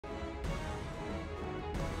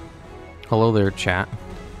Hello there, chat.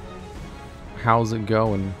 How's it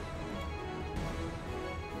going?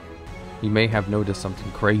 You may have noticed something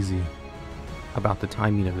crazy about the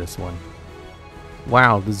timing of this one.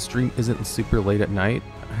 Wow, the stream isn't super late at night?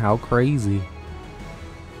 How crazy.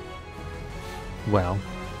 Well.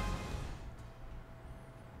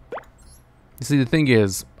 You see, the thing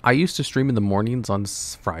is, I used to stream in the mornings on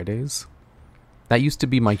Fridays. That used to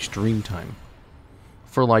be my stream time.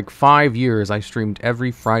 For like 5 years, I streamed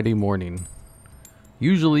every Friday morning.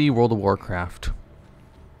 Usually World of Warcraft.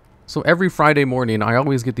 So every Friday morning, I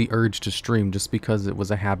always get the urge to stream just because it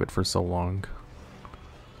was a habit for so long.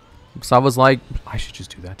 So I was like, I should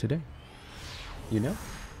just do that today. You know?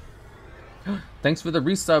 Thanks for the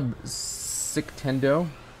resub, Sick Tendo.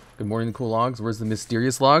 Good morning, cool logs. Where's the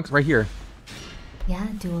mysterious logs? Right here. Yeah,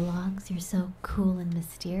 TheDuelLogs, you're so cool and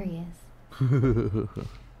mysterious.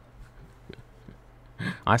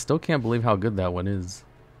 I still can't believe how good that one is.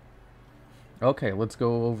 Okay, let's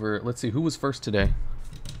go over... Let's see, who was first today?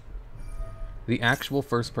 The actual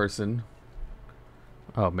first person...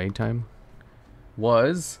 Oh, main time?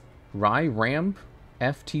 Was... Rai Ramp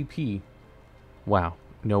FTP. Wow.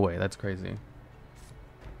 No way, that's crazy.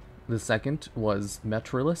 The second was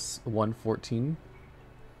Metrilis 114.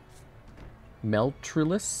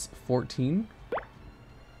 Meltrilis 14.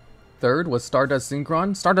 Third was Stardust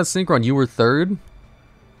Synchron. Stardust Synchron, you were third?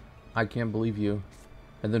 I can't believe you.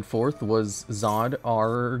 And then fourth was Zod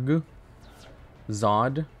Arg.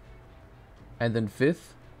 Zod. And then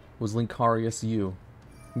fifth was Linkarius U.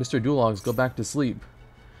 Mr. TheDuelLogs, go back to sleep.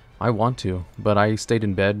 I want to, but I stayed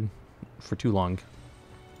in bed for too long.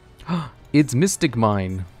 It's Mystic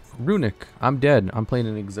Mine. Runic. I'm dead. I'm playing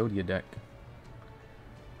an Exodia deck.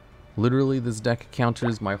 Literally, this deck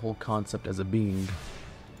counters my whole concept as a being.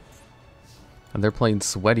 And they're playing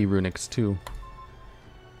sweaty Runics too.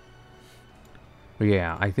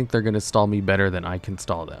 Yeah, I think they're gonna stall me better than I can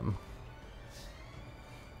stall them.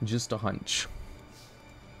 Just a hunch.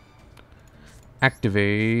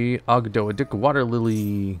 Activate Ogdoadic Water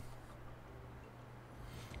Lily.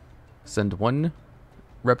 Send one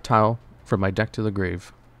reptile from my deck to the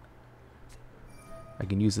grave. I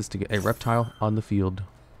can use this to get a reptile on the field.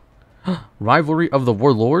 Rivalry of the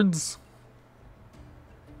Warlords?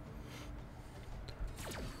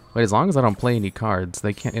 Wait, as long as I don't play any cards,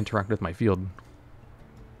 they can't interact with my field.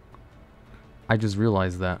 I just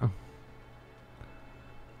realized that.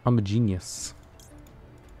 I'm a genius.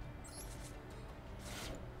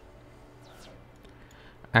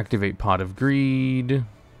 Activate Pot of Greed.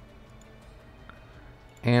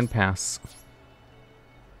 And pass.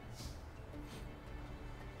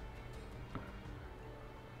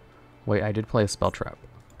 Wait, I did play a Spell Trap.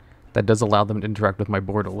 That does allow them to interact with my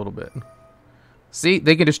board a little bit. See,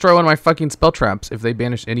 they can destroy one of my fucking Spell Traps. If they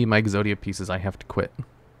banish any of my Exodia pieces, I have to quit.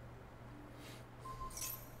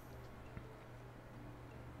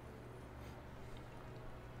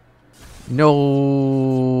 No.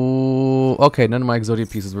 Okay, none of my Exodia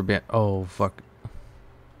pieces were banned. Oh, fuck.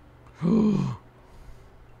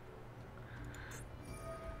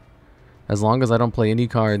 As long as I don't play any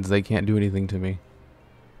cards, they can't do anything to me.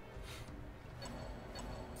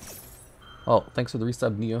 Oh, thanks for the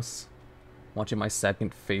resub, Neos. Watching my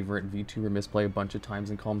second favorite VTuber misplay a bunch of times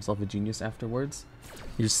and call himself a genius afterwards.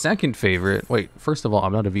 Your second favorite? Wait, first of all,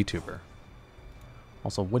 I'm not a VTuber.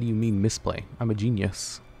 Also, what do you mean misplay? I'm a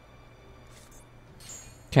genius.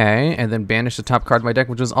 Okay, and then banish the top card of my deck,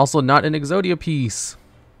 which is also not an Exodia piece.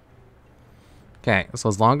 Okay, so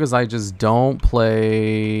as long as I just don't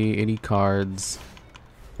play any cards,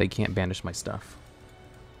 they can't banish my stuff.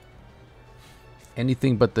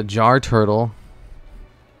 Anything but the Jar Turtle.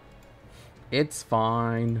 It's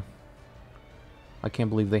fine. I can't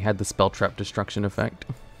believe they had the Spell Trap destruction effect.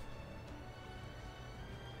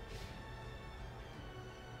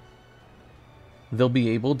 They'll be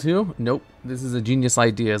able to? Nope. This is a genius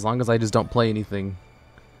idea as long as I just don't play anything.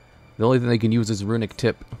 The only thing they can use is Runic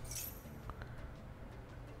Tip.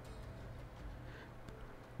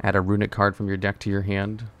 Add a Runic card from your deck to your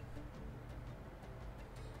hand.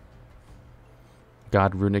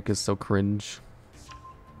 God, Runic is so cringe.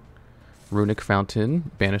 Runic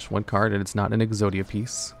Fountain. Banish one card and it's not an Exodia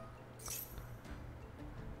piece.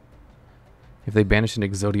 If they banish an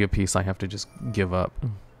Exodia piece, I have to just give up.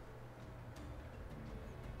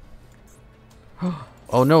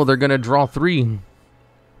 Oh no, they're gonna draw 3.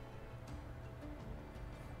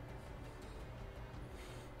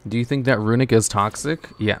 Do you think that Runic is toxic?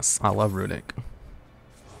 Yes, I love Runic.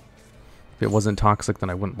 If it wasn't toxic, then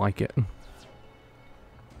I wouldn't like it.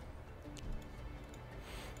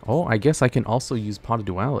 Oh, I guess I can also use Pot of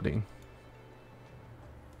Duality.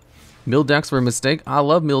 Mildex for a mistake. I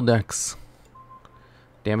love Mildex.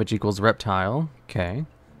 Damage equals reptile. Okay.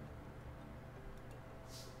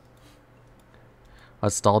 A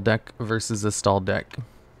stall deck versus a stall deck.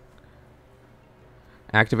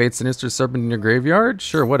 Activate Sinister Serpent in your graveyard?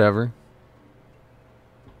 Sure, whatever.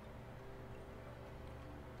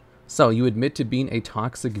 So, you admit to being a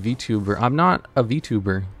toxic VTuber. I'm not a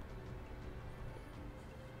VTuber.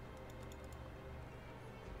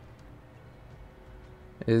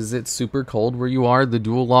 Is it super cold where you are? The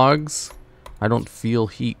TheDuelLogs? I don't feel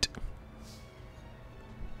heat.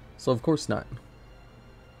 So, of course not.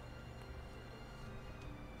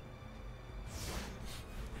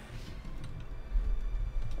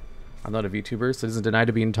 I'm not a VTuber, so it doesn't deny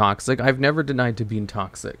to being toxic. I've never denied to being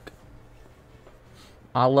toxic.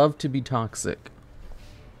 I love to be toxic.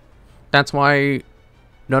 That's why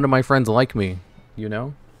none of my friends like me, you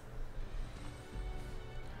know?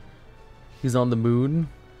 He's on the moon.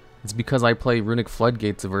 It's because I play Runic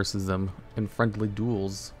Floodgates versus them in friendly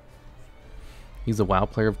duels. He's a WoW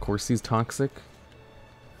player, of course he's toxic.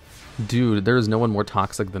 Dude, there is no one more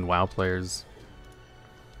toxic than WoW players.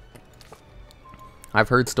 I've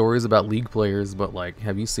heard stories about League players, but like,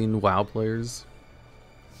 have you seen WoW players?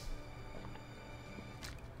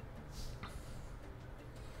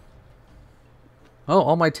 Oh,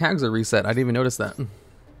 all my tags are reset. I didn't even notice that.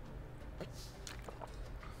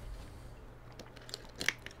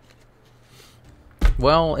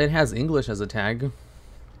 Well, it has English as a tag.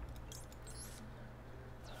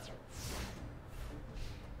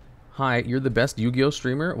 Hi, you're the best Yu-Gi-Oh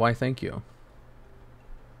streamer? Why, thank you.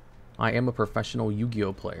 I am a professional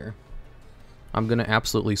Yu-Gi-Oh player. I'm gonna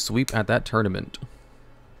absolutely sweep at that tournament.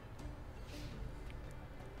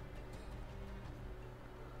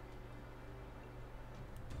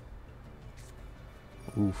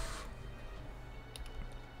 Oof.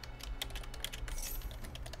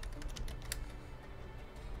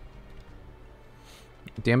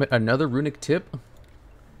 Damn it, another runic tip?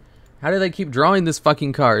 How do they keep drawing this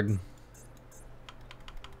fucking card?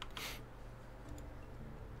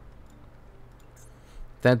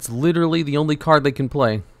 That's literally the only card they can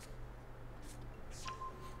play.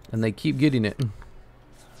 And they keep getting it.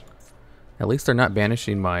 At least they're not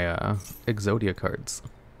banishing my Exodia cards.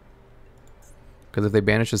 Because if they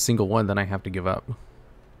banish a single one, then I have to give up.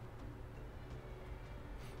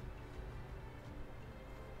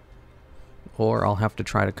 Or I'll have to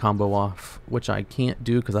try to combo off, which I can't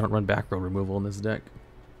do because I don't run back row removal in this deck.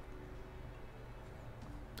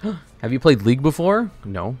 Have you played League before?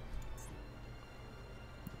 No.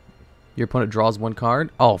 Your opponent draws one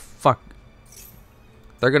card? Oh, fuck.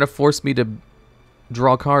 They're going to force me to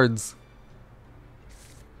draw cards.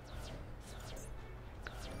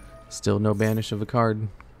 Still no banish of a card.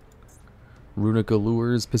 Runic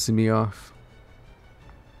Allure is pissing me off.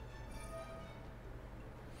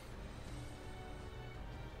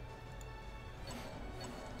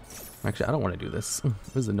 Actually, I don't want to do this.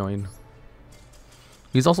 This is annoying.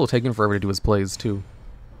 He's also taking forever to do his plays, too.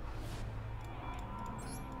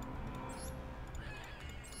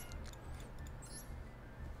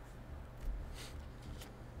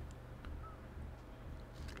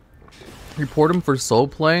 Report him for soul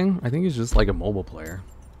playing? I think he's just like a mobile player.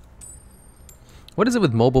 What is it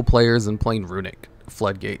with mobile players and playing Runic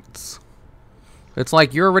Floodgates? It's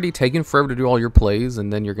like you're already taking forever to do all your plays,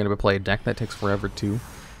 and then you're going to play a deck that takes forever too.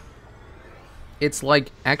 It's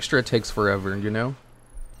like extra takes forever, you know?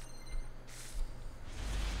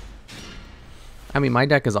 I mean, my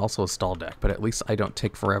deck is also a stall deck, but at least I don't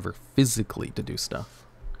take forever physically to do stuff.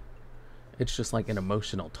 It's just like an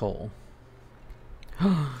emotional toll.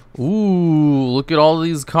 Ooh, look at all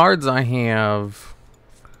these cards I have.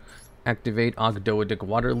 Activate Ogdoadic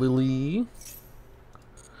Water Lily.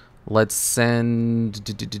 Let's send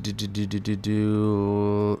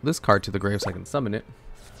this card to the grave so I can summon it.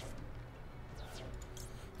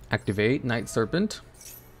 Activate Night Serpent.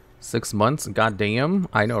 6 months. Goddamn.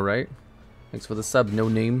 I know, right? Thanks for the sub. No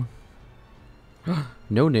name.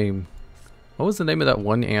 No name. What was the name of that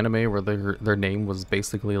one anime where their name was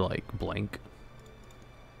basically like blank?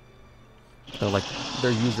 So like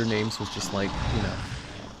their usernames was just like, you know.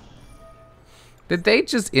 Did they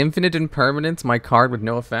just infinite impermanence my card with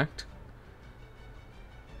no effect?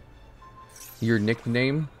 Your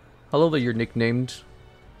nickname? Hello there, you're nicknamed.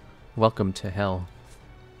 Welcome to hell.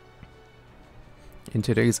 In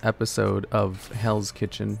today's episode of Hell's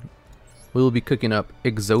Kitchen, we will be cooking up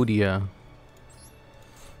Exodia,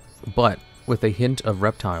 but with a hint of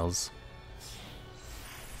reptiles.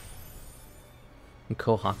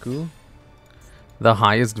 Kohaku? The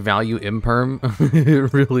highest value imperm?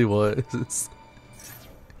 It really was.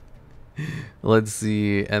 Let's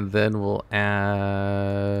see, and then we'll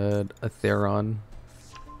add a Theron.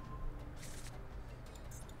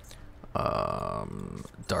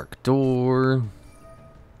 Dark Door.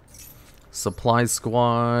 Supply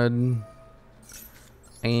Squad.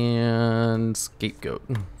 And Scapegoat.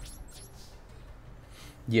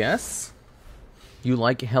 Yes? You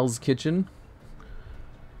like Hell's Kitchen?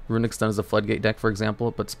 Runic Stun is a Floodgate deck, for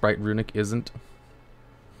example, but Sprite Runic isn't.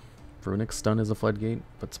 Runic Stun is a Floodgate,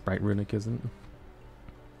 but Sprite Runic isn't.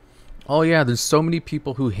 Oh yeah, there's so many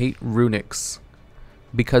people who hate Runics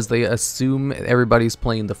because they assume everybody's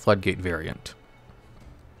playing the Floodgate variant.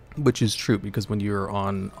 Which is true, because when you're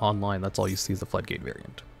online, that's all you see is the Floodgate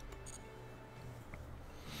variant.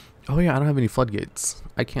 Oh yeah, I don't have any Floodgates.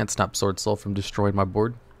 I can't stop Sword Soul from destroying my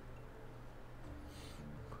board.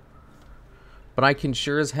 But I can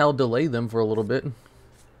sure as hell delay them for a little bit.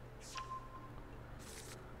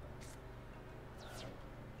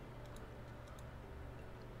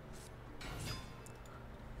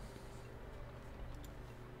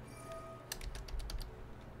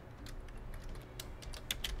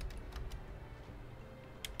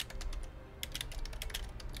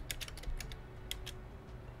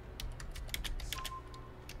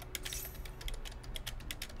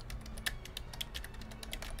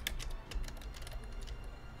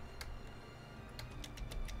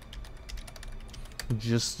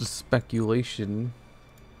 Just speculation.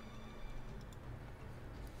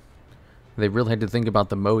 They really had to think about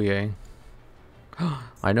the Moye.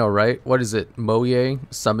 I know, right? What is it? Moye?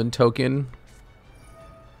 Summon token?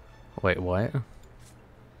 Wait, what?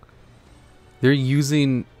 They're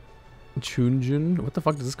using Chunjun? What the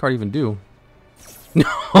fuck does this card even do?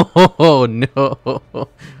 No, no.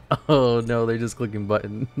 Oh no, they're just clicking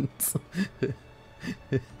buttons.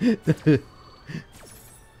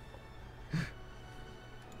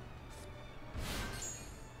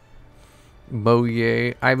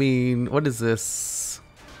 Moye. I mean, what is this?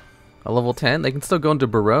 A level 10? They can still go into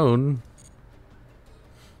Barone.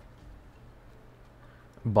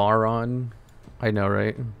 Baron. I know,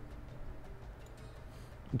 right?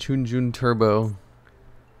 Chunjun Turbo.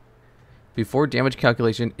 Before damage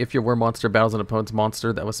calculation, if your war monster battles an opponent's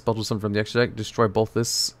monster that was special summoned from the extra deck, destroy both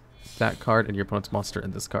that card and your opponent's monster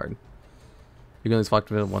and this card. You can only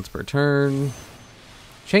select it once per turn.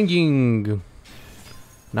 Changing.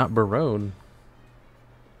 Not Barone.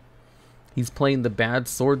 He's playing the bad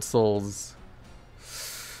Sword Souls.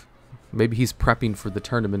 Maybe he's prepping for the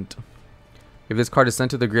tournament. If this card is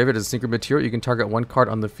sent to the graveyard as a secret material, you can target one card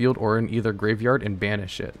on the field or in either graveyard and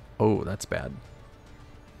banish it. Oh, that's bad.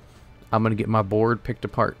 I'm gonna get my board picked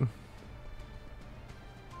apart.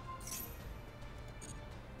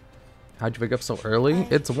 How'd you wake up so early?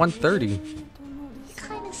 It's 1:30.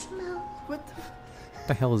 Kind of smell What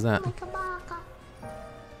the hell is that? like a baka.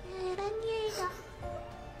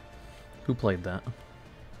 Who played that?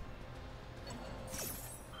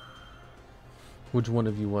 Which one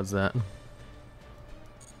of you was that?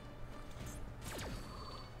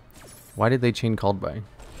 Why did they chain called by?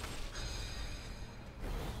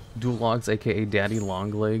 TheDuelLogs, aka Daddy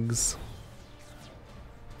Longlegs.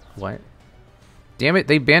 What? Damn it,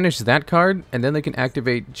 they banished that card, and then they can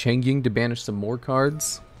activate Changying to banish some more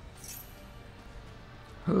cards?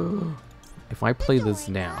 If I play this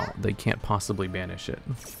now, they can't possibly banish it.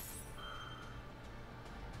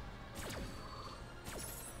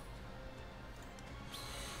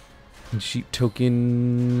 And Sheep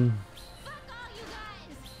Token...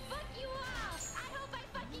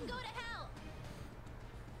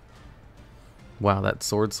 Wow, that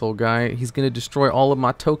Sword Soul guy, he's gonna destroy all of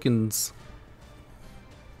my tokens.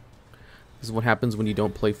 This is what happens when you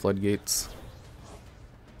don't play Floodgates.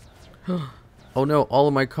 Oh no, all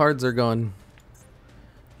of my cards are gone.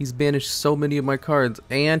 He's banished so many of my cards,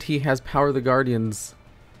 and he has Power of the Guardians.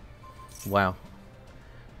 Wow.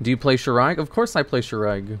 Do you play Shiraig? Of course I play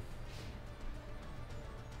Shiraig.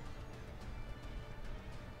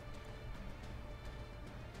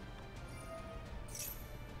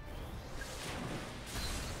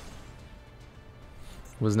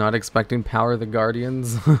 Was not expecting Power of the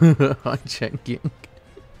Guardians on checking.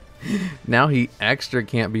 Now he extra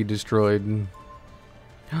can't be destroyed.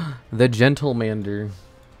 The Gentlemander.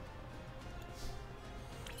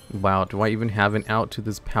 Wow, do I even have an out to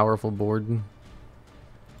this powerful board?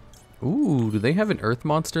 Ooh, do they have an Earth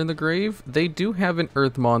Monster in the grave? They do have an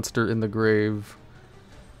Earth Monster in the grave.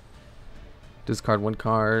 Discard one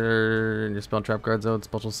card in your spell trap guard zone.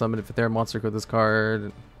 Special summon if they're a monster, go this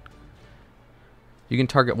card. You can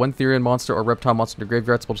target one Therian monster or reptile monster in your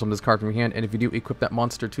graveyard, special summon this card from your hand, and if you do, equip that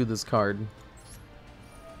monster to this card.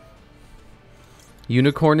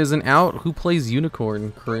 Unicorn isn't out? Who plays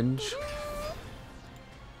Unicorn? Cringe.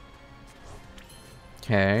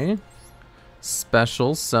 Okay.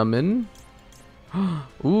 Special summon.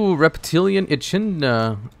 Ooh, Reptilian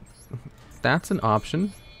Echidna. That's an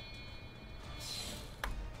option.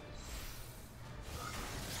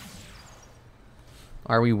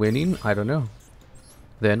 Are we winning? I don't know.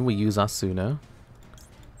 Then we use Asuna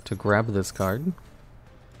to grab this card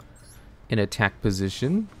in attack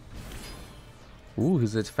position. Ooh,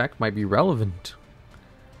 his effect might be relevant.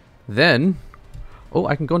 Then, oh,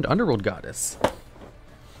 I can go into Underworld Goddess.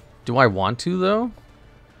 Do I want to, though?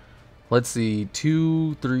 Let's see,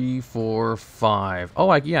 2, 3, 4, 5.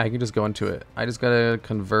 Oh, yeah, I can just go into it. I just gotta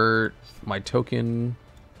convert my token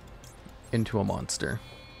into a monster.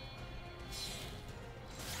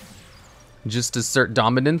 Just assert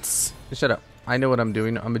dominance. Shut up. I know what I'm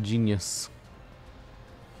doing. I'm a genius.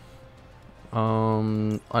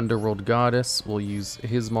 Underworld Goddess. We'll use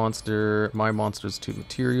his monster. My monster's 2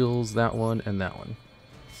 materials. That one and that one.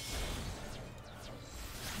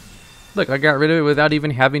 Look, I got rid of it without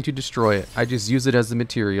even having to destroy it. I just use it as a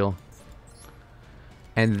material.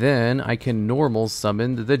 And then I can normal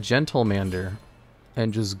summon the Gentlemander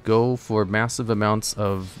and just go for massive amounts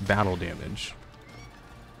of battle damage.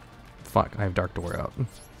 Fuck, I have Dark Door out.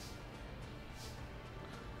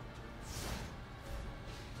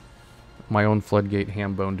 My own floodgate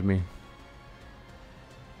ham-boned me.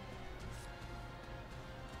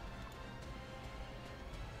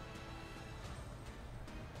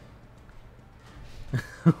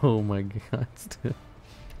 Oh my god.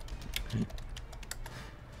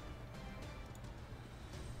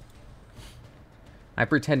 I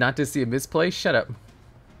pretend not to see a misplay? Shut up.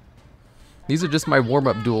 These are just my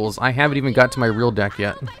warm-up duels. I haven't even got to my real deck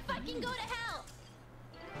yet.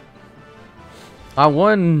 I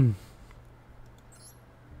won!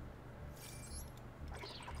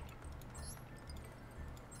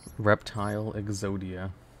 Reptile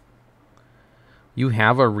Exodia. You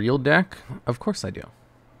have a real deck? Of course I do.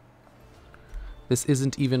 This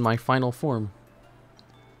isn't even my final form.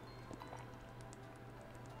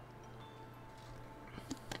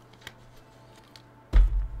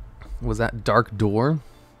 Was that Dark Door?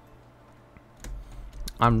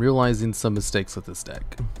 I'm realizing some mistakes with this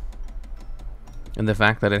deck. And the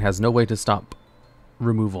fact that it has no way to stop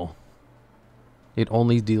removal. It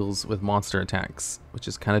only deals with monster attacks, which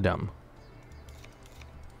is kind of dumb.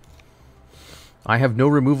 I have no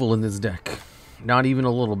removal in this deck. Not even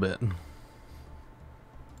a little bit.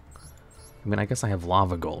 I mean, I guess I have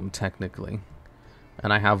Lava Golem, technically.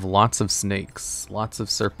 And I have lots of snakes. Lots of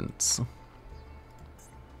serpents.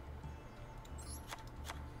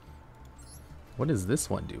 What does this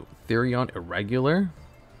one do? Therion Irregular?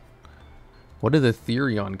 What do the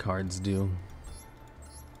Therion cards do?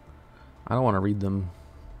 I don't want to read them.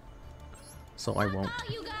 So I won't. Fuck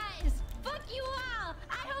all you guys! Fuck you all!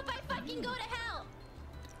 I hope I fucking go to hell!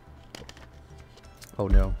 Oh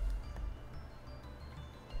no.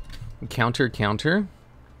 Counter, counter?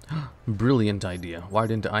 Brilliant idea. Why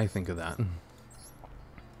didn't I think of that?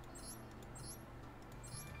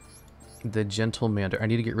 The Gentlemander. I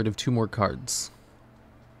need to get rid of 2 more cards.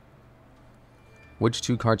 Which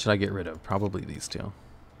 2 cards should I get rid of? Probably these 2.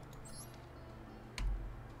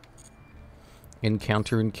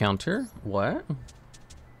 Encounter, encounter? What?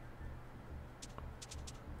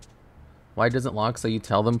 Why doesn't Locke say you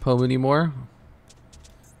tell them Poe anymore?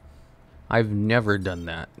 I've never done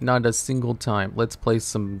that. Not a single time. Let's play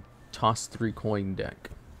some toss 3 coin deck.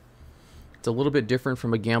 It's a little bit different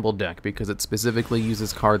from a gamble deck because it specifically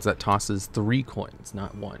uses cards that tosses 3 coins,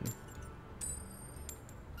 not 1.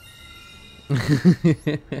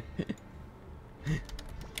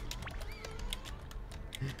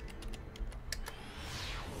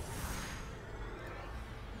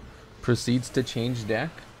 Proceeds to change deck.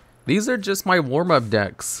 These are just my warm-up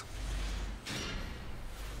decks.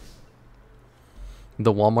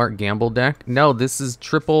 The Walmart gamble deck? No, this is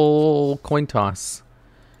triple coin toss.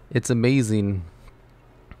 It's amazing.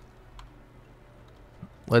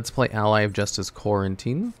 Let's play Ally of Justice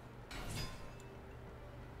Quarantine.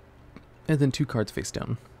 And then 2 cards face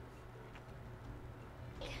down.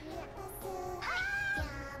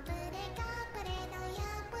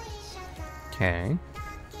 Okay.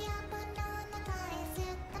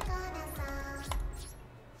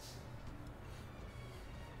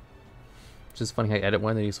 It's just funny how you edit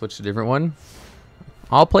one, then you switch to a different one.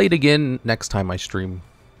 I'll play it again next time I stream.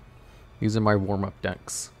 These are my warm-up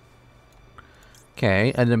decks.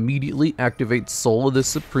 Okay, and immediately activate Soul of the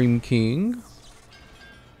Supreme King.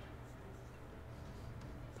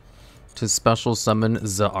 To special summon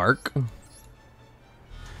the Ark.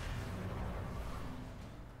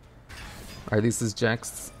 Are these his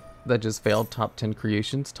jacks that just failed top 10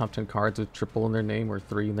 creations? Top 10 cards with triple in their name or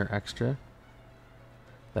 3 in their extra?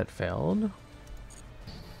 That failed?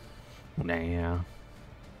 Nah.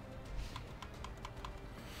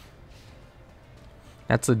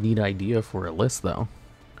 That's a neat idea for a list, though.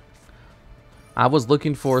 I was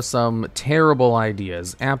looking for some terrible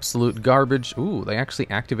ideas. Absolute garbage. Ooh, they actually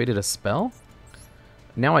activated a spell?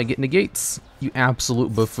 Now I get negates, you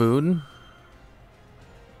absolute buffoon.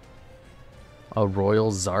 A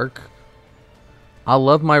Royal Zark. I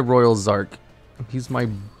love my Royal Zark. He's my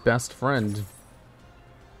best friend.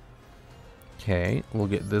 Okay, we'll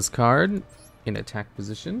get this card in attack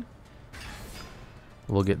position.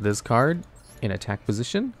 We'll get this card in attack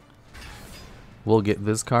position. We'll get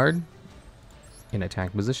this card in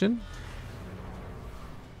attack position.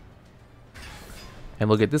 And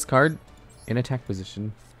we'll get this card in attack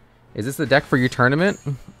position. Is this the deck for your tournament?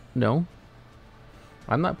 No.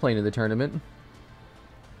 I'm not playing in the tournament.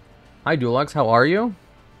 Hi, TheDuelLogs, how are you?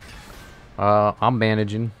 I'm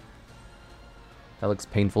managing. That looks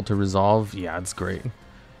painful to resolve. Yeah, it's great.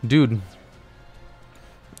 Dude,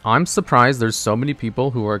 I'm surprised there's so many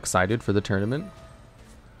people who are excited for the tournament.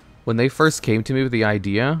 When they first came to me with the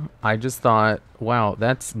idea, I just thought, wow,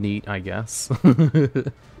 that's neat, I guess.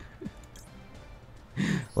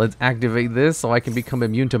 Let's activate this so I can become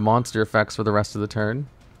immune to monster effects for the rest of the turn.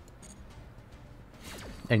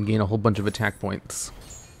 And gain a whole bunch of attack points.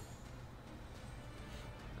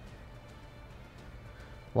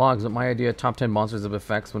 Logs, but my idea, top 10 monsters of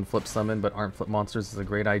effects when flip summon but aren't flip monsters is a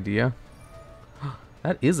great idea.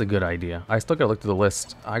 That is a good idea. I still gotta look through the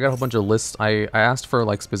list. I got a whole bunch of lists. I asked for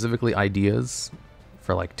like specifically ideas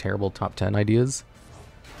for like terrible top 10 ideas.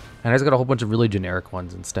 And I just got a whole bunch of really generic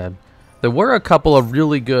ones instead. There were a couple of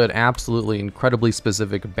really good, absolutely incredibly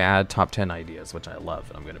specific bad top 10 ideas, which I love.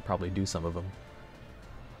 And I'm gonna probably do some of them.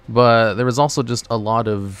 But there was also just a lot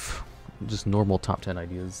of just normal top 10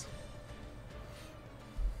 ideas.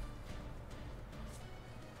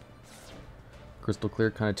 Crystal Clear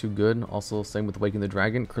kind of too good. Also, same with Waking the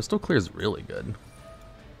Dragon. Crystal Clear is really good.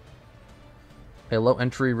 A low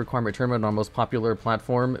entry requirement tournament on most popular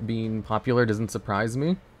platform being popular doesn't surprise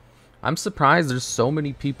me. I'm surprised there's so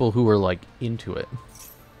many people who are like into it.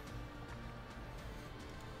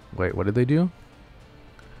 Wait, what did they do?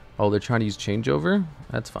 Oh, they're trying to use changeover?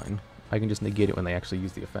 That's fine. I can just negate it when they actually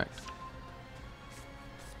use the effect.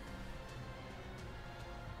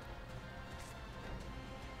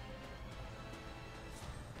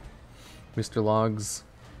 Mr. Logs,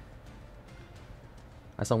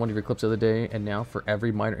 I saw one of your clips the other day, and now for every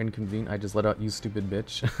minor inconvenience, I just let out you stupid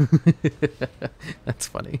bitch. That's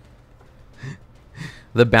funny.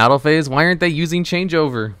 The battle phase? Why aren't they using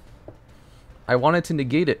changeover? I wanted to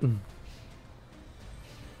negate it.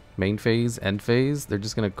 Main phase, end phase, they're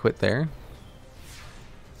just going to quit there.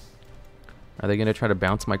 Are they going to try to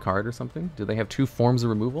bounce my card or something? Do they have 2 forms of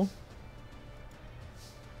removal?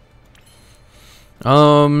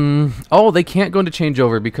 Oh, they can't go into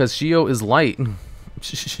changeover because Yugioh is light.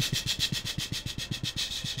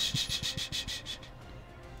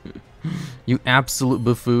 You absolute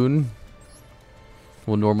buffoon.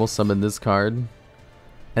 We'll normal summon this card.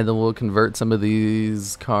 And then we'll convert some of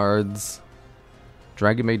these cards.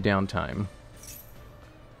 Dragon Maid downtime.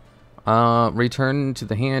 Return to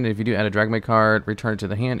the hand, and if you do add a Dragon Maid card, return it to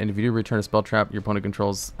the hand, and if you do return a spell trap your opponent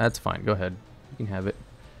controls, that's fine. Go ahead. You can have it.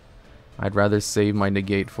 I'd rather save my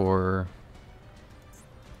negate for...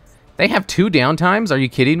 They have 2 downtimes? Are you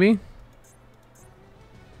kidding me?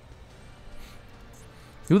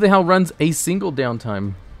 Who the hell runs a single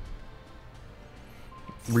downtime?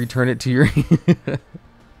 Return it to your...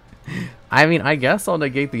 I mean, I guess I'll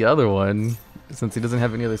negate the other one, since he doesn't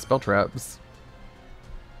have any other spell traps.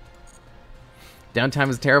 Downtime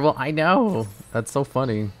is terrible? I know! That's so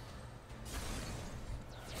funny.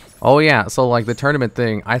 Oh yeah, so like the tournament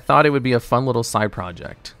thing, I thought it would be a fun little side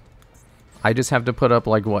project. I just have to put up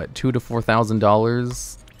like what, $2,000 to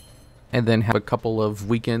 $4,000, and then have a couple of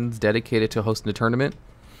weekends dedicated to hosting a tournament.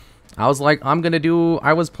 I was like,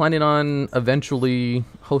 I was planning on eventually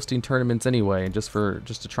hosting tournaments anyway, just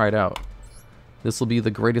to try it out. This will be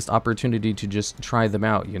the greatest opportunity to just try them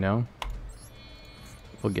out, you know?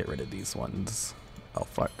 We'll get rid of these ones. Oh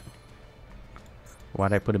fuck.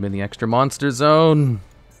 Why'd I put them in the extra monster zone?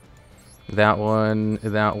 That one,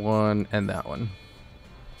 and that one.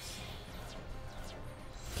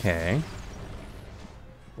 Okay.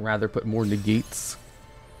 Rather put more negates.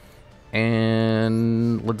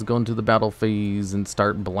 And let's go into the battle phase and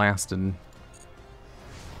start blasting.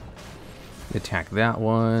 Attack that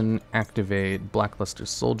one. Activate Blackluster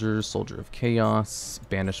Soldier, Soldier of Chaos.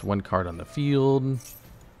 Banish 1 card on the field.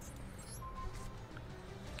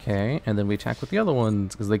 Okay, and then we attack with the other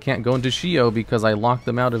ones, because they can't go into Yugioh because I locked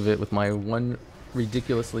them out of it with my one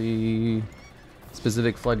ridiculously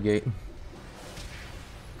specific floodgate.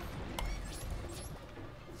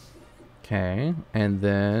 Okay, and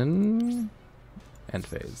then end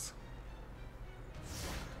phase.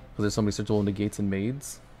 There's so many searchable negates and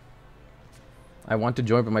maids. I want to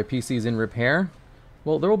join, but my PC is in repair.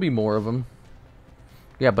 Well, there will be more of them.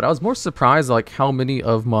 Yeah, but I was more surprised like how many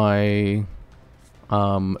of my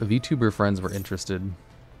VTuber friends were interested.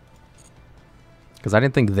 Because I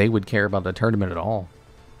didn't think they would care about the tournament at all.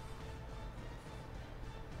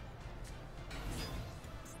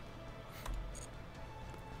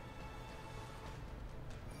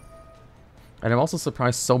 And I'm also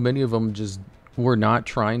surprised so many of them just were not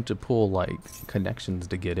trying to pull, like, connections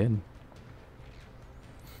to get in.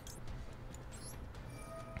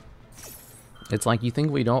 It's like, you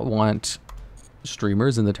think we don't want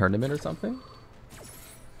streamers in the tournament or something?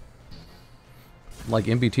 Like,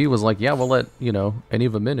 MBT was like, yeah, we'll let, you know, any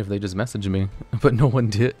of them in if they just message me. But no one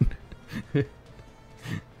did.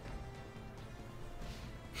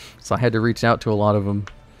 So I had to reach out to a lot of them.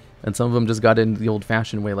 And some of them just got in the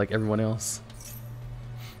old-fashioned way like everyone else.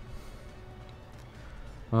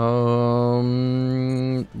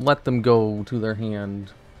 Let them go to their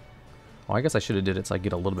hand. Oh, I guess I should have did it so I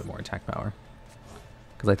get a little bit more attack power.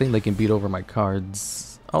 Because I think they can beat over my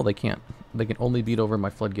cards. Oh, they can't. They can only beat over my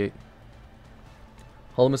floodgate.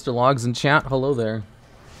 Hello, Mr. Logs in chat. Hello there.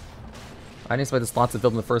 I didn't expect the slots to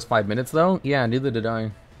fill in the first 5 minutes, though. Yeah, neither did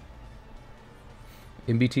I.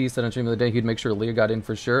 MBT said on stream the other day he'd make sure Leah got in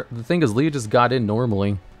for sure. The thing is, Leah just got in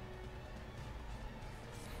normally.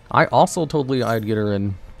 I also told Leah I'd get her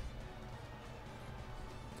in.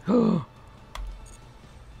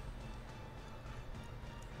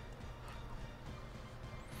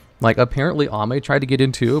 Like, apparently Ame tried to get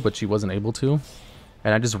in too, but she wasn't able to.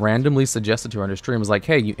 And I just randomly suggested to her on her stream, I was like,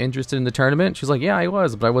 hey, you interested in the tournament? She's like, yeah, I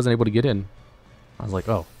was, but I wasn't able to get in. I was like,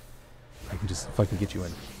 oh, I can just fucking get you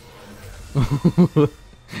in.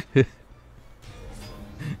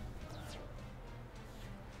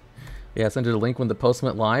 Yeah, I sent her a link when the post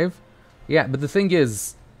went live. Yeah, but the thing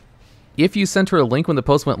is, if you sent her a link when the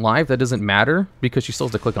post went live, that doesn't matter because she still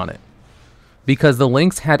has to click on it. Because the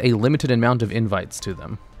links had a limited amount of invites to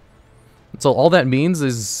them. So all that means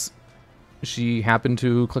is she happened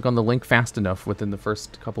to click on the link fast enough within the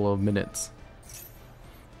first couple of minutes.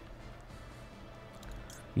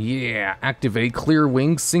 Yeah, activate Clear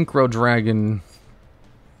Wing Synchro Dragon.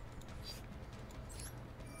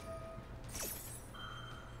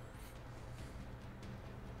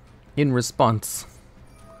 In response.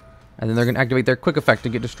 And then they're going to activate their quick effect to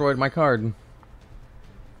get destroyed my card.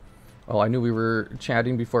 Oh, I knew we were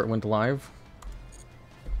chatting before it went live.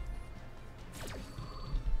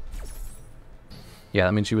 Yeah,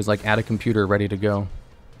 that means she was like at a computer ready to go.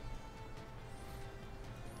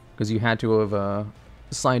 Because you had to have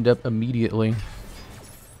signed up immediately.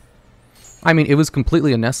 I mean, it was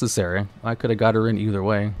completely unnecessary. I could have got her in either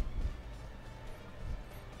way.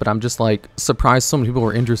 But I'm just like surprised so many people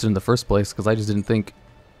were interested in the first place because I just didn't think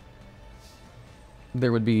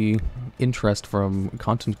there would be interest from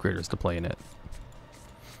content creators to play in it.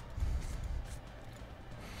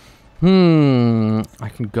 I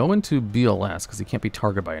can go into BLS because he can't be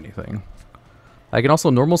targeted by anything. I can also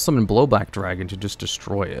normal summon Blowback Dragon to just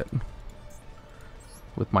destroy it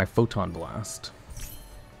with my Photon Blast.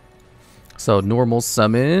 So normal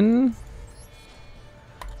summon.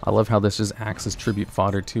 I love how this just acts as tribute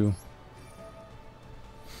fodder too.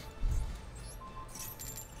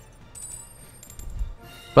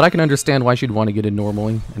 But I can understand why she'd want to get in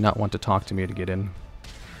normally and not want to talk to me to get in.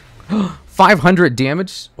 500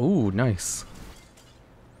 damage? Ooh, nice.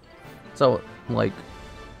 So, like,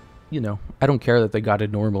 you know, I don't care that they got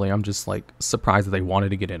in normally. I'm just, like, surprised that they wanted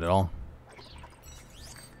to get in at all.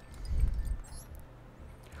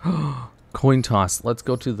 Coin toss. Let's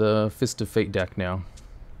go to the Fist of Fate deck now.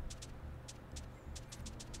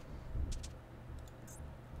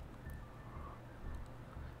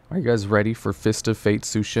 Are you guys ready for Fist of Fate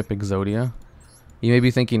Suship Exodia? You may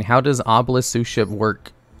be thinking, how does Obelisk Suship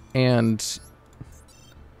work? And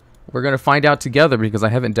we're going to find out together because I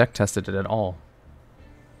haven't deck tested it at all.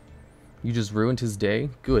 You just ruined his day?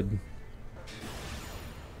 Good.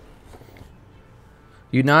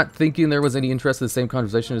 You not thinking there was any interest in the same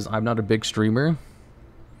conversation as I'm not a big streamer?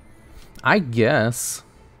 I guess.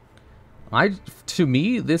 To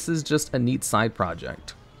me, this is just a neat side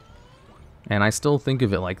project. And I still think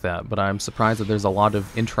of it like that, but I'm surprised that there's a lot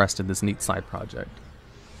of interest in this neat side project.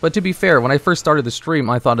 But to be fair, when I first started the stream,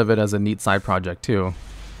 I thought of it as a neat side project too.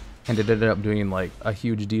 And it ended up doing like a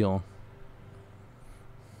huge deal.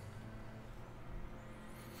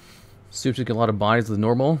 Soup should get a lot of buys with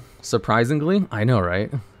normal. Surprisingly, I know,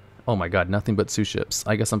 right? Oh my god, nothing but Suships.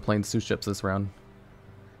 I guess I'm playing Suships this round.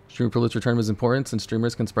 Streamer privilege for tournament is important since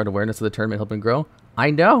streamers can spread awareness of the tournament, helping grow.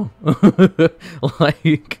 I know.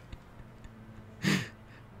 Like,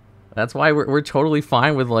 that's why we're totally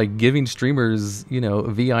fine with like giving streamers, you know,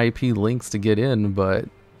 VIP links to get in, but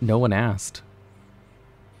no one asked.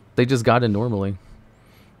 They just got in normally.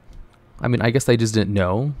 I mean, I guess they just didn't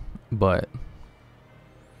know, but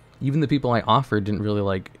even the people I offered didn't really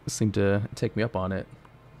like seem to take me up on it.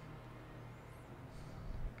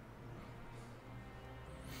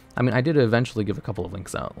 I mean, I did eventually give a couple of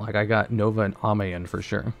links out. Like, I got Nova and Ame in for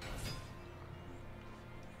sure.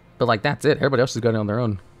 But, like, that's it. Everybody else has got it on their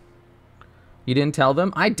own. You didn't tell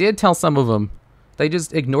them? I did tell some of them. They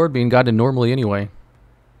just ignored me and got in normally anyway.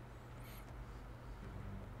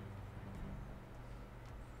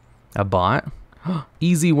 A bot?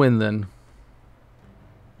 Easy win, then.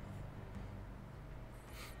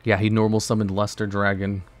 Yeah, he normal summoned Luster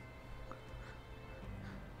Dragon.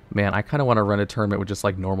 Man, I kind of want to run a tournament with just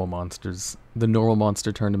like normal monsters. The normal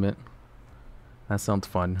monster tournament. That sounds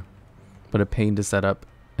fun. But a pain to set up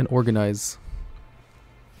and organize.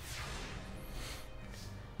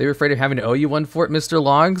 They were afraid of having to owe you one for it, Mr.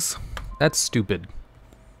 Logs? That's stupid.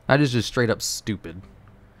 That is just straight up stupid.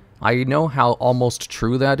 I know how almost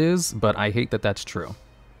true that is, but I hate that that's true.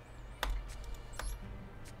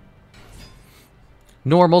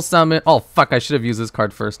 Normal summon. Oh, fuck, I should have used this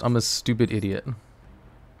card first. I'm a stupid idiot.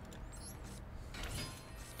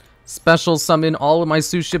 Special summon all of my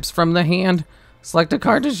Suships from the hand. Select a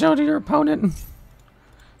card to show to your opponent.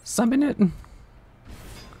 Summon it.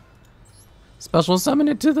 Special summon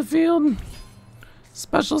it to the field.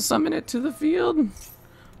 Special summon it to the field.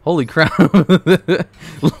 Holy crap.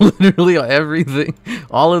 Literally everything.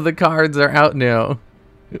 All of the cards are out now.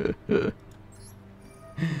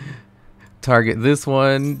 Target this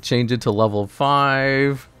one. Change it to level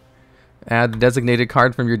 5. Add a designated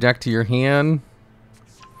card from your deck to your hand.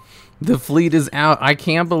 The fleet is out. I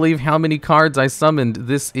can't believe how many cards I summoned.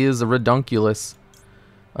 This is redunculous.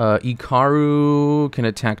 Ikaru can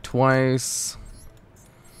attack twice.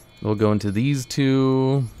 We'll go into these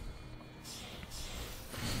two.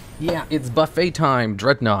 Yeah, it's buffet time.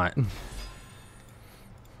 Dreadnought.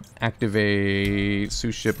 Activate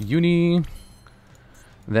Suship Uni.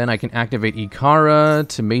 Then I can activate Ikara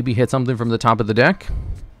to maybe hit something from the top of the deck.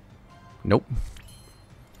 Nope.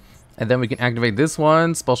 And then we can activate this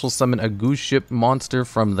one. Special summon a goose ship monster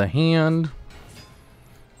from the hand.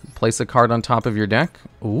 Place a card on top of your deck.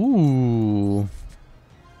 Ooh.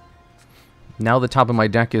 Now the top of my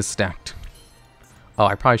deck is stacked. Oh,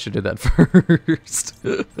 I probably should do that first.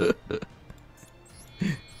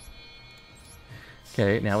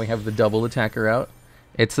 Okay, now we have the double attacker out.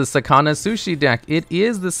 It's the Sakana Sushi deck. It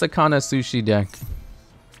is the Sakana Sushi deck.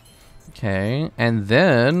 Okay, and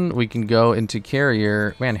then we can go into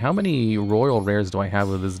carrier. Man, how many royal rares do I have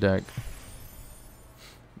with this deck?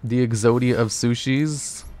 The Exodia of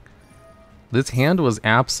Sushis. This hand was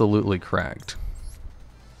absolutely cracked.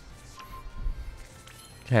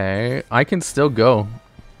 Okay, I can still go.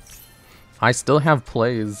 I still have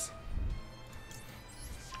plays.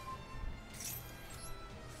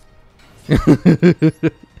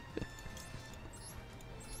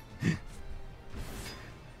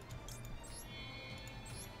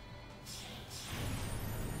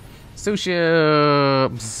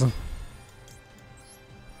 Suships.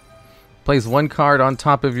 Place one card on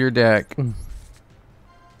top of your deck.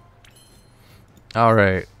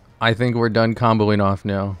 Alright. I think we're done comboing off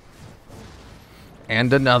now.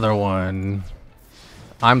 And another one.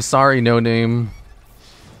 I'm sorry, no name.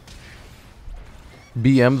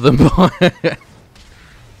 BM the bot.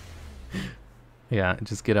 Yeah,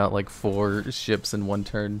 just get out like 4 ships in one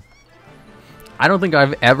turn. I don't think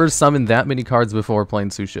I've ever summoned that many cards before playing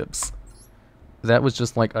Suships. That was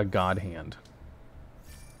just like a god hand.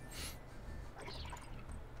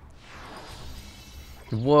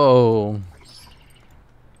 Whoa.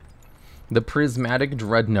 The Prismatic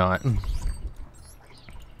Dreadnought.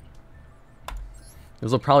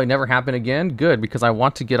 This will probably never happen again. Good, because I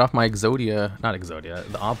want to get off my Exodia. Not Exodia,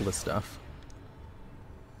 the Obelisk stuff.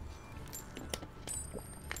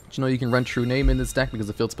 Did you know you can run True Name in this deck because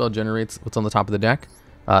the field spell generates what's on the top of the deck?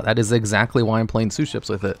 That is exactly why I'm playing Suships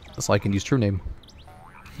with it. So I can use True Name.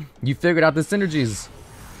 You figured out the synergies.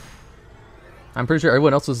 I'm pretty sure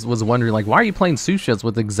everyone else was wondering, like, why are you playing Suships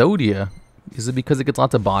with Exodia? Is it because it gets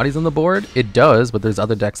lots of bodies on the board? It does, but there's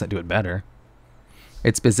other decks that do it better.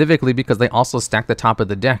 It's specifically because they also stack the top of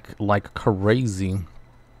the deck like crazy.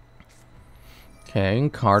 Okay,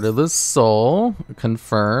 Card of the Soul.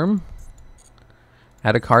 Confirm.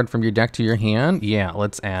 Add a card from your deck to your hand. Yeah,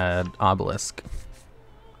 let's add Obelisk.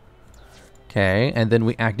 Okay, and then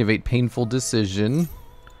we activate Painful Decision.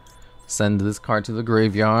 Send this card to the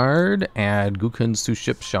graveyard. Add Gukun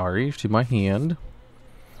Suship Shari to my hand.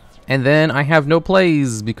 And then I have no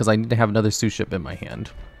plays because I need to have another Suship in my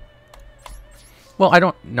hand. Well, I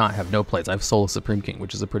don't not have no plays. I have Soul of Supreme King,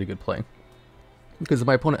 which is a pretty good play. Because if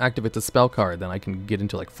my opponent activates a spell card, then I can get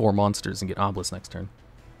into like 4 monsters and get Obelisk next turn.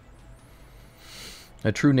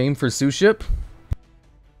 A true name for Suship?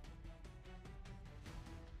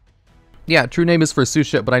 Yeah, true name is for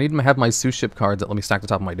Suship, but I need to have my Suship cards that let me stack the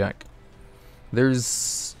top of my deck.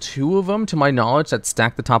 There's 2 of them, to my knowledge, that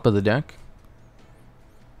stack the top of the deck.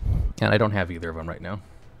 And I don't have either of them right now.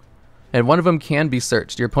 And one of them can be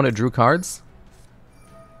searched. Your opponent drew cards?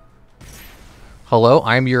 Hello,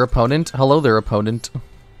 I'm your opponent. Hello there, opponent.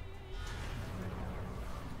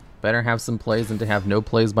 Better have some plays than to have no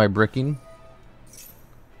plays by bricking.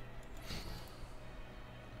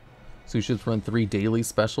 Suships run 3 daily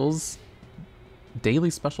specials. Daily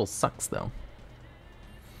special sucks, though.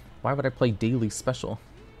 Why would I play daily special?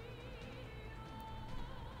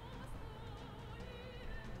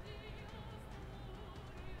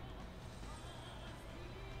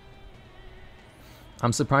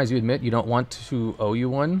 I'm surprised you admit you don't want to owe you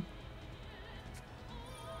one.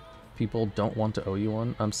 People don't want to owe you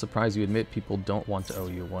one. I'm surprised you admit people don't want to owe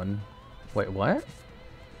you one. Wait, what?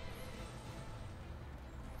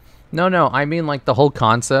 No, I mean like the whole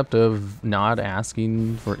concept of not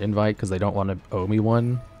asking for invite because they don't want to owe me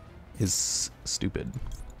one is stupid.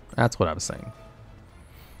 That's what I was saying.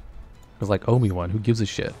 It was like, owe me one, who gives a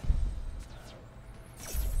shit?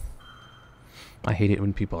 I hate it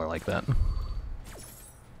when people are like that.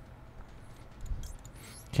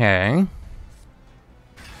 Okay.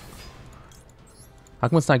 How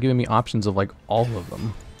come it's not giving me options of like all of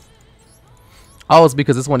them? Oh, it's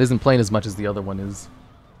because this one isn't playing as much as the other one is.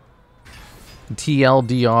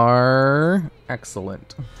 TLDR.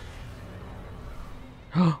 Excellent.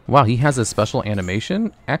 Wow, he has a special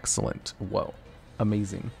animation? Excellent. Whoa.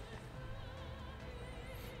 Amazing.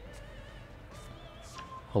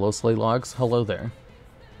 Hello, TheDuelLogs. Hello there.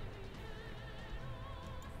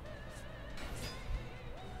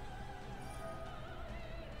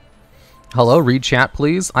 Hello, read chat,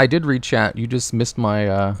 please. I did read chat. You just missed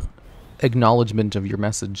my acknowledgement of your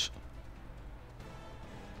message.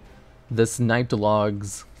 The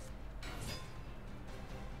TheDuelLogs.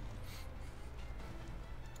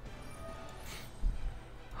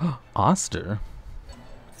 Oster.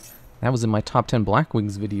 That was in my top 10 Black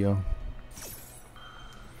Wings video.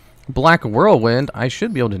 Black Whirlwind. I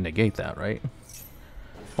should be able to negate that, right?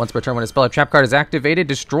 Once per turn, when a spell or trap card is activated,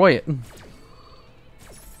 destroy it.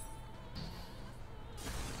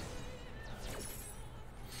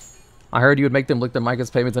 I heard you would make them lick their Micah's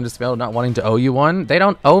payments under spell, not wanting to owe you one. They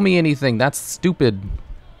don't owe me anything. That's stupid.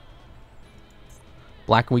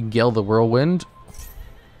 Blackwing Gale the Whirlwind.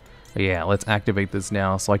 Yeah, let's activate this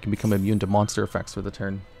now so I can become immune to monster effects for the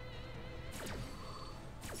turn.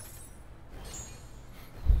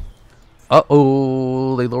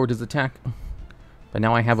 Uh-oh, they lowered his attack. But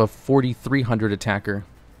now I have a 4,300 attacker.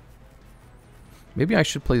 Maybe I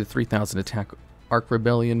should play the 3,000 attack Arc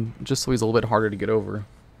Rebellion just so he's a little bit harder to get over.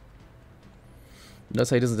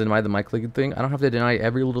 Notice how he doesn't deny the mic clicking thing. I don't have to deny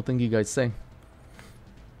every little thing you guys say.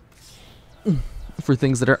 For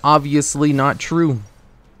things that are obviously not true.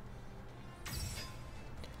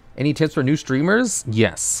 Any tips for new streamers?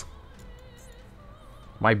 Yes.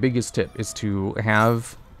 My biggest tip is to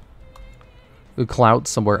have the clout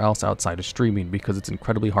somewhere else outside of streaming because it's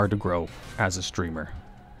incredibly hard to grow as a streamer.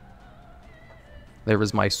 There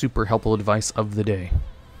is my super helpful advice of the day.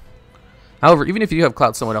 However, even if you have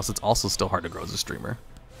clout somewhere else, it's also still hard to grow as a streamer.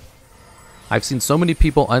 I've seen so many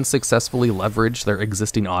people unsuccessfully leverage their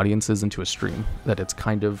existing audiences into a stream that it's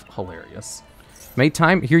kind of hilarious. Mate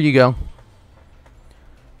time, here you go.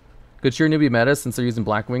 Good cheer newbie meta since they're using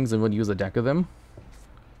Black Wings and would use a deck of them.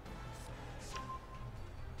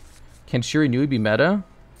 Can Shiri Nui be meta?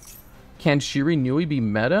 Can Shiri Nui be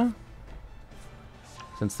meta?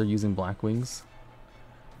 Since they're using Black Wings.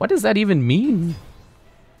 What does that even mean?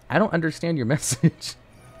 I don't understand your message.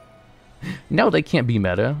 No, they can't be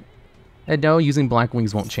meta. And no, using Black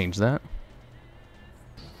Wings won't change that.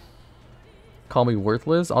 Call me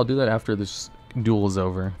worthless? I'll do that after this duel is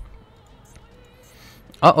over.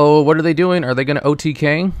 Uh-oh, what are they doing? Are they going to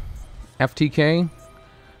OTK? FTK?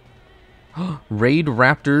 Raid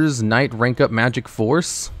Raptors Knight rank up Magic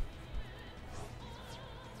Force?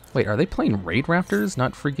 Wait, are they playing Raid Raptors,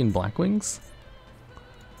 not freaking Black Wings?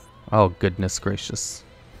 Oh, goodness gracious.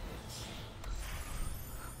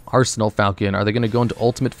 Arsenal Falcon. Are they going to go into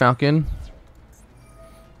Ultimate Falcon?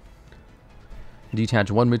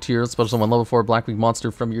 Detach 1 material, special 1 level 4 Blackwing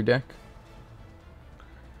monster from your deck.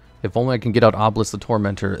 If only I can get out Obelisk the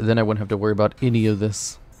Tormentor, then I wouldn't have to worry about any of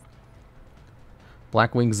this.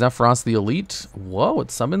 Blackwing Zephyros the Elite. Whoa,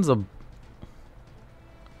 it summons a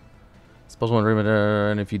special 1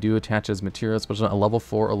 and if you do attach as material, special a level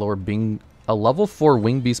 4 or lower a level 4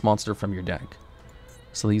 Wing Beast monster from your deck.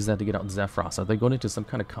 So they use that to get out Zephyros. Are they going into some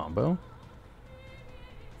kind of combo?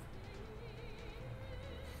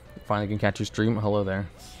 Finally can catch your stream. Hello there.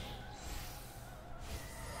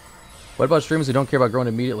 What about streamers who don't care about growing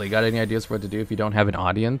immediately? Got any ideas for what to do if you don't have an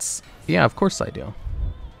audience? Yeah, of course I do.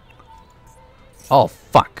 Oh,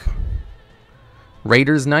 fuck.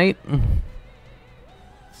 Raiders Night?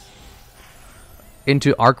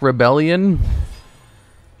 Into Ark Rebellion?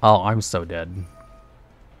 Oh, I'm so dead.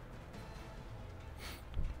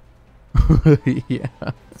 Yeah.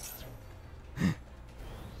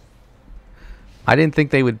 I didn't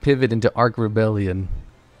think they would pivot into Ark Rebellion.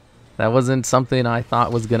 That wasn't something I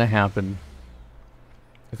thought was gonna happen.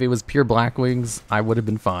 If it was pure Blackwings, I would have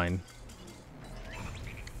been fine.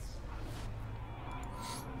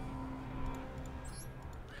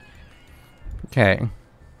 Okay.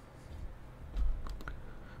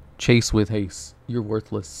 Chase with haste. You're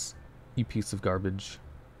worthless. You piece of garbage.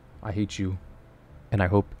 I hate you. And I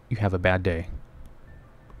hope you have a bad day.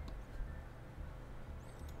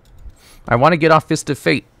 I want to get off Fist of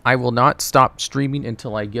Fate. I will not stop streaming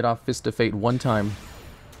until I get off Fist of Fate one time.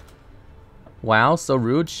 Wow, so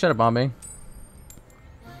rude. Shut up, Ame.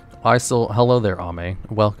 Hello there, Ame.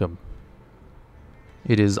 Welcome.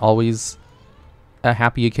 It is always a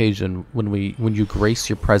happy occasion when you grace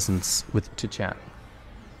your presence to chat.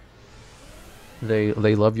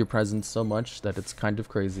 They love your presence so much that it's kind of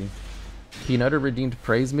crazy. Peanutter redeemed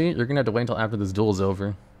praise me. You're gonna have to wait until after this duel is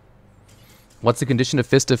over. What's the condition of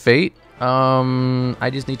Fist of Fate? I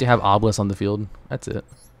just need to have Obelisk on the field. That's it.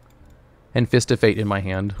 And Fist of Fate in my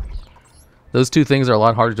hand. Those two things are a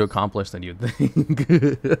lot harder to accomplish than you'd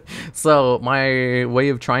think. So my way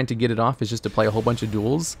of trying to get it off is just to play a whole bunch of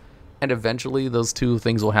duels, and eventually those two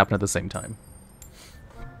things will happen at the same time.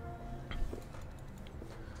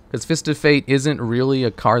 Because Fist of Fate isn't really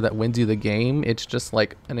a card that wins you the game, it's just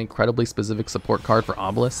like an incredibly specific support card for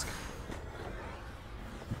Obelisk.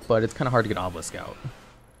 But it's kind of hard to get Obelisk out.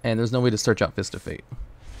 And there's no way to search out Fist of Fate.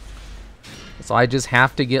 So I just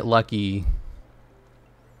have to get lucky.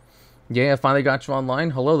 Yeah, I finally got you online.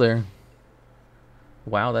 Hello there.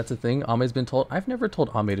 Wow, that's a thing. Ame's been told. I've never told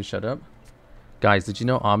Ame to shut up. Guys, did you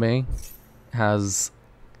know Ame has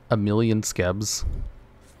 1 million skebs?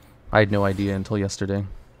 I had no idea until yesterday.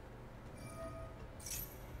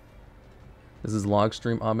 This is log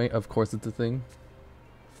stream Ame. Of course it's a thing.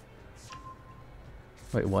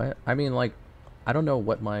 Wait, what? I mean, like, I don't know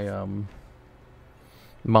what my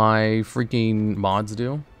my freaking mods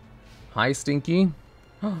do. Hi, Stinky.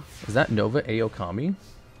 Is that Nova Aokami?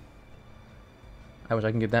 I wish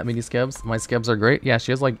I can get that many skebs. My skebs are great. Yeah,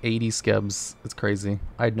 she has like 80 skebs. It's crazy.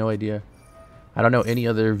 I had no idea. I don't know any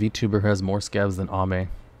other VTuber who has more skebs than Ame.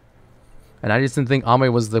 And I just didn't think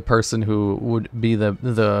Ame was the person who would be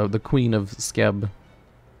the queen of skeb.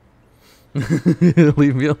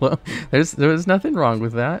 Leave me alone. There's nothing wrong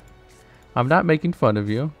with that. I'm not making fun of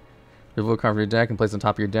you. Reveal a card from your deck and place on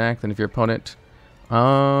top of your deck. Then if your opponent...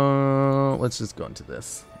 let's just go into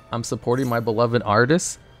this. I'm supporting my beloved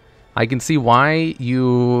artist. I can see why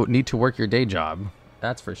you need to work your day job.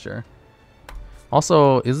 That's for sure.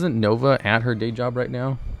 Also, isn't Nova at her day job right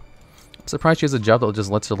now? I'm surprised she has a job that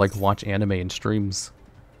just lets her like watch anime and streams.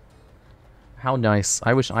 How nice.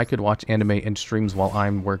 I wish I could watch anime and streams while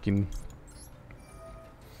I'm working.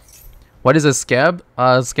 What is a scab?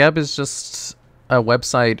 Scab is just a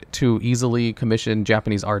website to easily commission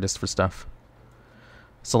Japanese artists for stuff.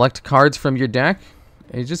 Select cards from your deck.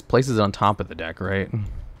 It just places it on top of the deck, right?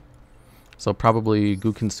 So probably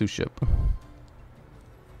Guken Suship.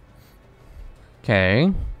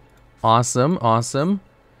 Okay. Awesome, awesome.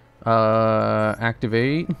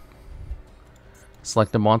 Activate.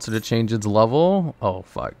 Select a monster to change its level. Oh,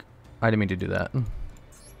 fuck. I didn't mean to do that.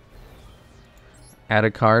 Add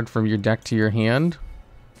a card from your deck to your hand.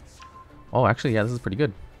 Oh, actually, yeah, this is pretty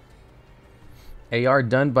good. AR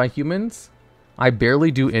done by humans. I barely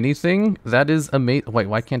do anything. That is amazing. Wait,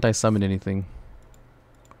 why can't I summon anything?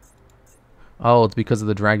 Oh, it's because of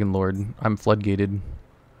the Dragon Lord. I'm floodgated.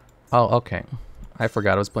 Oh, okay. I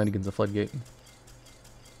forgot I was playing against the floodgate.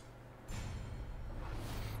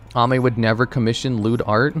 Ame would never commission lewd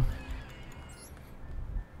art.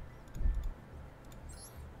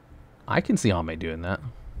 I can see Ame doing that.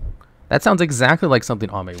 That sounds exactly like something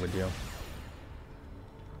Ame would do.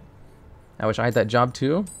 I wish I had that job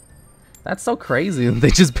too. That's so crazy. They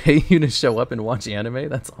just pay you to show up and watch anime.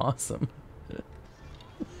 That's awesome.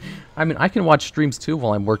 I mean, I can watch streams too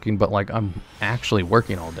while I'm working, but like I'm actually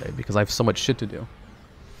working all day because I have so much shit to do.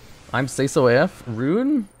 I'm SaySoF.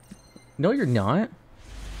 Rune? No, you're not.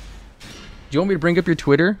 Do you want me to bring up your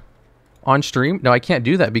Twitter on stream? No, I can't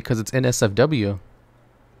do that because it's NSFW.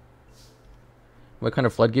 What kind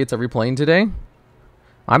of floodgates are we playing today?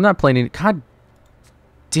 I'm not playing any. God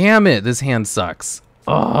damn it, this hand sucks.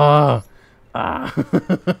 Oh.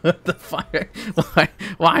 The fire.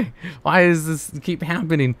 Why does this keep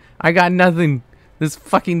happening? I got nothing. This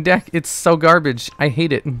fucking deck, it's so garbage. I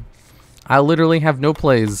hate it. I literally have no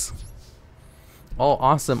plays. Oh,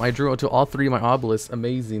 awesome. I drew to all 3 of my obelisks.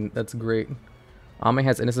 Amazing. That's great. Ame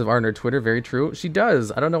has NSF art on her Twitter. Very true. She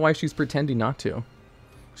does. I don't know why she's pretending not to.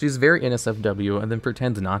 She's very NSFW and then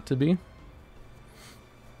pretends not to be.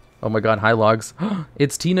 Oh my god, hi logs.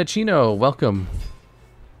 It's Tina Chino. Welcome.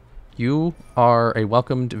 You are a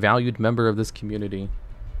welcomed, valued member of this community.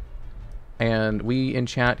 And we in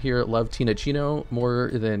chat here love Tina Chino more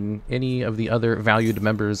than any of the other valued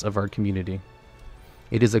members of our community.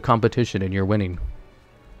 It is a competition and you're winning.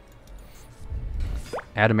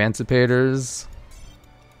 Adamancipators.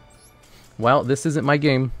 Well, this isn't my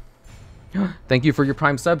game. Thank you for your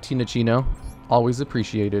prime sub, Tina Chino. Always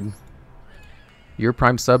appreciated. Your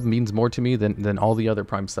prime sub means more to me than all the other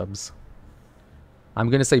prime subs. I'm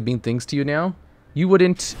gonna say mean things to you now. You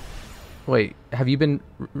wouldn't... Wait, have you been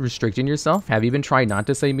restricting yourself? Have you been trying not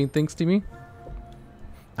to say mean things to me?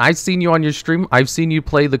 I've seen you on your stream. I've seen you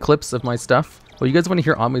play the clips of my stuff. Well, you guys want to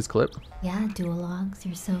hear Ame's clip? Yeah, DuelLogs,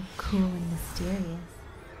 you're so cool and mysterious.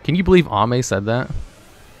 Can you believe Ame said that?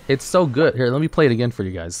 It's so good. Here, let me play it again for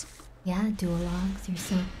you guys. Yeah, DuelLogs, you're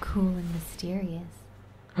so cool and mysterious.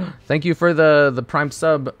 Thank you for the prime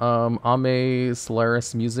sub, Ame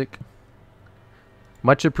Solaris Music.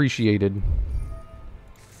 Much appreciated.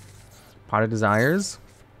 Pot of Desires.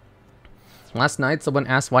 Last night, someone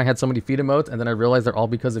asked why I had so many feed emotes, and then I realized they're all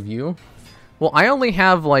because of you. Well, I only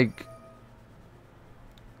have, like,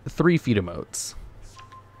 3 feed emotes.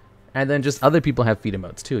 And then just other people have feed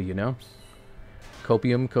emotes, too, you know?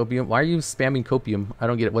 Copium, copium. Why are you spamming copium? I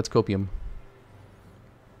don't get it. What's copium?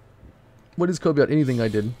 What is copium? Anything I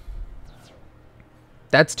did.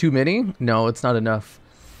 That's too many? No, it's not enough.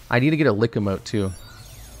 I need to get a lick emote, too.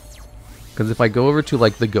 Because if I go over to,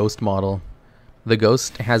 like, the ghost model, the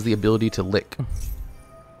ghost has the ability to lick.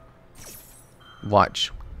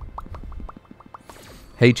 Watch.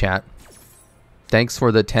 Hey, chat. Thanks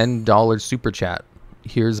for the $10 super chat.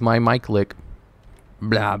 Here's my mic lick.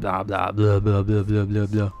 Blah, blah, blah, blah, blah, blah, blah, blah,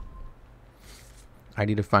 blah. I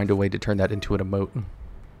need to find a way to turn that into an emote.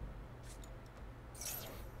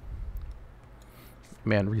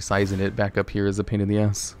 Man, resizing it back up here is a pain in the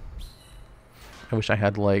ass. I wish I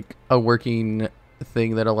had, like, a working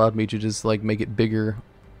thing that allowed me to just, like, make it bigger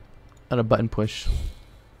on a button push.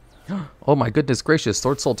 Oh my goodness gracious,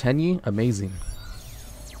 Sword Soul Tenyi? Amazing.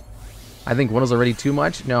 I think one was already too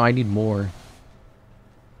much. No, I need more.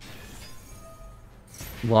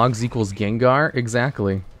 Logs equals Gengar?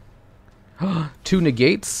 Exactly. 2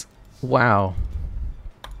 negates? Wow.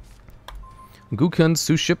 Gukun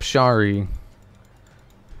Suship Shari.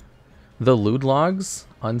 The lewd logs?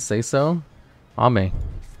 Unsay so? Ame.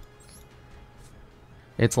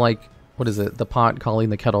 It's like, what is it? The pot calling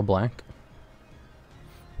the kettle black.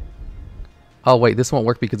 Oh wait, this won't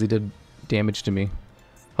work because he did damage to me.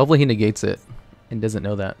 Hopefully he negates it and doesn't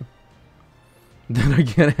know that. Then I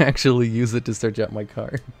can't actually use it to search out my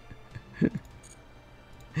card.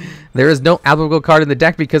 There is no applicable card in the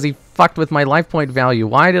deck because he fucked with my life point value.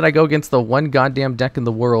 Why did I go against the one goddamn deck in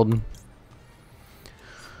the world?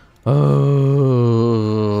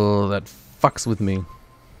 Oh, that fucks with me.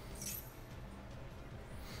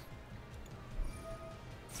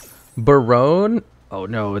 Barone? Oh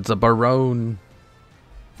no, it's a Barone.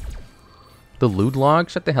 The lewd log?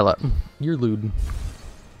 Shut the hell up. You're lewd.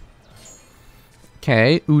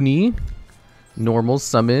 Okay, Uni. Normal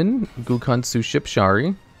summon. Gukun Suship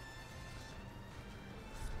Shari.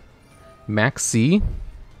 Max C.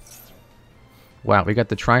 Wow, we got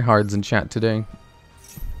the tryhards in chat today.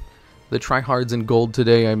 The tryhards in gold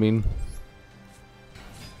today, I mean.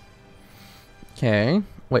 Okay.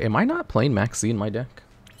 Wait, am I not playing Max C in my deck?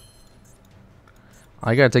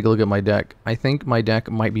 I gotta take a look at my deck. I think my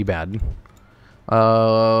deck might be bad.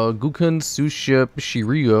 Gukun Suship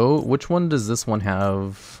Shiryu. Which one does this one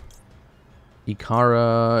have?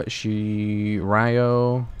 Ikara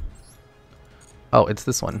Shirayo. Oh, it's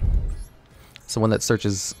this one. It's the one that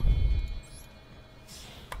searches.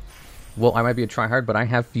 Well, I might be a tryhard, but I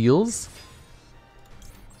have feels.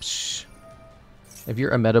 Psh. If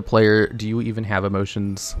you're a meta player, do you even have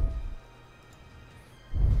emotions?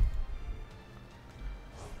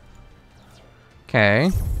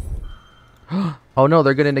 Okay. Oh no,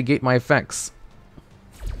 they're gonna negate my effects.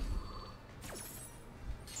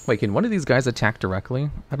 Wait, can one of these guys attack directly?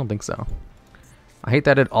 I don't think so. I hate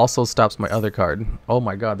that it also stops my other card. Oh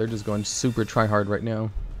my god, they're just going super tryhard right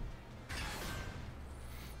now.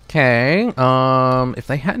 Okay, if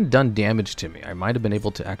they hadn't done damage to me, I might have been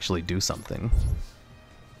able to actually do something.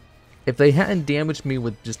 If they hadn't damaged me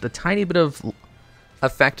with just a tiny bit of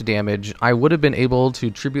effect damage, I would have been able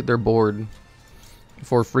to tribute their board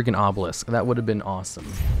for freaking Obelisk. That would have been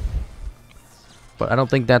awesome. But I don't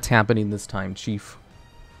think that's happening this time, Chief.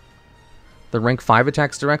 The rank 5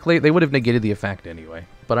 attacks directly, they would have negated the effect anyway.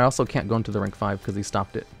 But I also can't go into the rank 5 because he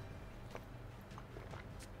stopped it.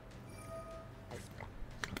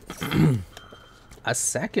 A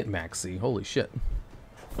second maxi, holy shit.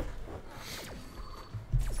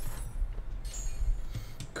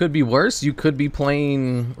 Could be worse. You could be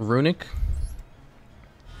playing Runic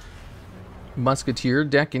Musketeer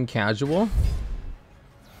deck in casual.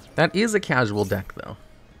 That is a casual deck, though.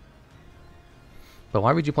 But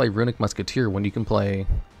why would you play Runic Musketeer when you can play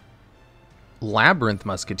Labyrinth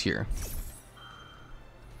Musketeer?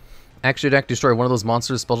 Extra deck, destroy one of those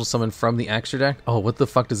monsters special summon from the extra deck. Oh, what the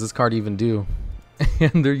fuck does this card even do?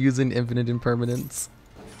 And they're using infinite impermanence.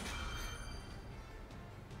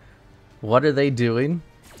 What are they doing?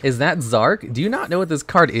 Is that Zark? Do you not know what this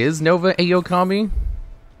card is, Nova Aokami?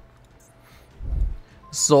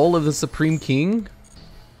 Soul of the Supreme King?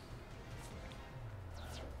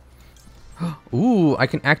 Ooh, I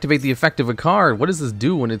can activate the effect of a card. What does this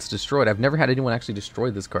do when it's destroyed? I've never had anyone actually destroy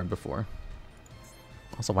this card before.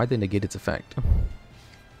 Also, why'd they negate its effect?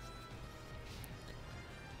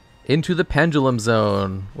 Into the Pendulum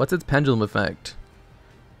Zone. What's its pendulum effect?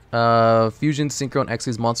 Fusion, Synchro, and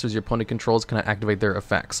Xyz monsters your opponent controls cannot activate their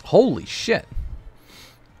effects. Holy shit.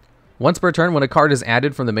 Once per turn, when a card is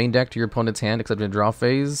added from the main deck to your opponent's hand, except in draw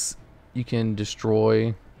phase, you can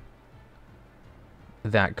destroy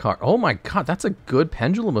that card. Oh my god, that's a good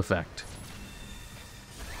pendulum effect.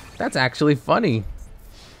 That's actually funny.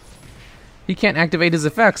 He can't activate his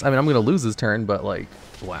effects. I mean, I'm going to lose his turn, but like,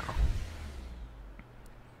 wow.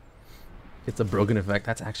 It's a broken effect.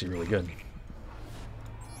 That's actually really good.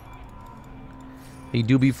 He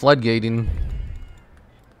do be floodgating.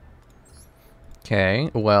 Okay,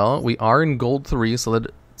 well, we are in gold 3, so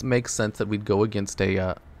that makes sense that we'd go against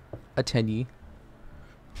a Tenyi.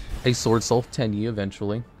 A Sword Soul Tenyi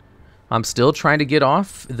eventually. I'm still trying to get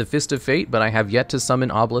off the Fist of Fate, but I have yet to summon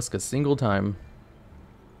Obelisk a single time.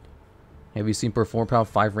 Have you seen Perform Power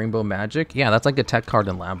 5 Rainbow Magic? Yeah, that's like a tech card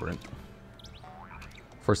in Labyrinth.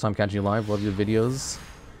 First time catching you live. Love your videos.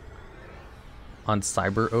 On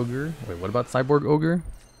Cyber Ogre. Wait, what about Cyborg Ogre?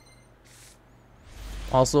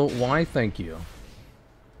 Also, why thank you?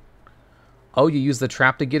 Oh, you use the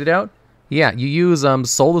trap to get it out? Yeah, you use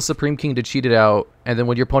Soul the Supreme King to cheat it out, and then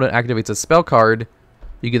when your opponent activates a spell card,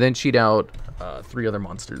 you can then cheat out 3 other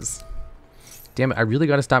monsters. Damn it, I really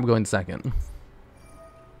gotta stop going second.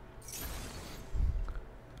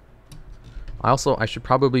 I should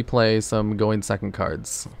probably play some going second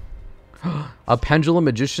cards. A Pendulum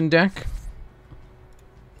Magician deck?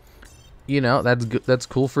 You know, that's good. That's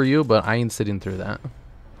cool for you, but I ain't sitting through that.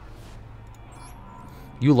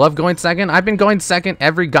 You love going second? I've been going second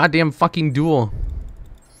every goddamn fucking duel.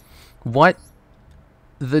 What?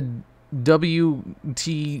 The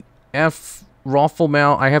WTF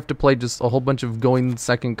Rafflemount? I have to play just a whole bunch of going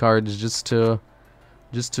second cards just to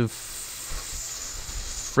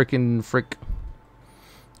frickin' frick.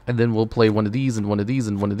 And then we'll play one of these and one of these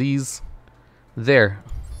and one of these. There.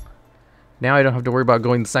 Now I don't have to worry about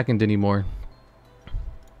going second anymore.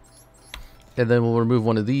 And then we'll remove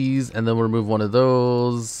one of these, and then we'll remove one of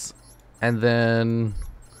those, and then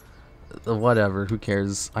whatever, who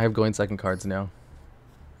cares? I have going second cards now.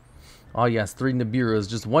 Oh yes, 3 Nibiru's,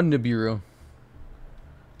 just 1 Nibiru.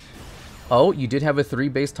 Oh, you did have a 3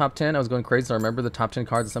 base top 10. I was going crazy, so I remember the top 10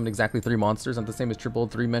 cards summoned exactly 3 monsters. Not the same as triple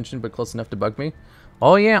 3 mentioned, but close enough to bug me.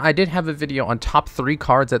 Oh yeah, I did have a video on top 3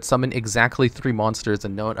 cards that summon exactly 3 monsters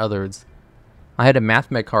and no others. I had a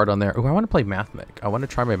Mathmech card on there. Oh, I want to play Mathmech. I want to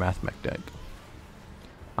try my Mathmech deck.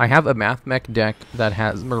 I have a Mathmech deck that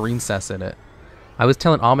has Marine Cess in it. I was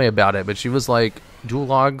telling Ame about it, but she was like,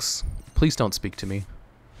 DuelLogs, please don't speak to me.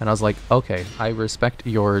 And I was like, okay, I respect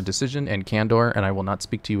your decision and candor, and I will not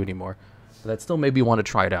speak to you anymore. But that still made me want to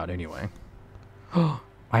try it out anyway. I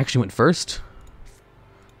actually went first?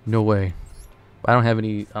 No way. I don't have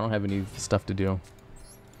any stuff to do.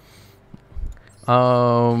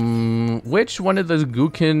 Which one of the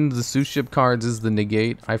Gukin, the Suship cards is the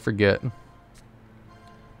negate? I forget.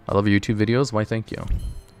 I love your YouTube videos. Why, thank you.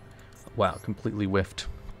 Wow, completely whiffed.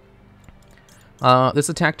 This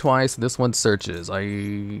attack twice. This one searches. Why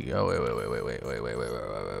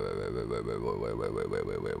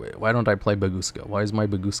don't I play Baguska? Why is my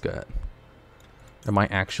Baguska at? Am I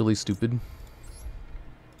actually stupid?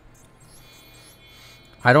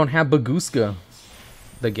 I don't have Baguska.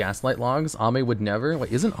 The Gaslight Logs? Ame would never?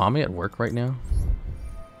 Wait, isn't Ame at work right now?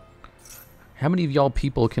 How many of y'all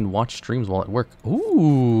people can watch streams while at work?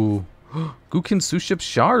 Ooh! Gukin Suship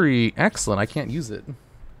Shari! Excellent, I can't use it.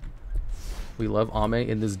 We love Ame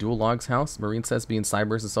in this TheDuelLogs house. Marine says being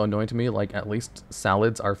Cybers is so annoying to me. Like, at least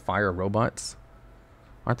salads are fire robots.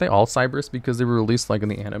 Aren't they all Cybers because they were released like in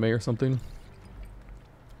the anime or something?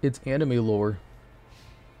 It's anime lore.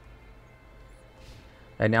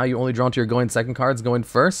 And now you only draw into your going second cards, going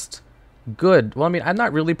first? Good. Well, I mean, I'm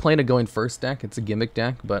not really playing a going first deck. It's a gimmick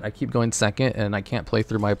deck, but I keep going second, and I can't play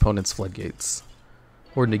through my opponent's floodgates.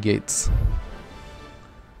 Or negates.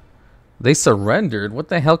 They surrendered? What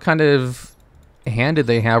the hell kind of hand did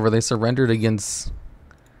they have where they surrendered against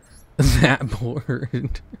that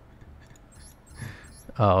board?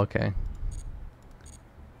 Oh, okay.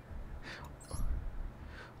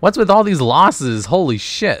 What's with all these losses? Holy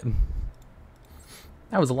shit.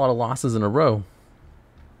 That was a lot of losses in a row.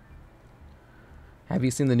 Have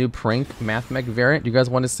you seen the new prank Mathmech variant? Do you guys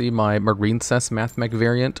want to see my Marine Cess Mathmech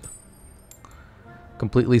variant?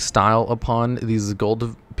 Completely style upon these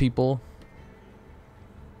gold people.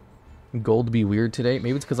 Gold be weird today.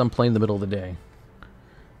 Maybe it's because I'm playing in the middle of the day.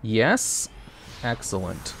 Yes?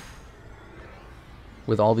 Excellent.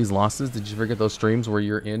 With all these losses, did you forget those streams where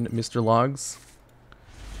you're in, Mr. Logs?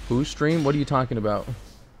 Whose stream? What are you talking about?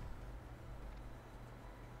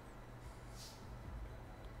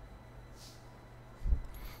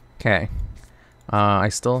 Okay. I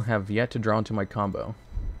still have yet to draw into my combo.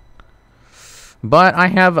 But I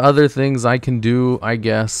have other things I can do, I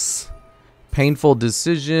guess. Painful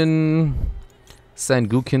Decision.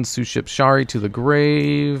 Send Gukin Suship Shari to the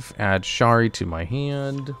grave. Add Shari to my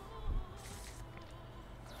hand.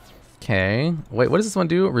 Okay. Wait, what does this one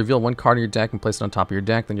do? Reveal one card in your deck and place it on top of your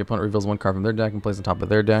deck. Then your opponent reveals one card from their deck and places it on top of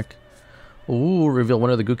their deck. Ooh, reveal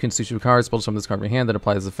one of the Gukin Suship cards. Special summon this card from your hand, then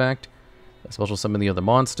apply this effect. Special summon the other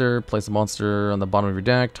monster. Place the monster on the bottom of your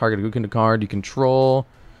deck. Target a Gukin card you control.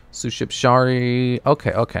 Suship Shari.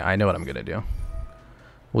 Okay, okay, I know what I'm gonna do.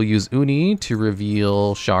 We'll use Uni to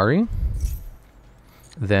reveal Shari.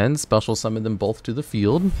 Then special summon them both to the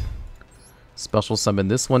field. Special summon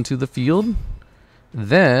this one to the field.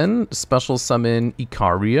 Then special summon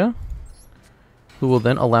Ikaria, who will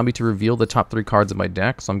then allow me to reveal the top 3 cards of my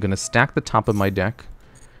deck. So I'm gonna stack the top of my deck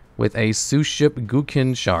with a Suship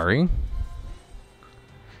Gukin Shari.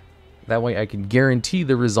 That way I can guarantee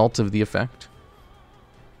the results of the effect.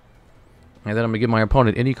 And then I'm going to give my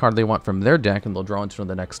opponent any card they want from their deck, and they'll draw into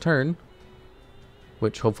the next turn.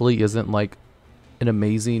 Which hopefully isn't like an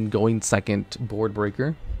amazing going second board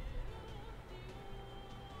breaker.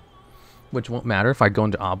 Which won't matter if I go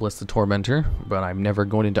into Obelisk the Tormentor, but I'm never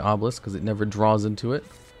going into Obelisk because it never draws into it.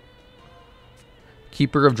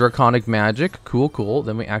 Keeper of Draconic Magic. Cool, cool.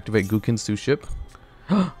 Then we activate Gukin Suship.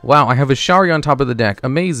 Wow, I have a Shari on top of the deck.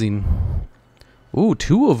 Amazing. Ooh,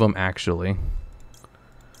 2 of them actually.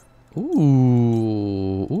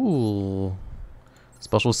 Ooh, ooh.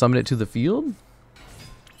 Special summon it to the field.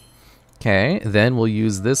 Okay, then we'll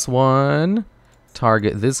use this one.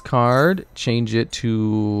 Target this card. Change it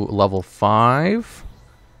to level 5.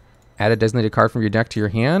 Add a designated card from your deck to your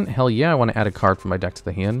hand. Hell yeah, I want to add a card from my deck to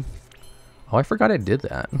the hand. Oh, I forgot I did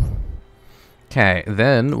that. Okay,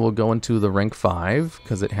 then we'll go into the rank 5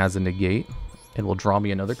 because it has a negate. It will draw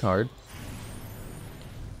me another card.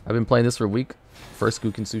 I've been playing this for a week. First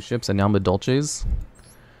Gukin Suships and now Medolces.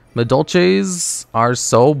 Medolces are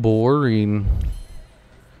so boring.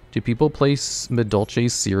 Do people play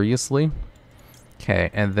Medolces seriously? Okay,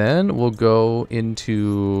 and then we'll go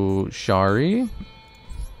into Shari.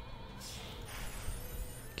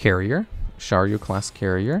 Carrier. Shario class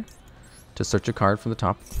carrier. To search a card from the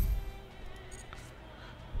top.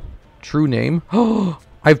 True name. Oh,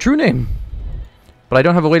 I have true name. But I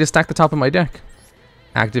don't have a way to stack the top of my deck.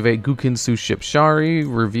 Activate Gukin Suship Shari.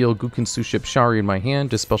 Reveal Gukin Suship Shari in my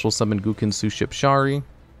hand. To special summon Gukin Suship Shari.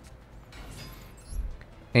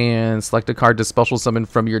 And select a card to special summon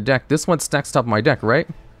from your deck. This one stacks top of my deck, right?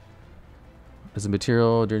 As a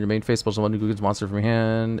material, during your main phase, special summon Gukin's monster from your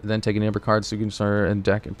hand. Then take an amber card, so you can start and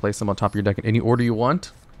deck and place them on top of your deck in any order you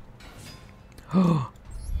want.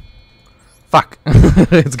 Fuck.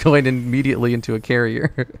 It's going immediately into a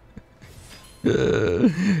carrier.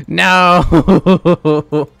 No!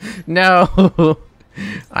 No!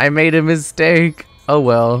 I made a mistake. Oh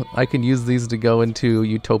well, I can use these to go into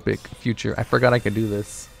utopic future. I forgot I could do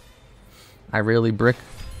this. I really brick.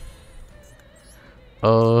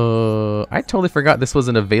 I totally forgot this was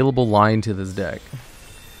an available line to this deck.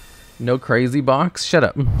 No crazy box? Shut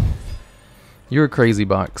up. You're a crazy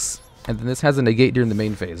box. And then this has a negate during the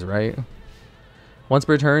main phase, right? Once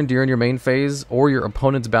per turn, during your main phase or your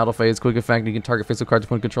opponent's battle phase, quick effect, you can target physical cards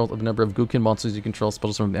opponent controls of the number of Gukin monsters you control,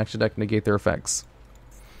 spells from the extra deck, negate their effects.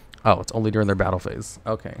 Oh, it's only during their battle phase.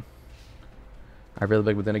 Okay. I really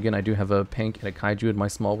big, but then again, I do have a pink and a kaiju in my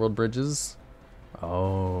small world bridges.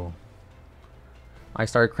 Oh. I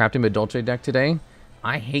started crafting Medolce deck today.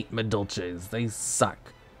 I hate Medolces. They suck.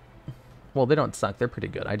 Well, they don't suck. They're pretty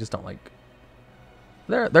good. I just don't like...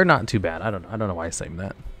 They're not too bad. I don't know why I say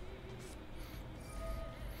that.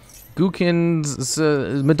 Gukins,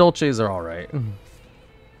 Medolces are alright.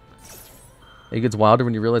 It gets wilder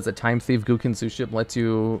when you realize that Time Thief Gukin Suship lets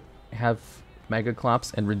you have Mega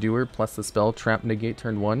Clops and Redoer plus the spell Trap Negate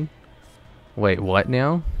turn 1. Wait, what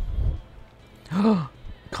now?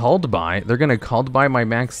 Called by? They're gonna called by my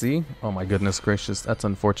Maxi? Oh my goodness gracious, that's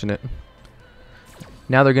unfortunate.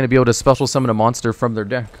 Now they're gonna be able to special summon a monster from their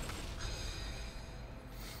deck.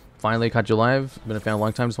 Finally caught you live. Been a fan a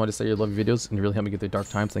long time. Just wanted to say you love your videos and you really helped me get through dark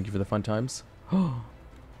times. Thank you for the fun times.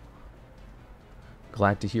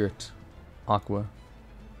 Glad to hear it. Aqua.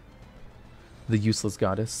 The useless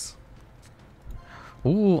goddess.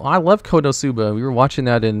 Ooh, I love Konosuba. We were watching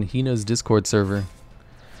that in Hina's Discord server.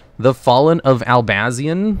 The Fallen of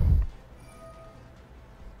Albazian.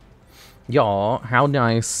 Y'all, how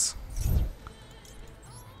nice.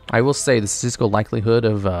 I will say the statistical likelihood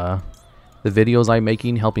of the videos I'm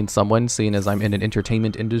making helping someone, seeing as I'm in an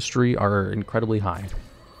entertainment industry, are incredibly high.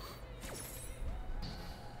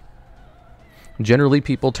 Generally,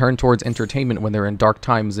 people turn towards entertainment when they're in dark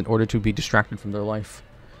times in order to be distracted from their life.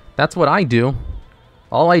 That's what I do.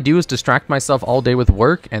 All I do is distract myself all day with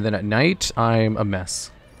work, and then at night, I'm a mess.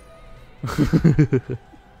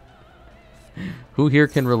 Who here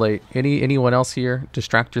can relate? Anyone else here?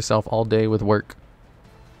 Distract yourself all day with work.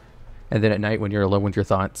 And then at night when you're alone with your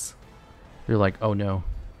thoughts, you're like, oh no.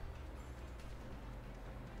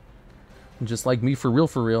 Just like me, for real,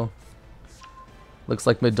 for real. Looks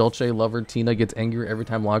like Medolce lover Tina gets angry every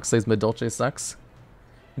time Log says Medolce sucks.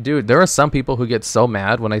 Dude, there are some people who get so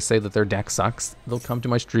mad when I say that their deck sucks. They'll come to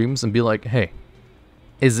my streams and be like, hey,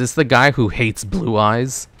 is this the guy who hates Blue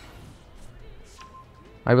Eyes?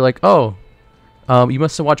 I'd be like, oh, you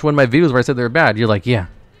must have watched one of my videos where I said they were bad. You're like, yeah,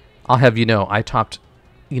 I'll have you know, I topped,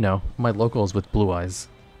 you know, my locals with Blue Eyes.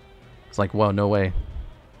 It's like, wow, no way.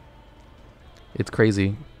 It's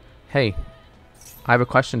crazy. Hey, I have a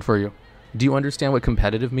question for you. Do you understand what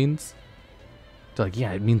competitive means? They're like,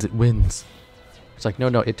 yeah, it means it wins. It's like, no,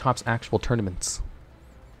 it tops actual tournaments.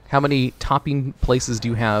 How many topping places do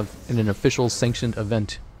you have in an official sanctioned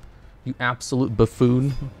event? You absolute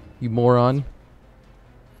buffoon. You moron.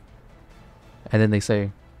 And then they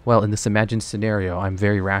say, well, in this imagined scenario, I'm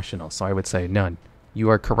very rational, so I would say none. You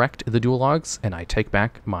are correct, TheDuelLogs, and I take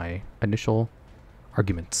back my initial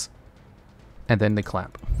arguments. And then they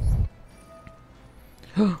clap.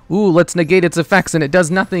 Ooh, let's negate its effects, and it does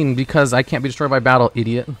nothing because I can't be destroyed by battle,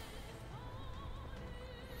 idiot.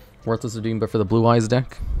 Worthless redeem, but for the Blue Eyes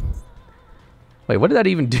deck. Wait, what did that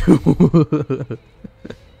even do?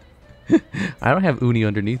 I don't have Uni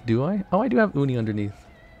underneath, do I? Oh, I do have Uni underneath.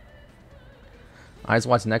 I just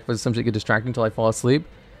watch Netflix, some shit get distracting until I fall asleep.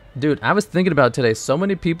 Dude, I was thinking about it today. So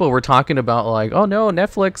many people were talking about like, oh no,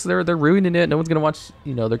 Netflix, they're ruining it. No one's gonna watch,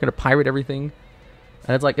 you know, they're gonna pirate everything.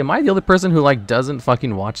 And it's like, am I the only person who like doesn't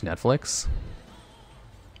fucking watch Netflix?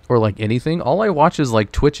 Or like anything? All I watch is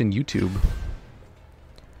like Twitch and YouTube.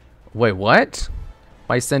 Wait, what?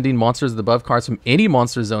 By sending monsters above cards from any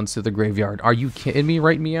monster zones to the graveyard. Are you kidding me,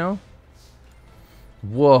 right, Meow?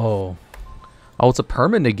 Whoa. Oh, it's a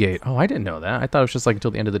perma negate. Oh, I didn't know that. I thought it was just like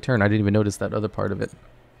until the end of the turn. I didn't even notice that other part of it.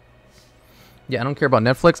 Yeah, I don't care about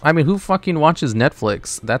Netflix. I mean, who fucking watches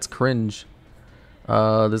Netflix? That's cringe.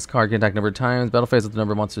 This card can attack a number of times. Battle phase with the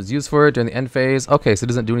number of monsters used for it. During the end phase. Okay, so it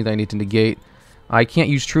doesn't do anything I need to negate. I can't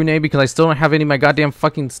use True Name because I still don't have any of my goddamn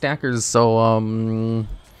fucking stackers, so,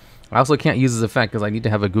 I also can't use this effect because I need to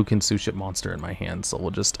have a Gukin Suship monster in my hand, so we'll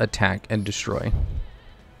just attack and destroy.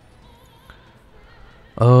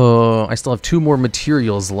 Oh, I still have 2 more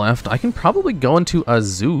materials left. I can probably go into a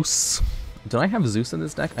Zeus. Did I have Zeus in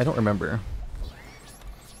this deck? I don't remember.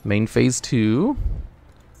 Main phase 2.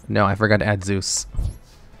 No, I forgot to add Zeus.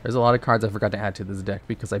 There's a lot of cards I forgot to add to this deck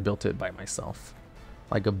because I built it by myself.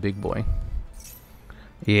 Like a big boy.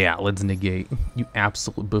 Yeah, let's negate. You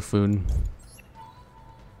absolute buffoon.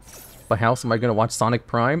 But how else am I gonna watch Sonic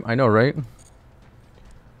Prime? I know, right?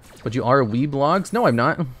 But you are a Weeblogs? No, I'm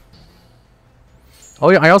not.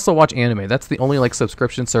 Oh yeah, I also watch anime. That's the only like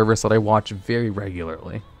subscription service that I watch very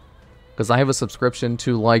regularly. Because I have a subscription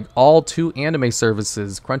to like all 2 anime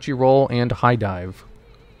services, Crunchyroll and High Dive.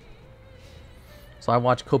 So I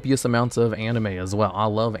watch copious amounts of anime as well. I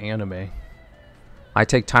love anime. I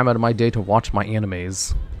take time out of my day to watch my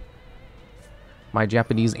animes. My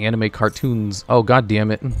Japanese anime cartoons. Oh, god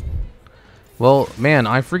damn it. Well, man,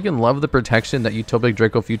 I freaking love the protection that Utopic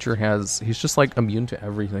Draco Future has. He's just like immune to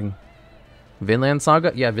everything. Vinland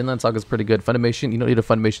Saga? Yeah, Vinland Saga is pretty good. Funimation, you don't need a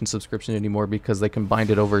Funimation subscription anymore because they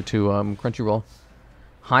combined it over to Crunchyroll.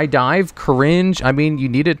 High Dive? Cringe? I mean, you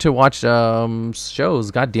need it to watch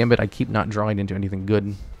shows. God damn it, I keep not drawing into anything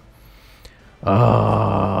good.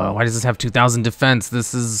 Why does this have 2,000 defense?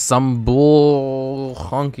 This is some bull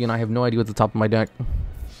honky and I have no idea what's at the top of my deck.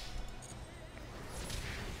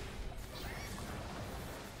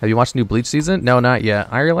 Have you watched new Bleach season? No, not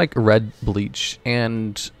yet. I like read Bleach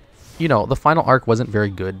and... You know, the final arc wasn't very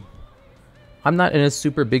good. I'm not in a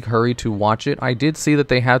super big hurry to watch it. I did see that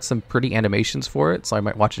they had some pretty animations for it, so I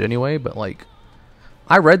might watch it anyway, but like...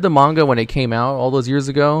 I read the manga when it came out all those years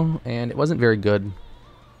ago, and it wasn't very good.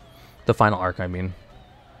 The final arc, I mean.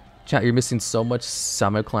 Chat, you're missing so much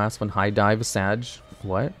summer class when High Dive is Sag.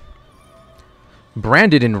 What?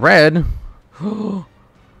 Branded in red? Do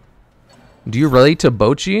you relate to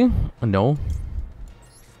Bochi? No.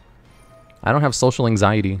 I don't have social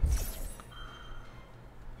anxiety.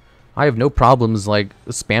 I have no problems like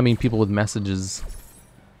spamming people with messages.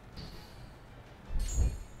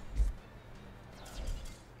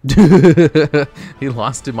 He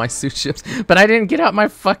lost to my Suship, but I didn't get out my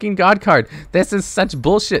fucking god card. This is such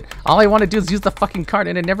bullshit. All I want to do is use the fucking card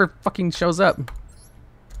and it never fucking shows up.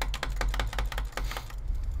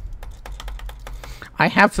 I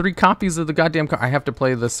have 3 copies of the goddamn card. I have to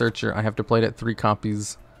play the searcher. I have to play it at 3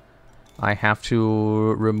 copies. I have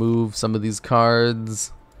to remove some of these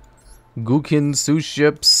cards. Gukin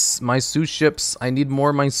Suships. My Suships. I need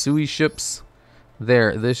more my Sui ships.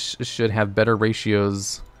 There. This should have better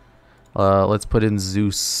ratios. Let's put in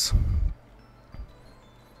Zeus.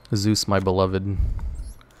 Zeus, my beloved.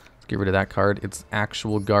 Let's get rid of that card. It's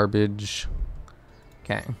actual garbage.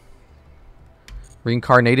 Okay.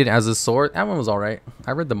 Reincarnated as a sword. That one was alright.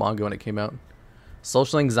 I read the manga when it came out.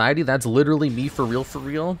 Social anxiety, that's literally me for real, for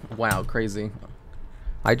real. Wow, crazy.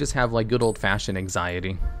 I just have like good old-fashioned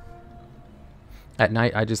anxiety. At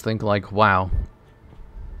night, I just think like, wow.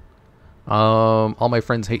 All my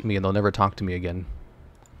friends hate me and they'll never talk to me again.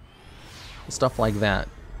 Stuff like that.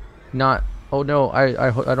 Not, oh no,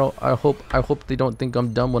 I hope they don't think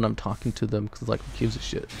I'm dumb when I'm talking to them, because like, who gives a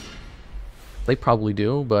shit? They probably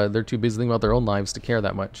do, but they're too busy thinking about their own lives to care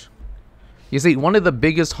that much. You see, one of the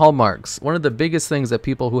biggest hallmarks, one of the biggest things that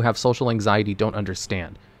people who have social anxiety don't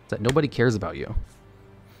understand is that nobody cares about you.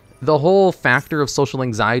 The whole factor of social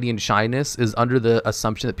anxiety and shyness is under the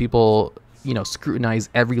assumption that people, you know, scrutinize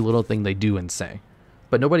every little thing they do and say.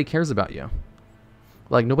 But nobody cares about you.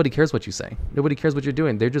 Like, nobody cares what you say. Nobody cares what you're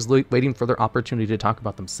doing. They're just waiting for their opportunity to talk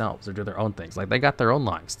about themselves or do their own things. Like, they got their own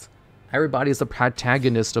lives. Everybody is the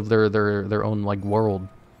protagonist of their own, like, world.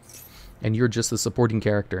 And you're just the supporting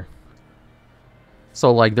character.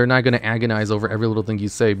 So, like, they're not going to agonize over every little thing you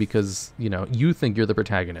say because, you know, you think you're the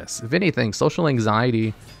protagonist. If anything, social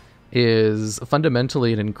anxiety is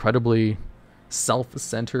fundamentally an incredibly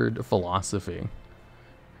self-centered philosophy,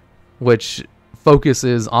 which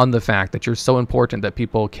focuses on the fact that you're so important that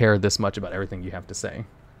people care this much about everything you have to say.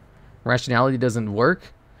 Rationality doesn't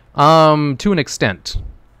work, to an extent.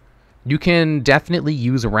 You can definitely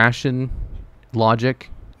use ration, logic,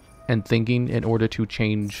 and thinking in order to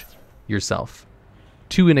change yourself.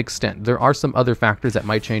 To an extent. There are some other factors that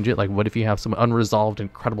might change it, like what if you have some unresolved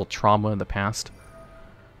incredible trauma in the past?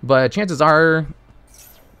 But chances are,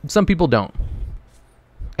 some people don't.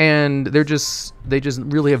 And they just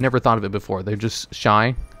really have never thought of it before. They're just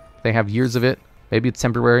shy. They have years of it. Maybe it's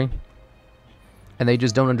temporary. And they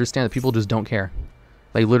just don't understand that people just don't care.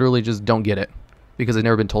 They literally just don't get it. Because they've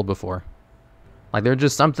never been told before. Like, there are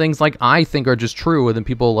just some things like I think are just true, and then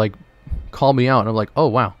people like call me out and I'm like, oh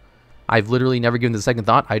wow. I've literally never given it a second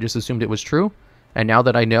thought. I just assumed it was true. And now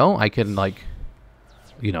that I know, I can, like,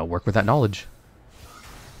 you know, work with that knowledge.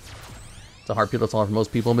 It's a hard pill to solve for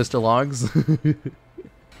most people, Mr. Logs.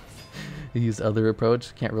 Use other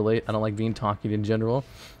approach. Can't relate. I don't like being talking in general.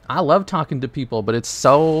 I love talking to people, but it's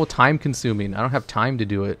so time consuming. I don't have time to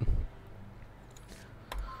do it.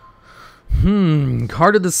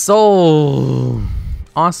 Card of the Soul.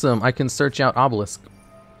 Awesome. I can search out Obelisk.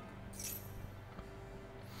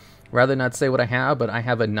 Rather not say what I have, but I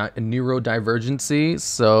have a neurodivergency,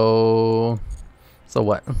 so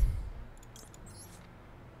what?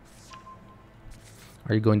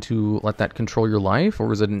 Are you going to let that control your life,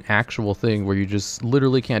 or is it an actual thing where you just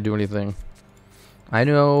literally can't do anything? I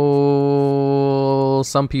know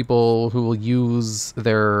some people who will use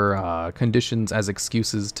their conditions as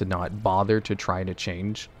excuses to not bother to try to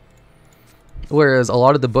change. Whereas a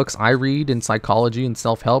lot of the books I read in psychology and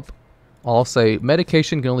self-help all say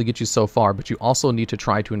medication can only get you so far, but you also need to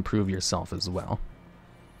try to improve yourself as well.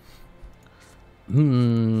 I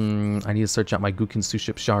need to search out my Gukin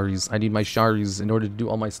Suship Sharis. I need my Sharis in order to do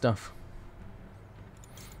all my stuff.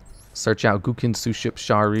 Search out Gukin Suship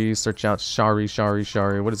Shari. Search out Shari.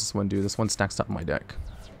 What does this one do? This one stacks up my deck.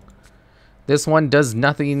 This one does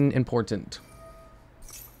nothing important.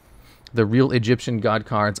 The real Egyptian god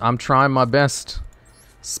cards. I'm trying my best.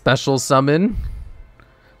 Special summon.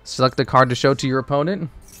 Select the card to show to your opponent.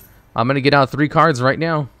 I'm going to get out 3 cards right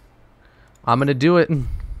now. I'm going to do it.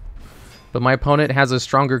 But my opponent has a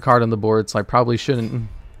stronger card on the board, so I probably shouldn't.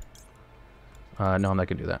 No, I'm not going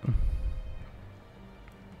to do that.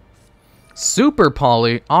 Super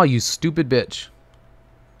Poly. Oh, you stupid bitch.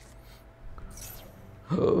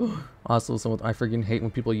 Also, I freaking hate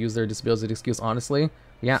when people use their disability as an excuse, honestly.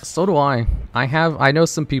 Yeah, so do I. I know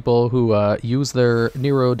some people who use their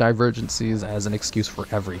neurodivergencies as an excuse for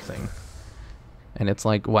everything. And it's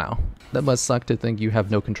like, wow, that must suck to think you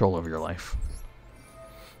have no control over your life.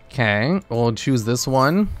 Okay, we'll choose this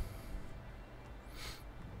one.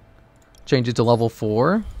 Change it to level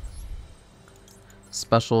 4.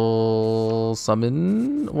 Special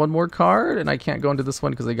summon one more card, and I can't go into this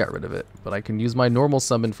one because they got rid of it. But I can use my normal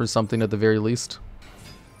summon for something at the very least.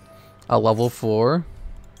 A level 4.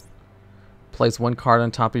 Place 1 card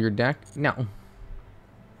on top of your deck. No.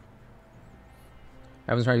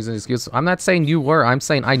 I was trying to use an excuse. I'm not saying you were. I'm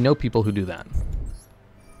saying I know people who do that.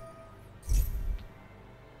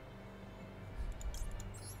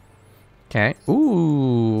 Okay.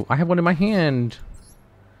 Ooh, I have one in my hand.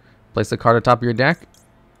 Place the card on top of your deck.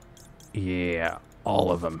 Yeah, all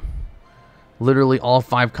of them. Literally all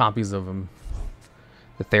 5 copies of them.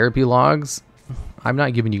 The therapy logs. I'm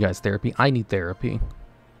not giving you guys therapy. I need therapy.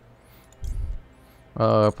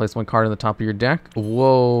 Place 1 card on the top of your deck.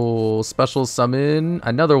 Whoa, special summon.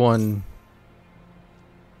 Another one.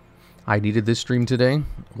 I needed this stream today.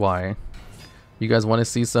 Why? You guys want to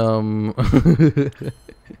see some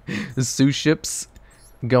Suships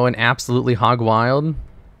going absolutely hog wild?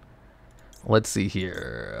 Let's see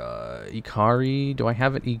here. Ikari. Do I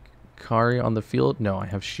have an Ikari on the field? No, I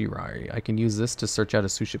have Shirari. I can use this to search out a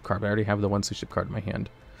Suship card, but I already have the 1 Suship card in my hand.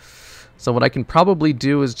 So what I can probably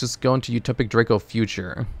do is just go into Utopic Draco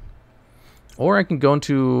Future. Or I can go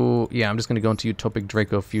into... Yeah, I'm just going to go into Utopic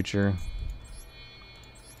Draco Future.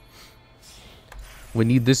 We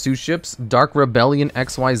need the Suships. Dark Rebellion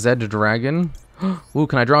XYZ Dragon. Ooh,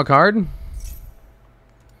 can I draw a card?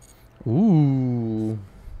 Ooh.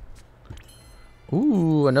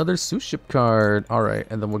 Ooh, another Suship card. Alright,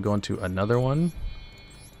 and then we'll go into another one.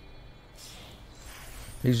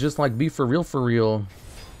 He's just like, be for real, for real.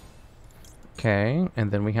 Okay,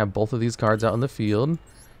 and then we have both of these cards out in the field.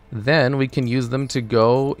 Then we can use them to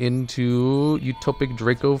go into Utopic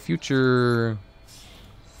Draco Future.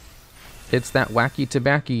 It's that wacky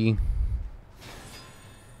tobacco.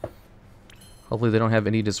 Hopefully they don't have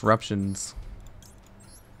any disruptions.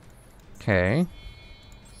 Okay.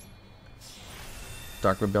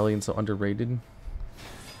 Dark Rebellion so underrated.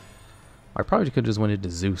 I probably could have just went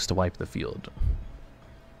into Zeus to wipe the field.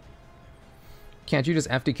 Can't you just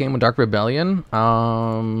FTK with Dark Rebellion?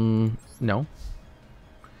 No.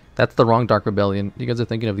 That's the wrong Dark Rebellion. You guys are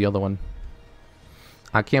thinking of the other one.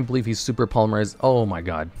 I can't believe he's super polymerized. Oh my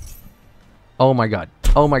god. Oh my god.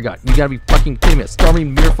 Oh my god. You gotta be fucking kidding me.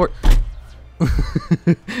 Storming Mirror Fort.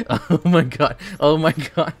 Oh my god. Oh my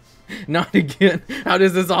god. Not again. How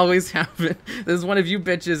does this always happen? This is one of you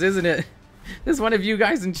bitches, isn't it? This is one of you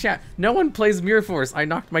guys in chat. No one plays Mirror Force. I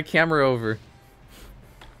knocked my camera over.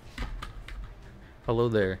 Hello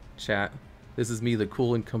there, chat. This is me, the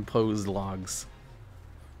cool and composed logs.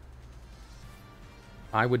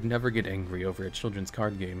 I would never get angry over a children's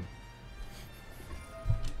card game.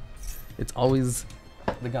 It's always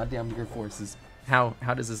the goddamn Mirror Forces. How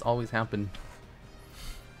does this always happen?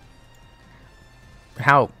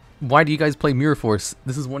 How? Why do you guys play Mirror Force?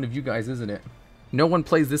 This is one of you guys, isn't it? No one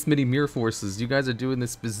plays this many Mirror Forces. You guys are doing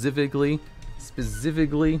this specifically.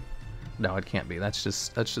 No, it can't be. That's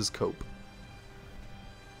just cope.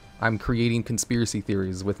 I'm creating conspiracy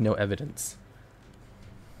theories with no evidence.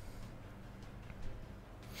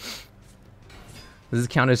 Does this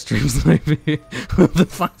count as streams? Maybe. Who the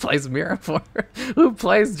fuck plays Mirror Force? Who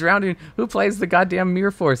plays Drowning? Who plays the goddamn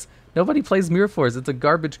Mirror Force? Nobody plays Mirror Force. It's a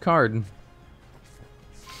garbage card.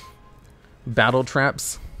 Battle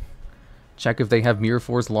traps. Check if they have Mirror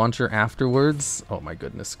Force launcher afterwards. Oh my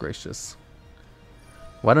goodness gracious.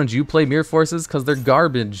 Why don't you play Mirror Forces? Because they're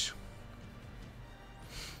garbage.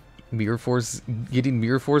 Mirror Force, getting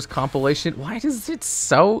Mirror Force compilation. Why is it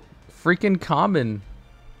so freaking common?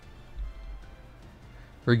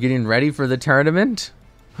 We're getting ready for the tournament?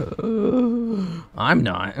 I'm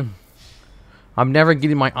not. I'm never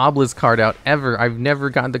getting my Obelisk card out, ever. I've never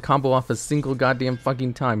gotten the combo off a single goddamn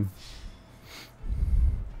fucking time.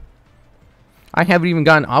 I haven't even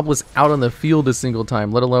gotten Obelisk out on the field a single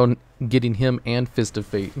time, let alone getting him and Fist of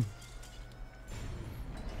Fate.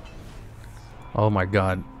 Oh my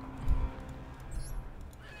god.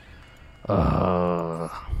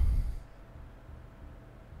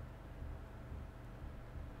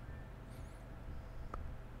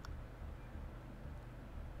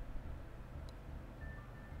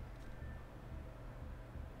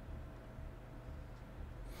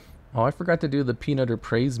 Oh, I forgot to do the Peanutter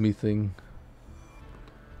praise me thing.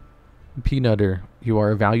 Peanutter, you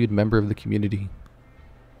are a valued member of the community,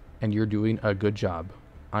 and you're doing a good job.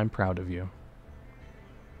 I'm proud of you.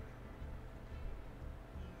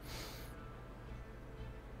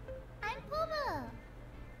 I'm Puma.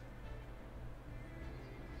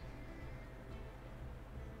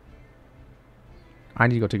 I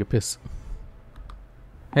need to go take a piss.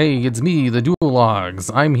 Hey, it's me, the TheDuelLogs.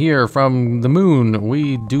 I'm here from the moon.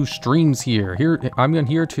 We do streams here. I'm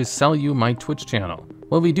here to sell you my Twitch channel.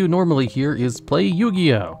 What we do normally here is play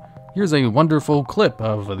Yu-Gi-Oh! Here's a wonderful clip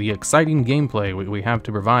of the exciting gameplay we have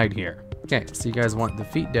to provide here. Okay, so you guys want the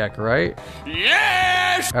feat deck, right?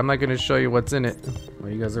 Yes! I'm not gonna show you what's in it.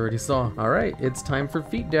 Well, you guys already saw. Alright, it's time for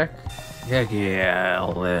feat deck. Yeah,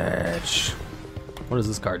 let's... What does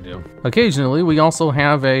this card do? Occasionally, we also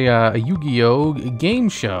have a Yu-Gi-Oh! Game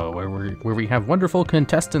show where we have wonderful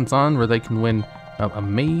contestants on where they can win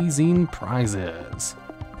amazing prizes.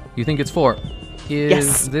 You think it's 4?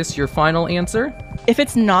 Is this your final answer? If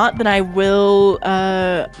it's not, then I will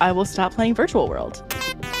stop playing Virtual World.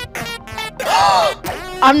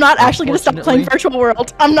 I'm not actually gonna stop playing Virtual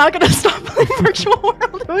World. I'm not gonna stop playing Virtual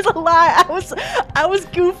World. It was a lie. I was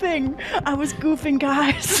goofing. I was goofing,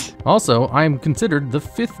 guys. Also, I'm considered the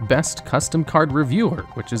 5th best custom card reviewer,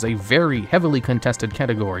 which is a very heavily contested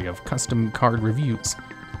category of custom card reviews.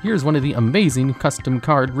 Here's one of the amazing custom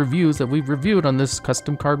card reviews that we've reviewed on this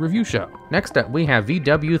custom card review show. Next up, we have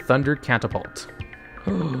VW Thunder Catapult.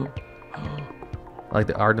 Like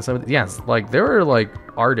the artists, yes, like there are like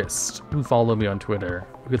artists who follow me on Twitter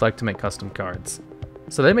who'd like to make custom cards.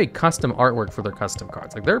 So they make custom artwork for their custom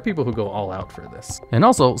cards. Like there are people who go all out for this. And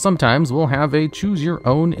also sometimes we'll have a choose your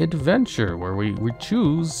own adventure where we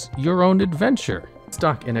choose your own adventure.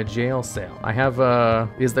 Stuck in a jail cell. I have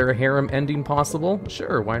is there a harem ending possible?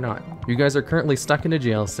 Sure, why not? You guys are currently stuck in a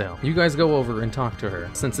jail cell. You guys go over and talk to her.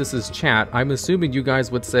 Since this is chat, I'm assuming you guys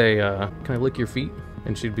would say, can I lick your feet?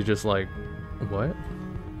 And she'd be just like, what?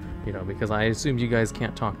 You know, because I assumed you guys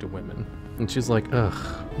can't talk to women. And she's like,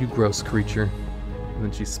 ugh, you gross creature. And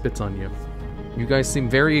then she spits on you. You guys seem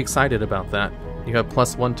very excited about that. You have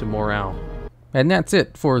 +1 to morale. And that's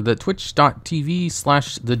it for the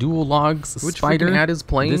twitch.tv/TheDuelLogs Which spider ad is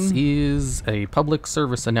playing. This is a public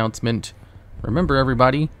service announcement. Remember,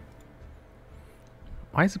 everybody.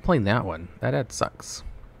 Why is it playing that one? That ad sucks.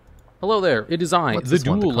 Hello there, it is I, the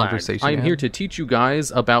TheDuelLogs. I am here to teach you guys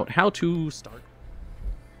about how to start.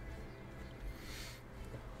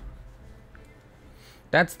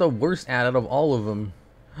 That's the worst ad out of all of them.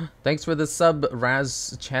 Thanks for the sub,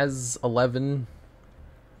 RazChez11.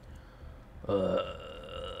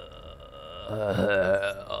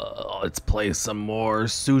 Let's play some more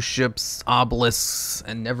Suship's Obelisks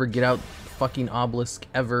and never get out fucking Obelisk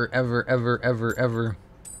ever.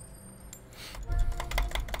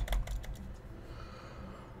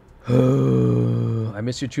 I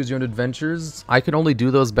miss your choose your own adventures. I could only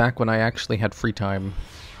do those back when I actually had free time.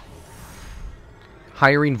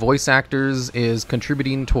 Hiring voice actors is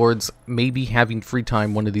contributing towards maybe having free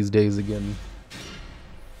time one of these days again.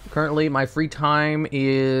 Currently, my free time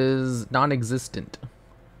is non-existent.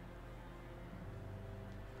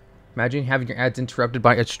 Imagine having your ads interrupted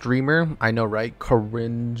by a streamer. I know, right?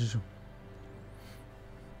 Cringe.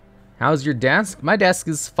 How's your desk? My desk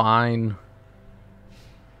is fine.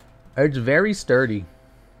 It's very sturdy.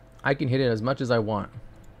 I can hit it as much as I want.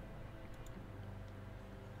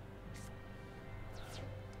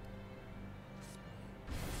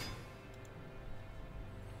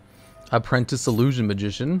 Apprentice Illusion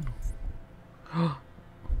Magician.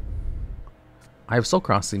 I have Soul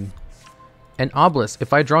Crossing. And Obelisk.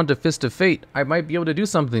 If I draw into Fist of Fate, I might be able to do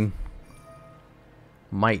something.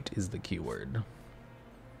 Might is the key word.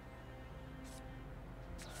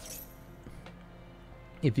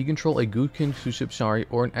 If you control a Gukin, Suship, Shari,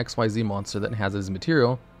 or an XYZ monster that has it as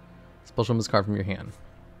material, spell summon this card from your hand.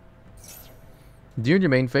 During your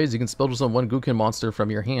main phase, you can spell summon one Gukin monster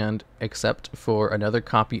from your hand, except for another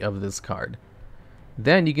copy of this card.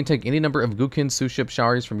 Then you can take any number of Gukin, Suship,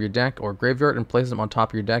 Sharis from your deck or graveyard and place them on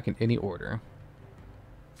top of your deck in any order.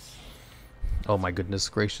 Oh my goodness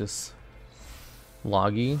gracious.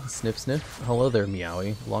 Loggy, sniff sniff. Hello there,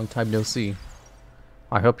 Meowie. Long time no see.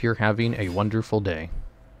 I hope you're having a wonderful day.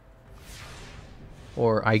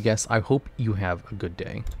 Or I guess I hope you have a good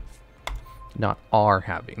day. Not are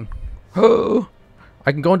having. Oh!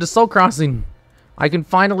 I can go into Soul Crossing! I can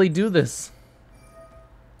finally do this!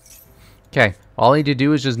 Okay, all I need to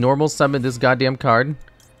do is just normal summon this goddamn card.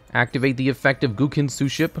 Activate the effect of Gukin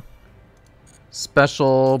Suship.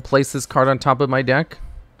 Special place this card on top of my deck.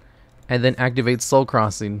 And then activate Soul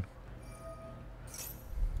Crossing.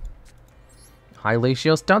 Hi,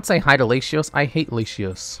 Latios. Don't say hi to Latios. I hate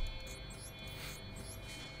Latios.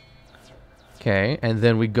 Okay, and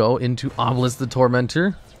then we go into Obelisk the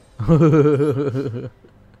Tormentor. Hi,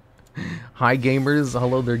 gamers.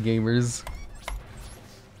 Hello there, gamers.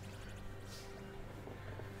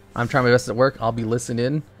 I'm trying my best at work. I'll be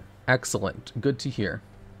listening. Excellent. Good to hear.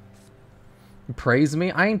 Praise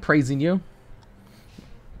me? I ain't praising you.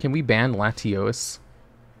 Can we ban Latios?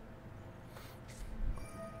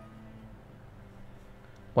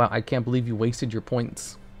 Wow, I can't believe you wasted your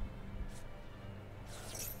points.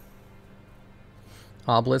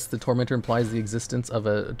 Obelisk, the Tormentor, implies the existence of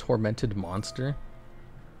a tormented monster.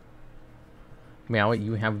 Meow,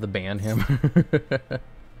 you have the ban him.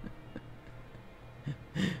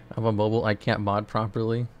 I'm a mobile, I can't mod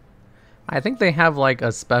properly. I think they have like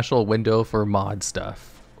a special window for mod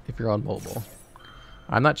stuff if you're on mobile.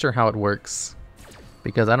 I'm not sure how it works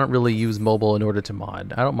because I don't really use mobile in order to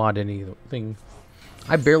mod. I don't mod anything.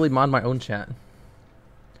 I barely mod my own chat.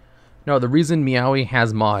 No, the reason Meowie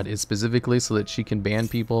has mod is specifically so that she can ban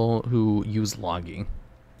people who use logging.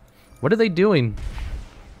 What are they doing?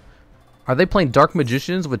 Are they playing Dark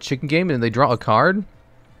Magicians with Chicken Game and they draw a card?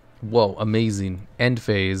 Whoa, amazing. End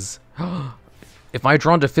phase. If I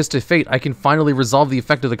draw into Fist of Fate, I can finally resolve the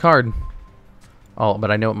effect of the card. Oh,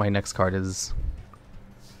 but I know what my next card is.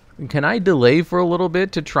 Can I delay for a little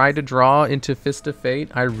bit to try to draw into Fist of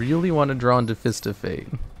Fate? I really want to draw into Fist of Fate.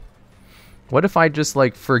 What if I just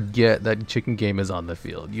like forget that Chicken Game is on the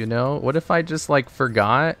field, you know? What if I just like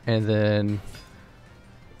forgot and then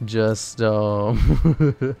just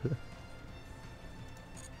and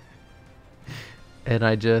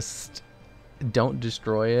I just don't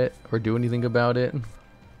destroy it or do anything about it?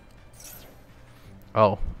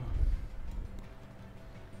 Oh.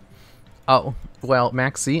 Oh, well,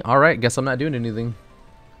 Maxi, alright, guess I'm not doing anything.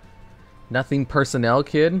 Nothing personnel,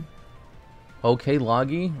 kid. Okay,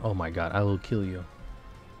 Loggy. Oh my god, I will kill you.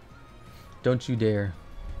 Don't you dare.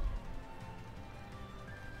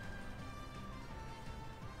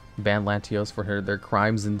 Ban Latios for their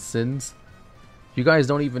crimes and sins. You guys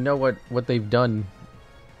don't even know what they've done.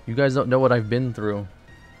 You guys don't know what I've been through.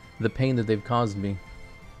 The pain that they've caused me.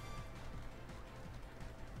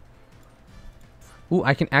 Ooh,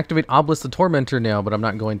 I can activate Obelisk the Tormentor now, but I'm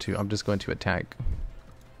not going to. I'm just going to attack.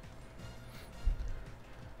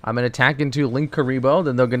 I'm going to attack into Link Karibo,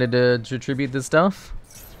 then they're going to distribute this stuff.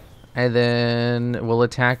 And then we'll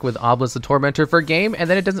attack with Obelisk the Tormentor for game, and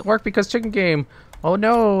then it doesn't work because Chicken Game. Oh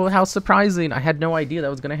no, how surprising. I had no idea that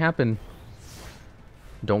was going to happen.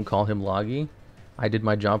 Don't call him Loggy. I did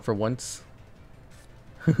my job for once.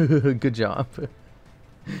 Good job.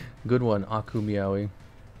 Good one, Aku Meowie.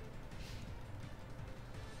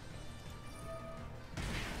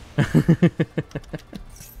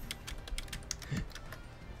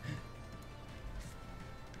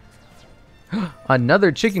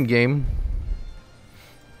 Another Chicken Game.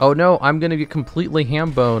 Oh no, I'm gonna get completely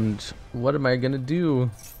ham-boned. What am I gonna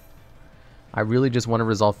do? I really just want to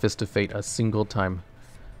resolve Fist of Fate a single time.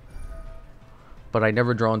 But I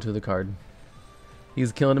never draw into the card.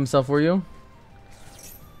 He's killing himself for you?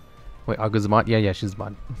 Wait, Agu's mod? Yeah, she's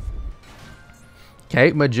mod.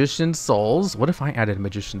 Okay, Magician Souls. What if I added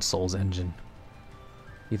Magician Souls engine?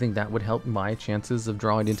 You think that would help my chances of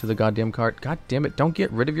drawing into the goddamn card? God damn it, don't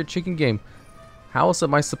get rid of your Chicken Game. How else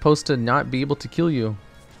am I supposed to not be able to kill you?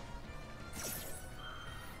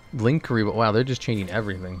 Link Karibo. Wow, they're just changing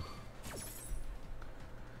everything.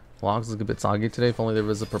 Logs look a bit soggy today. If only there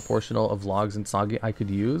was a proportional of logs and soggy I could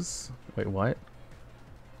use. Wait, what?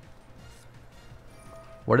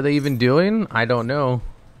 What are they even doing? I don't know.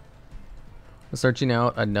 Searching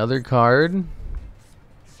out another card.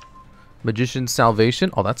 Magician's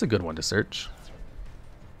Salvation. Oh, that's a good one to search.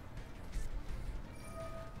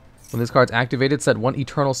 When this card's activated, set one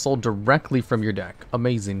Eternal Soul directly from your deck.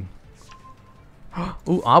 Amazing.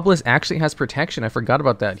 Ooh, Obelisk actually has protection. I forgot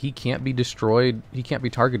about that. He can't be destroyed. He can't be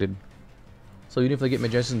targeted. So even if they get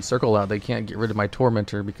Magician's Circle out, they can't get rid of my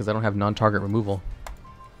Tormentor because I don't have non-target removal.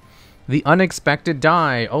 The Unexpected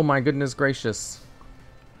Die. Oh my goodness gracious.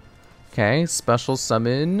 Okay, special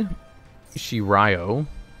summon Shirao.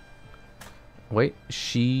 Wait,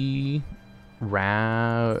 Shirayuo.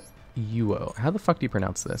 How the fuck do you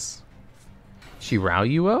pronounce this?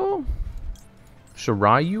 Shirayuo?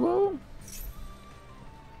 Shirayuo?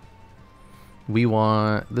 We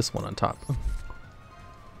want this one on top.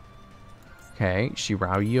 Okay,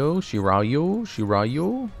 Shirayo.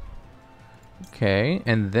 Okay,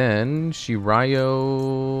 and then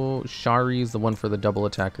Shirayo. Shari is the one for the double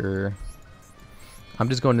attacker. I'm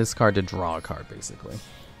just going this card to draw a card, basically.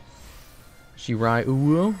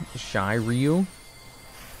 Shiryu.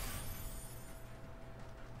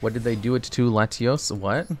 What did they do it to Latios?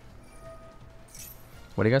 What?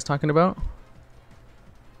 What are you guys talking about?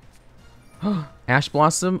 Ash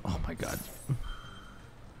Blossom? Oh my god.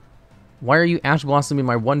 Why are you Ash Blossoming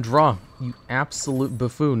my one draw? You absolute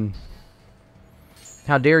buffoon.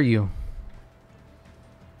 How dare you?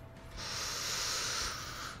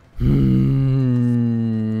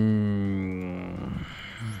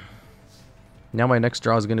 Now my next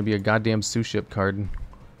draw is going to be a goddamn Suship card.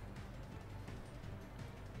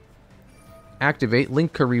 Activate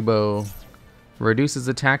Link Karibo. Reduces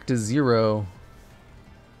attack to 0.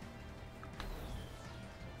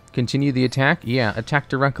 Continue the attack? Yeah, attack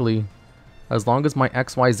directly. As long as my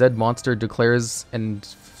XYZ monster declares and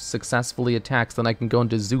successfully attacks, then I can go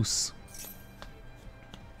into Zeus.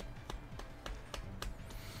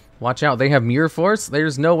 Watch out, they have Mirror Force?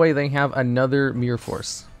 There's no way they have another Mirror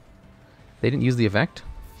Force. They didn't use the effect?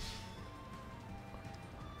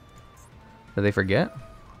 Did they forget?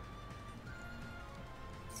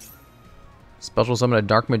 Special summon a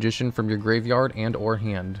Dark Magician from your graveyard and or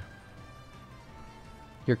hand.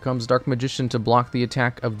 Here comes Dark Magician to block the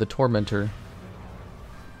attack of the Tormentor.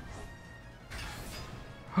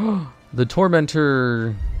 The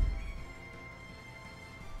Tormentor.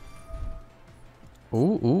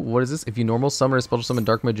 Ooh, what is this? If you normal summon or special summon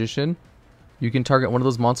Dark Magician, you can target one of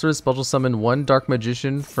those monsters, special summon one Dark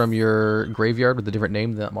Magician from your graveyard with a different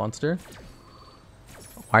name than that monster.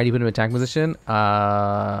 Why do you put him in attack position?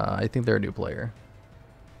 I think they're a new player.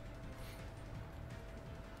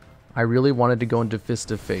 I really wanted to go into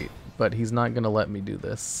Fist of Fate, but he's not going to let me do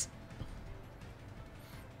this.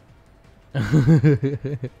 I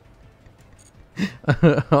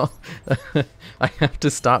have to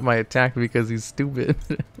stop my attack because he's stupid.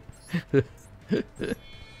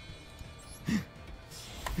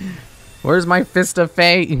 Where's my Fist of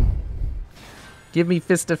Fate? Give me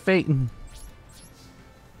Fist of Fate.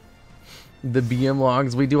 The BM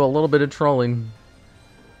logs, we do a little bit of trolling.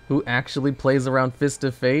 Who actually plays around Fist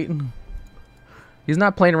of Fate? He's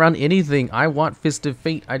not playing around anything. I want Fist of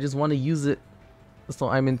Fate. I just want to use it. So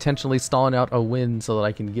I'm intentionally stalling out a win so that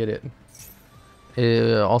I can get it.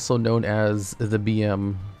 Also known as the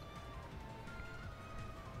BM.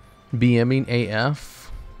 BMing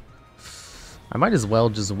AF. I might as well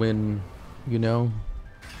just win, you know.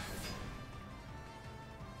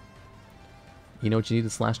 You know what you need? A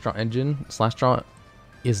slash draw engine. Slash draw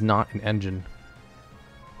is not an engine.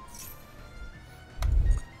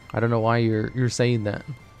 I don't know why you're saying that.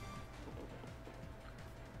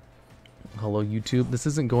 Hello YouTube. This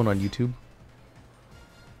isn't going on YouTube.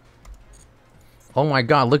 Oh my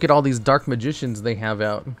god, look at all these Dark Magicians they have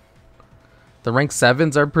out. The rank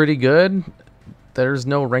 7s are pretty good. There's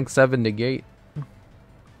no rank 7 negate.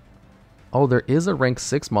 Oh, there is a rank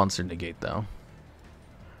 6 monster negate though.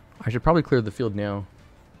 I should probably clear the field now.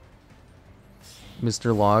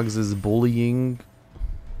 Mr. Logs is bullying.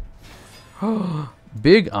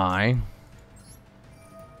 Big Eye.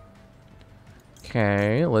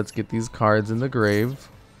 Okay, let's get these cards in the grave.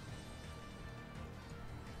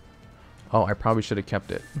 Oh, I probably should have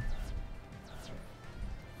kept it.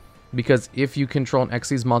 Because if you control an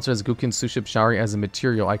Xyz monster as Gukin Suship Shari as a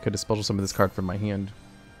material, I could have special summoned this card from my hand.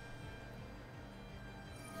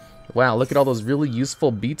 Wow, look at all those really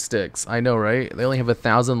useful beat sticks. I know, right? They only have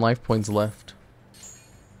 1,000 life points left.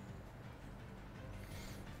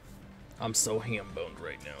 I'm so ham-boned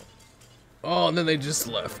right now. Oh, and then they just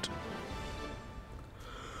left.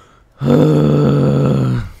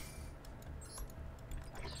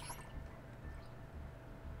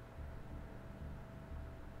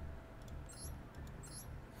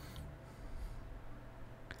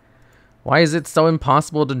 Why is it so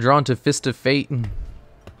impossible to draw into Fist of Fate?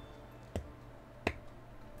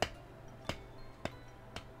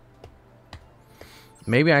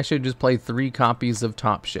 Maybe I should just play 3 copies of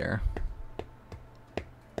Top Share.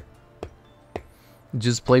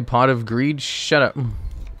 Just play Pot of Greed? Shut up.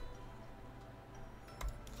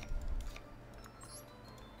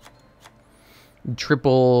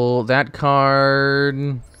 Triple that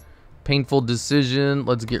card. Painful Decision.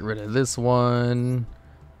 Let's get rid of this one.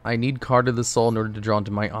 I need Card of the Soul in order to draw into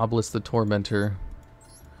my Obelisk the Tormentor.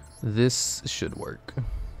 This should work.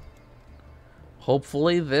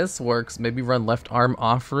 Hopefully this works. Maybe run Left Arm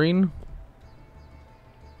Offering.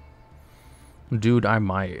 Dude, I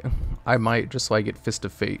might. I might, just so I get Fist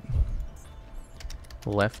of Fate.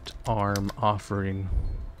 Left Arm Offering.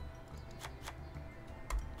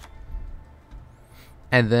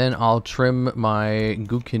 And then I'll trim my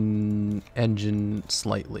Gukin engine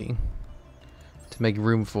slightly to make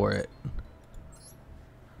room for it.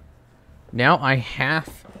 Now I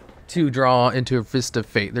have to draw into a Fist of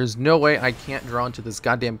Fate. There's no way I can't draw into this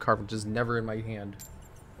goddamn card, which is never in my hand.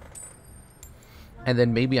 And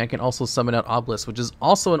then maybe I can also summon out Obelisk, which is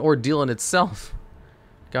also an ordeal in itself.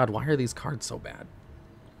 God, why are these cards so bad?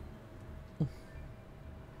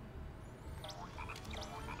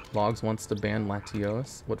 Logs wants to ban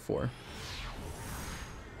Latios. What for?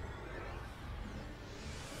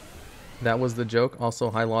 That was the joke.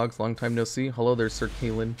 Also, hi Logs, long time no see. Hello there, Sir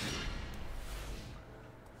Kalen.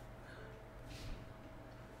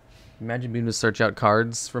 Imagine being able to search out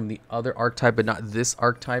cards from the other archetype, but not this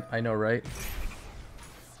archetype. I know, right?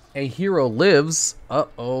 A hero lives.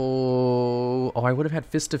 Uh-oh. Oh, I would have had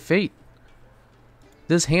Fist of Fate.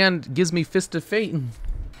 This hand gives me Fist of Fate.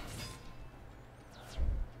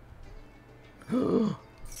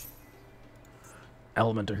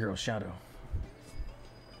 Elemental Hero Shadow.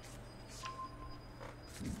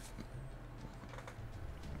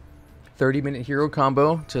 $30-minute hero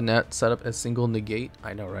combo to net set up a single negate.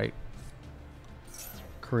 I know, right?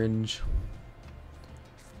 Cringe.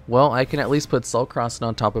 Well, I can at least put Soulcrossing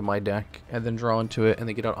on top of my deck and then draw into it and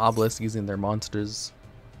then get out Obelisk using their monsters.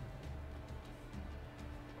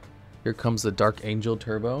 Here comes the Dark Angel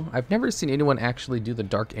Turbo. I've never seen anyone actually do the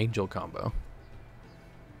Dark Angel combo.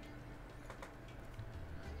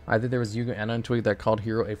 I think there was Yugioh Anon tweet that called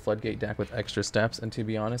Hero a floodgate deck with extra steps, and to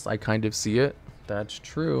be honest, I kind of see it. That's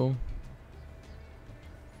true.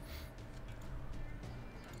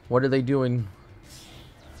 What are they doing?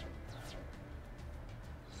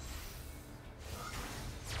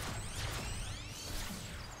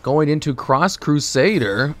 Going into Cross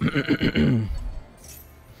Crusader.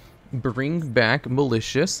 Bring back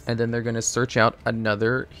Malicious, and then they're going to search out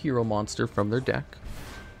another hero monster from their deck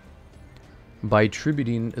by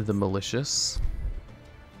tributing the Malicious.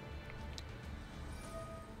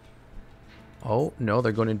 Oh, no,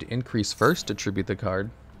 they're going into Increase first to tribute the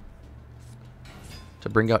card. To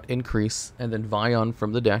bring out Increase, and then Vion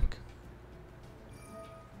from the deck.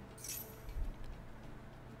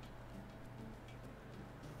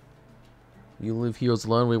 You leave heroes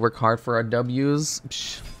alone, we work hard for our W's.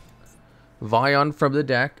 Psh. Vion from the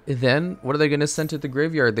deck. Then, what are they going to send to the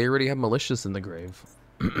graveyard? They already have Malicious in the grave.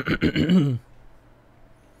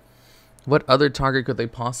 What other target could they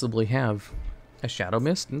possibly have? A Shadow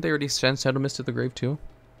Mist? Didn't they already send Shadow Mist to the grave too?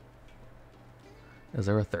 Is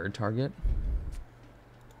there a third target?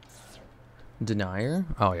 Denier?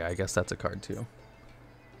 Oh yeah, I guess that's a card too.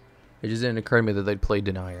 It just didn't occur to me that they'd play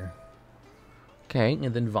Denier. Okay,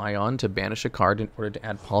 and then Vion to banish a card in order to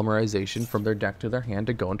add Polymerization from their deck to their hand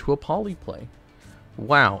to go into a poly play.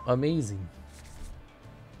 Wow, amazing.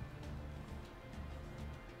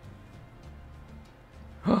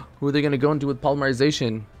 Who are they going to go into with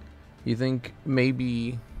Polymerization? You think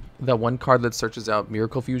maybe that one card that searches out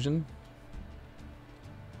Miracle Fusion?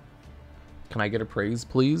 Can I get a praise,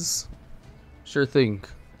 please? Sure thing.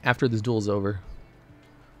 After this duel's over.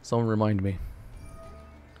 Someone remind me.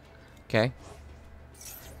 Okay.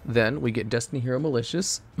 Then we get Destiny Hero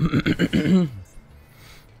Malicious. It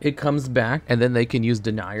comes back, and then they can use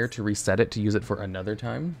Denier to reset it to use it for another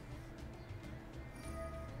time.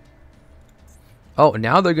 Oh,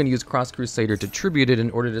 now they're going to use Cross Crusader to tribute it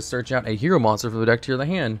in order to search out a hero monster from the deck to the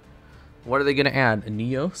hand. What are they going to add? A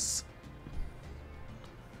Neos?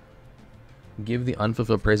 Give the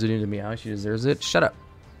unfulfilled praise to Meow. She deserves it. Shut up.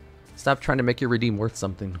 Stop trying to make your redeem worth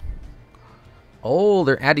something. Oh,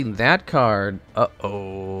 they're adding that card.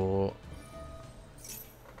 Uh-oh.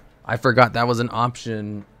 I forgot that was an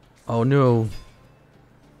option. Oh, no.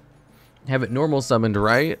 Have it normal summoned,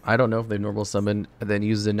 right? I don't know if they normal summoned and then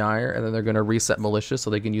use Denier, and then they're going to reset Malicious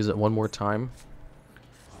so they can use it one more time.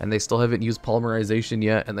 And they still haven't used Polymerization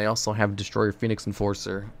yet, and they also have Destroyer Phoenix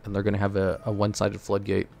Enforcer, and they're going to have a one-sided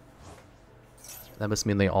Floodgate. That must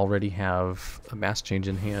mean they already have a mass change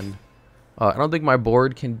in hand. I don't think my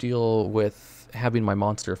board can deal with having my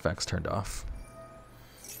monster effects turned off.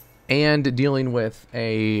 And dealing with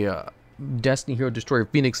a Destiny Hero Destroyer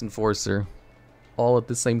Phoenix Enforcer all at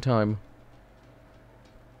the same time.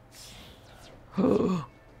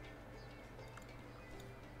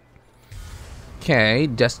 Okay,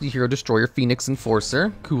 Destiny Hero Destroyer Phoenix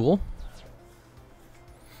Enforcer. Cool.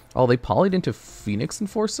 Oh, they polyed into Phoenix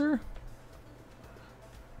Enforcer?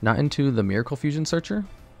 Not into the Miracle Fusion Searcher?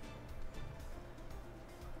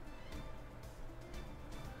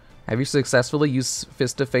 Have you successfully used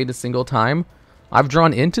Fist of Fate a single time? I've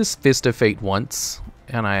drawn into Fist of Fate once,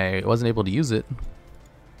 and I wasn't able to use it.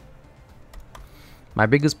 My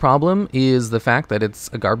biggest problem is the fact that it's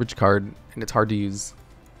a garbage card, and it's hard to use.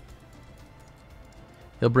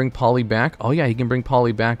 He'll bring Poly back. Oh yeah, he can bring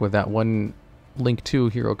Poly back with that one Link 2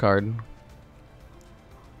 hero card.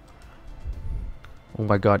 Oh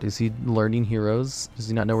my god, is he learning heroes? Does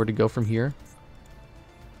he not know where to go from here?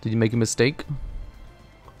 Did he make a mistake?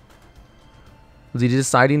 Was he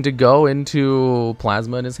deciding to go into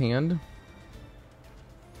Plasma in his hand?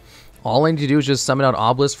 All I need to do is just summon out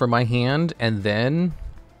Obelisk from my hand, and then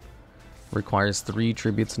requires 3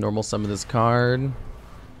 tributes, normal summon this card.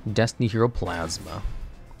 Destiny Hero Plasma.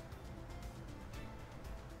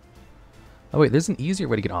 Oh wait, there's an easier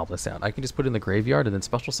way to get Obelisk out. I can just put it in the graveyard and then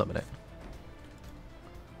special summon it.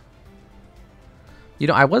 You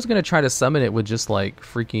know, I was going to try to summon it with just like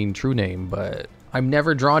freaking True Name, but I'm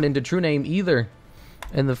never drawn into True Name either.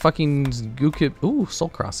 And the fucking Gukip... Ooh, Soul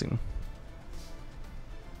Crossing.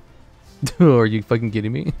 Are you fucking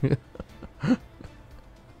kidding me?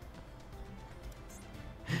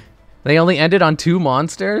 They only ended on 2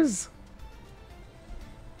 monsters?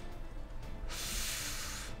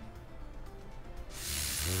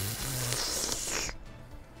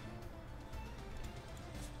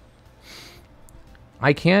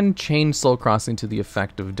 I can change Soul Crossing to the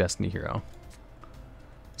effect of Destiny Hero.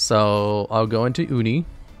 So I'll go into Uni,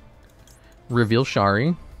 reveal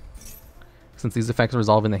Shari. Since these effects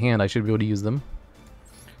resolve in the hand, I should be able to use them.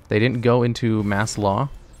 They didn't go into Mass Law.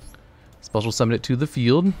 Special summon it to the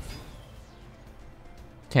field.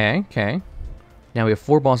 Okay, okay. Now we have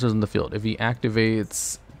 4 monsters in the field. If he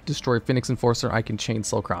activates Destroy Phoenix Enforcer, I can chain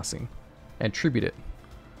Soul Crossing and tribute it.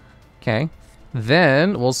 Okay.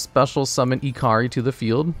 Then we'll special summon Ikari to the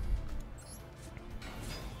field.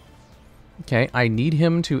 Okay, I need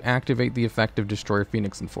him to activate the effect of Destroyer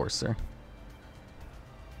Phoenix Enforcer.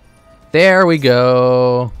 There we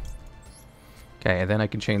go. Okay, and then I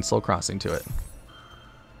can chain Soul Crossing to it.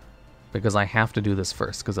 Because I have to do this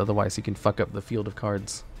first, because otherwise he can fuck up the field of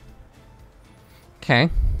cards. Okay.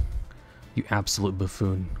 You absolute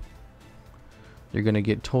buffoon. You're gonna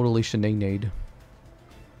get totally shenanigans.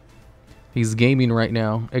 He's gaming right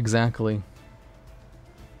now. Exactly.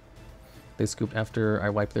 They scooped after I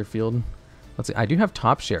wiped their field. Let's see. I do have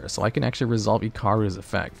top share, so I can actually resolve Ikaru's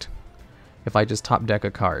effect if I just top deck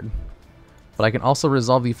a card. But I can also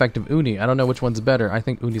resolve the effect of Uni. I don't know which one's better. I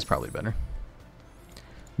think Uni's probably better.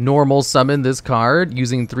 Normal summon this card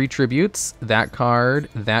using 3 tributes. That card,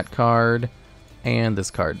 and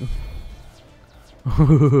this card.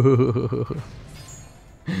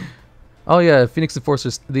 Oh yeah, Phoenix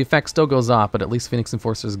Enforcer, the effect still goes off, but at least Phoenix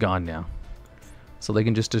Enforcer is gone now. So they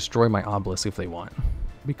can just destroy my Obelisk if they want,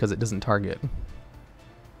 because it doesn't target.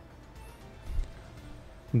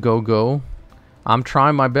 Go, go. I'm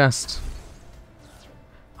trying my best.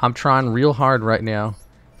 I'm trying real hard right now.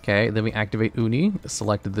 Okay, then we activate Uni,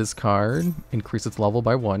 selected this card, increase its level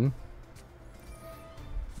by 1.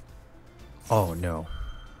 Oh no.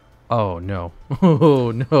 Oh no.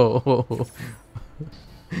 Oh no.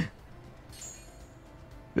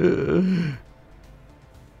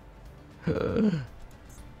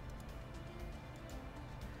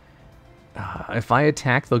 If I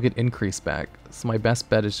attack, they'll get increase back. So my best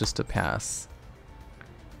bet is just to pass.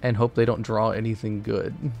 And hope they don't draw anything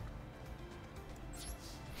good.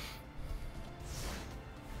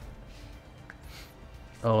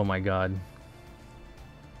 Oh my god.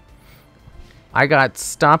 I got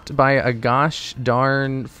stopped by a gosh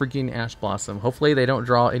darn freaking Ash Blossom. Hopefully they don't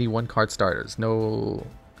draw any 1-card starters. No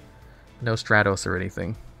Stratos or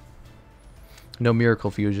anything. No Miracle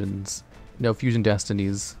Fusions. No Fusion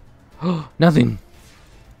Destinies. Nothing.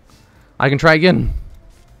 I can try again.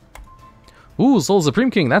 Ooh, Soul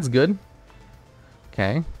Supreme King. That's good.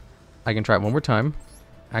 Okay. I can try it one more time.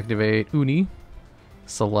 Activate Uni.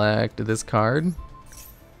 Select this card.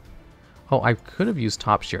 Oh, I could have used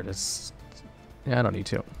Top Share to Yeah, I don't need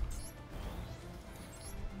to.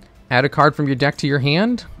 Add a card from your deck to your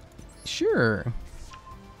hand? Sure.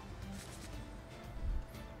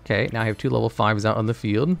 Okay, now I have 2 level 5s out on the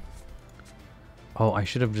field. Oh, I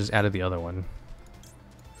should have just added the other one.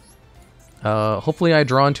 Hopefully I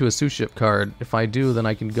draw into a Suship card. If I do, then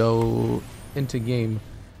I can go into game.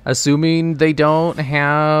 Assuming they don't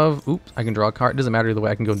have... Oops, I can draw a card. It doesn't matter either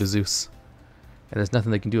way, I can go into Zeus. And there's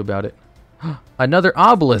nothing they can do about it. Another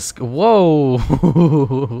Obelisk!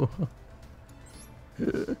 Whoa!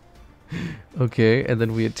 Okay, and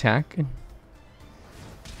then we attack.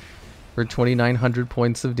 For 2,900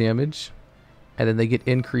 points of damage. And then they get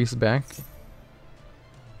increased back.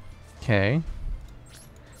 Okay.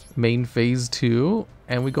 Main phase 2.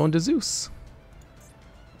 And we go into Zeus.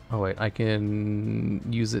 Oh wait, I can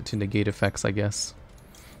use it to negate effects, I guess.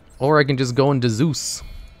 Or I can just go into Zeus.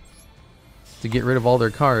 To get rid of all their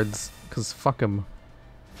cards. Because fuck them.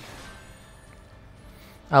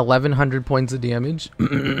 1,100 points of damage.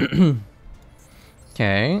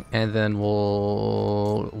 Okay, and then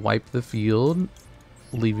we'll wipe the field,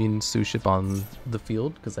 leaving Suship on the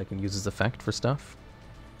field because I can use his effect for stuff.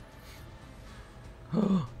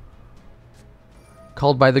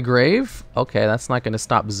 Called by the grave? Okay, that's not going to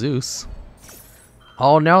stop Zeus.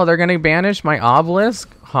 Oh no, they're going to banish my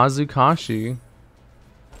Obelisk? Hazukashi.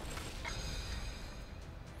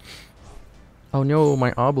 Oh no,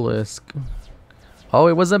 my Obelisk. Oh,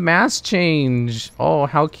 it was a mass change. Oh,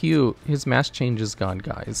 how cute. His mass change is gone,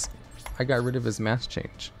 guys. I got rid of his mass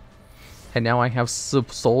change. And now I have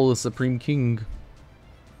Soul the Supreme King.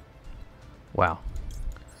 Wow.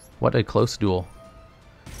 What a close duel.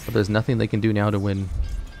 But there's nothing they can do now to win.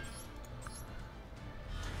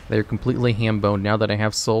 They're completely ham-boned now that I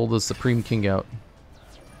have Soul the Supreme King out.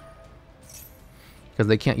 Because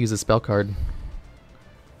they can't use a spell card.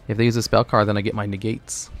 If they use a spell card, then I get my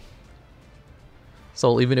negates.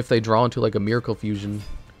 So even if they draw into like a Miracle Fusion.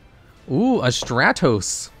 Ooh, a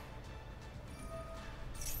Stratos.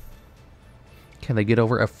 Can they get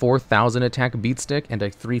over a 4,000 attack beat stick and a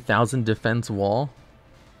 3,000 defense wall?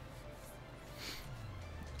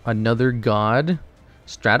 Another god.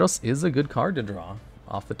 Stratos is a good card to draw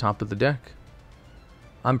off the top of the deck.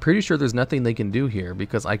 I'm pretty sure there's nothing they can do here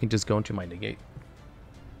because I can just go into my negate.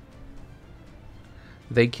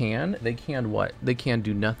 They can what? They can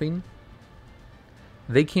do nothing.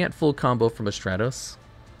 They can't full combo from a Stratos.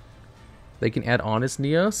 They can add Honest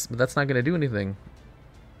Neos, but that's not going to do anything.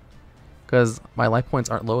 Because my life points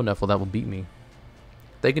aren't low enough, well that will beat me.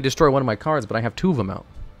 They can destroy one of my cards, but I have 2 of them out.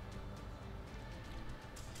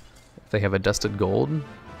 If they have a Dusted Gold.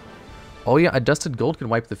 Oh yeah, a Dusted Gold can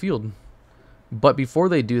wipe the field. But before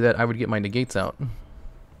they do that, I would get my negates out.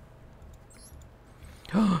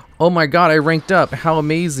 Oh my god, I ranked up. How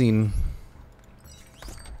amazing.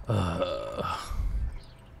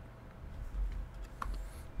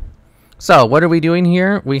 So, what are we doing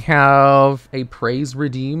here? We have a Praise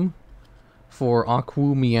Redeem for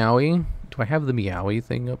Aku Meowie. Do I have the Meowie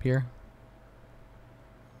thing up here?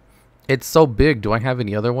 It's so big. Do I have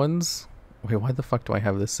any other ones? Wait, why the fuck do I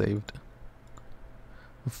have this saved?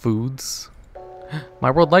 Foods.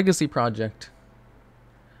 My World Legacy Project.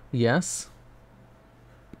 Yes.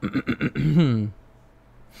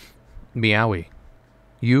 Meowie.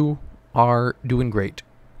 You are doing great.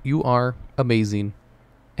 You are amazing.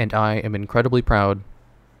 And I am incredibly proud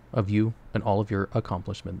of you and all of your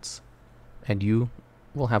accomplishments. And you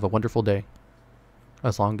will have a wonderful day.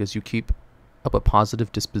 As long as you keep up a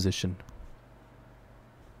positive disposition.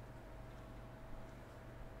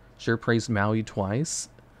 Sure praised Maui twice.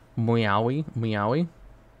 Meowie, Meowie.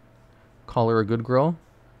 Call her a good girl.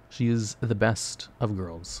 She is the best of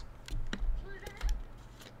girls.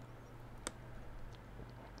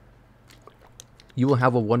 You will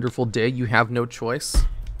have a wonderful day. You have no choice.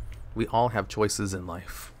 We all have choices in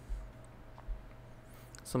life.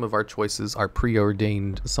 Some of our choices are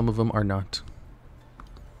preordained. Some of them are not.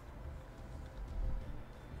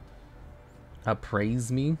 Praise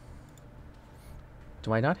me?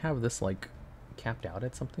 Do I not have this, like, capped out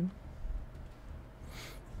at something?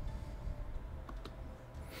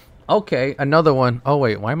 Okay, another one. Oh,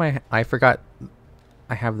 wait, why am I forgot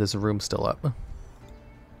I have this room still up.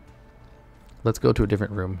 Let's go to a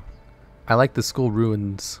different room. I like the school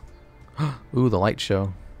ruins. Ooh, the light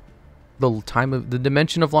show. The time of the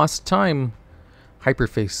dimension of lost time.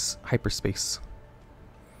 Hyperspace.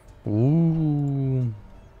 Ooh.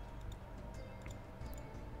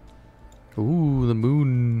 Ooh, the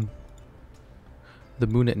moon. The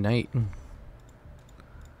moon at night.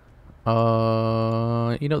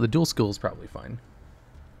 You know, the dual skill is probably fine.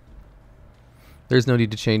 There's no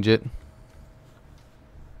need to change it.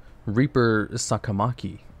 Reaper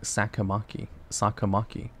Sakamaki.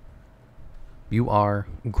 You are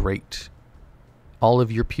great. All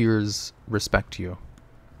of your peers respect you.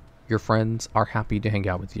 Your friends are happy to hang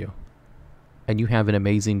out with you. And you have an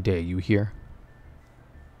amazing day, you hear?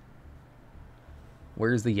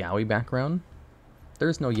 Where's the yaoi background?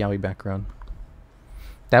 There's no yaoi background.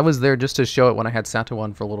 That was there just to show it when I had Sato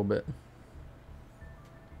on for a little bit.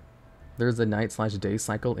 There's a night/day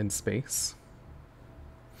cycle in space.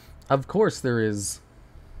 Of course there is.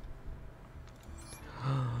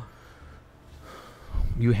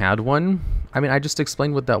 You had one? I mean, I just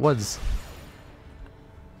explained what that was.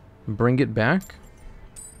 Bring it back?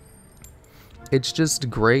 It's just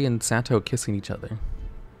Gray and Sato kissing each other.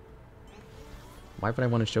 Why would I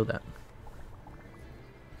want to show that?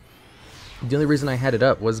 The only reason I had it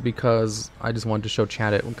up was because I just wanted to show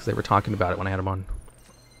chat it because they were talking about it when I had them on.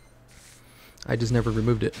 I just never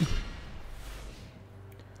removed it.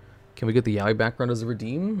 Can we get the yaoi background as a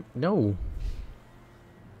redeem? No.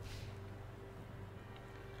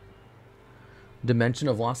 Dimension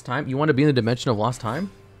of Lost Time? You want to be in the Dimension of Lost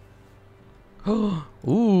Time?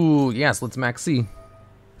 Ooh, yes, let's max C.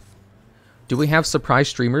 Do we have surprise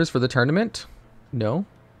streamers for the tournament? No.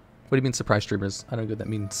 What do you mean surprise streamers? I don't know what that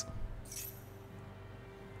means.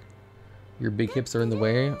 Your big hips are in the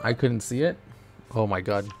way. I couldn't see it. Oh my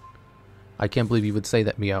god. I can't believe you would say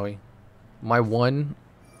that, Meowie. My one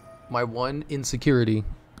insecurity,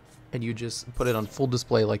 and you just put it on full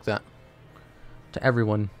display like that to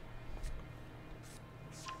everyone.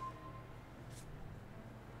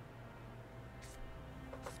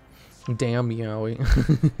 Damn, Meowie.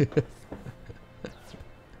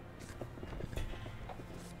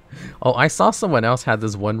 Oh, I saw someone else had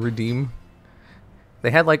this one redeem. They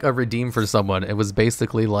had like a redeem for someone. It was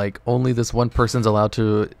basically like only this one person's allowed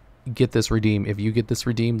to get this redeem. If you get this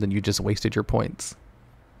redeem, then you just wasted your points.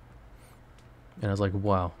 And I was like,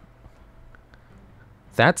 wow.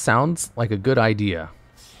 That sounds like a good idea.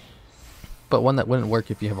 But one that wouldn't work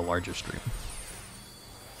if you have a larger stream.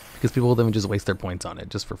 Because people will then just waste their points on it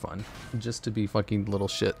just for fun. Just to be fucking little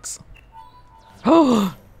shits.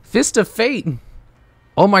 Oh! Fist of Fate!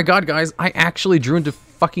 Oh my god, guys. I actually drew into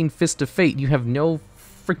fucking Fist of Fate. You have no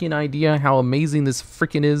freaking idea how amazing this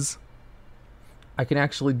freaking is. I can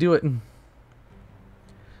actually do it.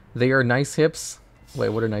 They are nice hips. Wait,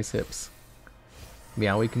 what are nice hips?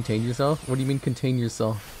 Meowie, contain yourself? What do you mean contain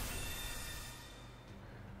yourself?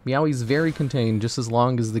 Meowie's very contained just as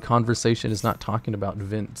long as the conversation is not talking about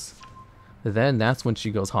Vince. Then that's when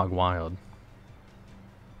she goes hog wild.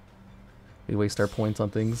 We waste our points on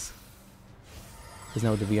things. Isn't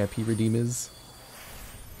that what the VIP redeem is?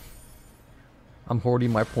 I'm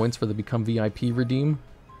hoarding my points for the Become VIP redeem.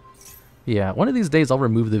 Yeah, one of these days I'll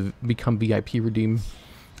remove the Become VIP redeem.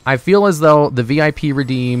 I feel as though the VIP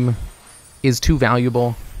redeem is too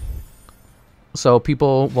valuable. So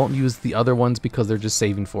people won't use the other ones because they're just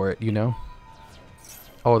saving for it, you know?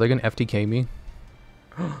 Oh, they're gonna FTK me?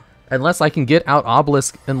 Unless I can get out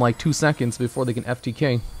Obelisk in like 2 seconds before they can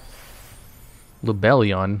FTK.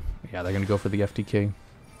 Lebellion. Yeah, they're gonna go for the FTK.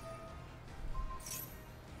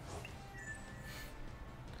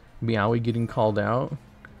 Meowie getting called out.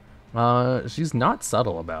 She's not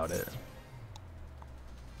subtle about it.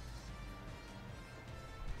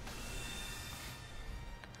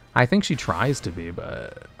 I think she tries to be,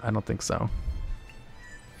 but I don't think so.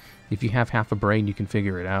 If you have half a brain, you can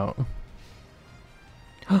figure it out.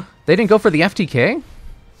 They didn't go for the FTK?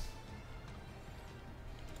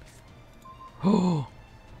 Oh,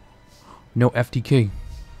 no FTK.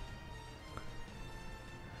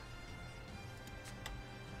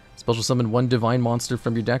 Special summon one divine monster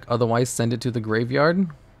from your deck, otherwise send it to the graveyard.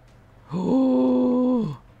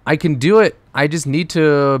 Oh, I can do it. I just need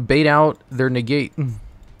to bait out their negate.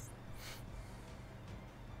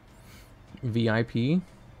 VIP?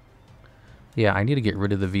 Yeah, I need to get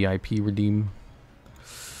rid of the VIP redeem.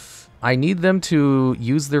 I need them to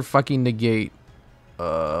use their fucking negate.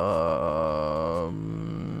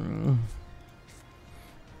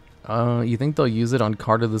 You think they'll use it on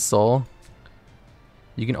Card of the Soul?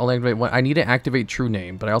 You can only activate one. I need to activate True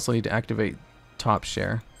Name, but I also need to activate Top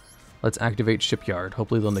Share. Let's activate Shipyard.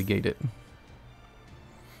 Hopefully they'll negate it.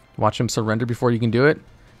 Watch him surrender before you can do it.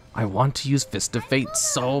 I want to use Fist of Fate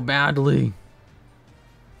so badly.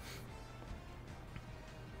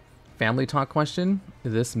 Family talk question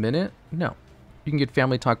this minute? No. You can get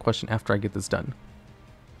family talk question after I get this done.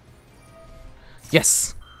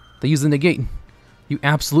 Yes! They use the negate. You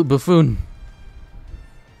absolute buffoon.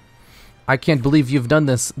 I can't believe you've done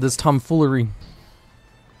this tomfoolery.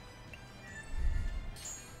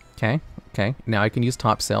 Okay, okay. Now I can use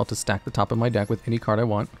Top Sail to stack the top of my deck with any card I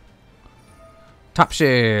want. Top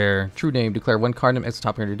share. True name. Declare one card name at the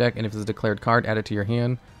top of your deck, and if it's a declared card, add it to your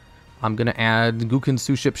hand. I'm gonna add Gukin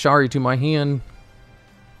Suship Shari to my hand.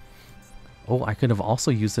 Oh, I could have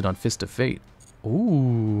also used it on Fist of Fate.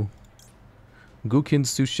 Ooh. Gukin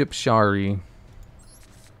Suship Shari.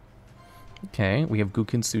 Okay, we have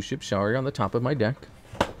Gukin Suship Shari on the top of my deck.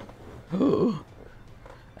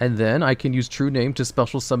 And then I can use True Name to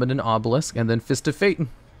special summon an Obelisk, and then Fist of Fate.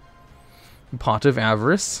 Pot of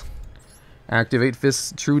Avarice. Activate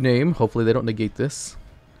Fist True Name. Hopefully they don't negate this.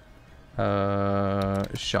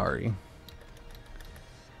 Shari.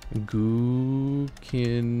 Gukin...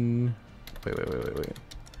 Wait.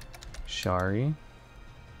 Shari.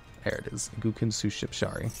 There it is. Gukin Suship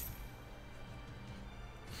Shari.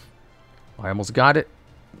 I almost got it.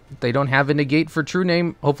 They don't have a negate for True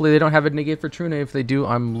Name. Hopefully they don't have a negate for True Name. If they do,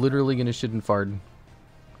 I'm literally gonna shit and fart.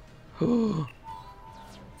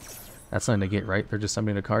 That's not a negate, right? They're just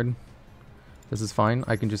summoning a card. This is fine.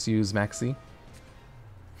 I can just use Maxi.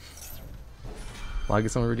 Well, I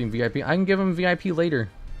guess someone redeem VIP. I can give them VIP later.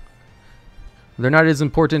 They're not as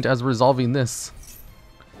important as resolving this.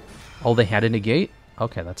 Oh, they had a negate?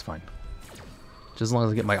 Okay, that's fine. Just as long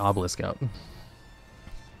as I get my Obelisk out.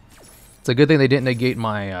 It's a good thing they didn't negate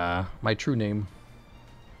my my True Name.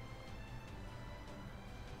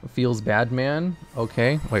 Feels bad, man.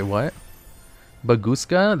 Okay, wait, what?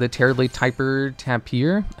 Baguska, the Terribly Typer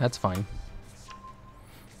Tapir? That's fine.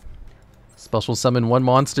 Special summon one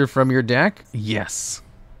monster from your deck? Yes.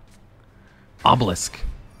 Obelisk.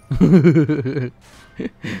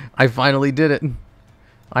 I finally did it.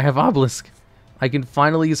 I have Obelisk. I can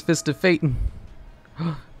finally use Fist of Fate.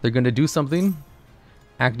 They're gonna do something.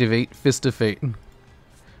 Activate Fist of Fate.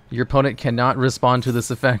 Your opponent cannot respond to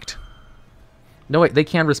this effect. No, wait, they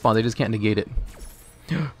can respond. They just can't negate it.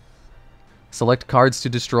 Select cards to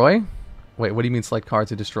destroy? Wait, what do you mean select cards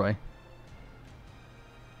to destroy?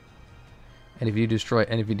 And if you destroy,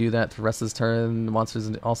 and if you do that, the rest of this turn, the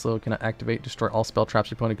monsters also cannot activate, destroy all spell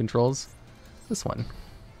traps your opponent controls. This one.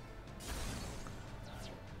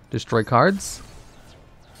 Destroy cards?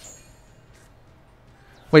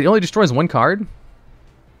 Wait, it only destroys one card?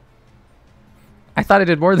 I thought I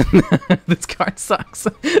did more than that. This card sucks.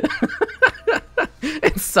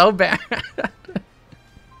 It's so bad.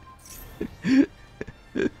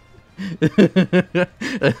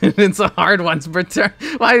 It's a hard once per turn.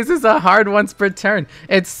 Why is this a hard once per turn?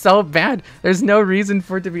 It's so bad. There's no reason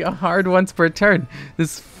for it to be a hard once per turn.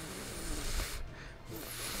 This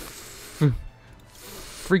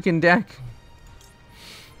freaking deck.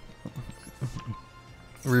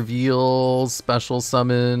 Reveal, special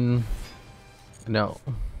summon. No.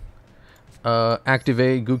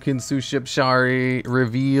 Activate Gukin Suship Shari.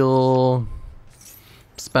 Reveal.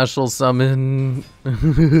 Special summon.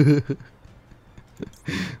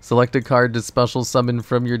 Select a card to special summon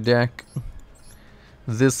from your deck.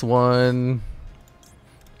 This one.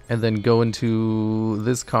 And then go into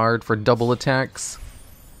this card for double attacks.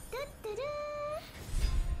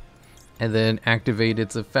 And then activate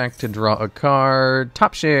its effect to draw a card.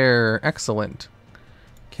 Top share. Excellent.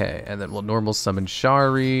 Okay, and then we'll normal summon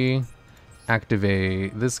Shari.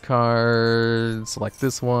 Activate this card. Select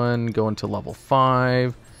this one. Go into level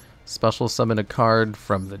 5. Special summon a card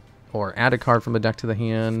from the... or add a card from the deck to the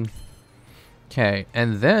hand. Okay,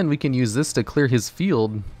 and then we can use this to clear his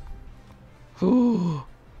field. Ooh,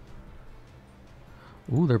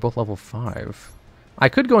 they're both level 5. I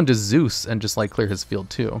could go into Zeus and just, like, clear his field,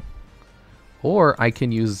 too. Or I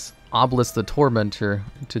can use Obelisk the Tormentor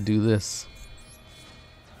to do this.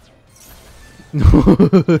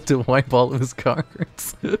 To wipe all of his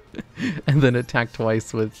cards. And then attack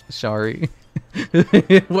twice with Shari.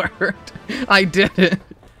 It worked. I did it.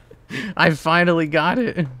 I finally got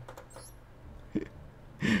it.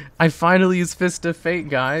 I finally used Fist of Fate,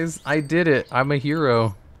 guys. I did it. I'm a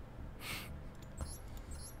hero.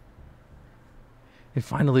 It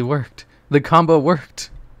finally worked. The combo worked.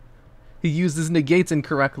 He used his negates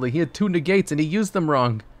incorrectly. He had 2 negates and he used them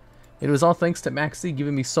wrong. It was all thanks to Maxi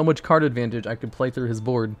giving me so much card advantage I could play through his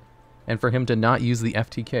board. And for him to not use the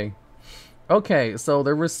FTK. Okay, so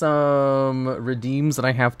there were some redeems that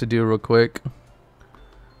I have to do real quick.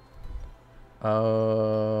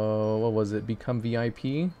 What was it? Become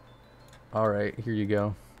VIP? Alright, here you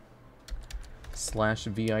go.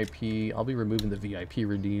 /VIP. I'll be removing the VIP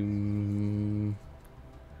redeem.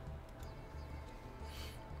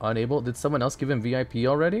 Unable? Did someone else give him VIP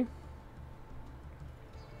already?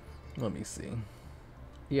 Let me see.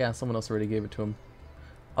 Yeah, someone else already gave it to him.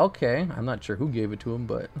 Okay, I'm not sure who gave it to him,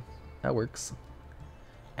 but that works.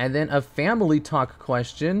 And then a family talk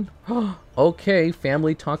question. Okay,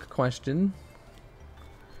 family talk question.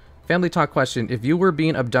 Family talk question. If you were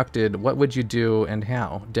being abducted, what would you do and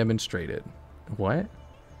how? Demonstrate it. What?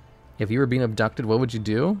 If you were being abducted, what would you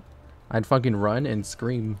do? I'd fucking run and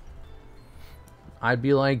scream. I'd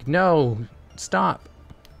be like, no, stop.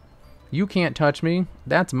 You can't touch me.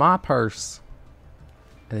 That's my purse.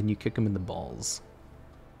 And then you kick him in the balls.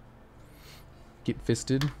 Get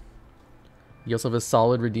fisted. You also have a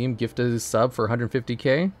solid redeem gift as a sub for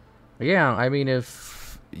 150k. Yeah, I mean,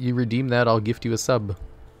 if you redeem that, I'll gift you a sub.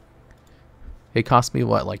 It cost me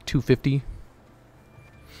what, like 250?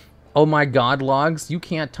 Oh my god, Logs, you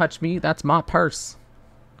can't touch me. That's my purse.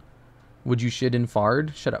 Would you shit in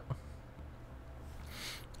fard? Shut up.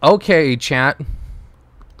 Okay, chat.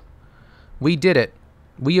 We did it.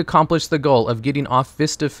 We accomplished the goal of getting off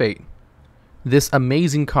Fist of Fate. This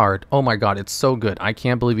amazing card. Oh my god, it's so good. I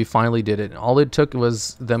can't believe we finally did it. All it took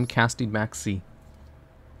was them casting Max C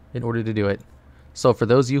in order to do it. So for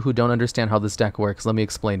those of you who don't understand how this deck works, let me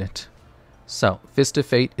explain it. So, Fist of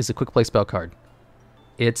Fate is a quick play spell card.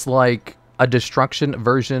 It's like a destruction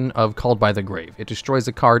version of Called by the Grave. It destroys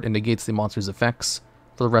a card and negates the monster's effects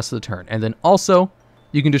for the rest of the turn. And then also,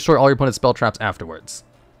 you can destroy all your opponent's spell traps afterwards.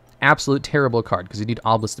 Absolute terrible card because you need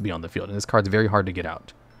Obelisk to be on the field, and this card's very hard to get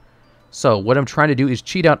out. So what I'm trying to do is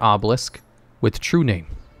cheat out Obelisk with True Name.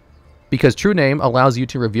 Because True Name allows you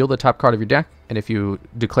to reveal the top card of your deck, and if you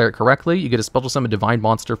declare it correctly, you get to special summon a divine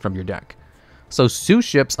monster from your deck. So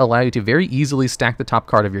Suships allow you to very easily stack the top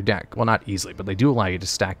card of your deck. Well, not easily, but they do allow you to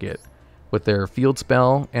stack it with their field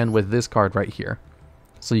spell and with this card right here.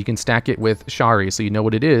 So you can stack it with Shari, so you know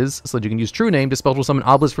what it is, so that you can use True Name to special summon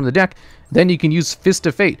Obelisk from the deck. Then you can use Fist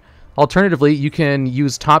of Fate. Alternatively, you can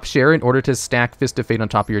use Top Share in order to stack Fist of Fate on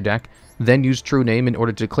top of your deck, then use True Name in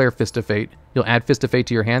order to declare Fist of Fate. You'll add Fist of Fate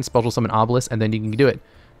to your hand, special summon Obelisk, and then you can do it.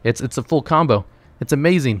 It's a full combo. It's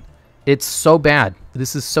amazing. It's so bad.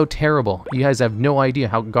 This is so terrible. You guys have no idea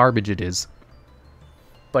how garbage it is.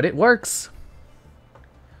 But it works.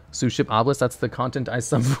 Suship Obelisk, that's the content I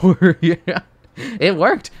sub for. Yeah. It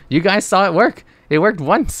worked. You guys saw it work. It worked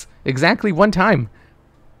once. Exactly one time.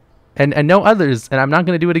 And no others. And I'm not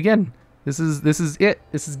going to do it again. This is it.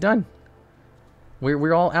 This is done.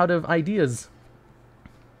 We're all out of ideas.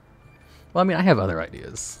 Well, I mean, I have other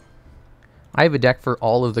ideas. I have a deck for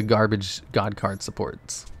all of the garbage God card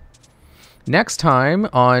supports. Next time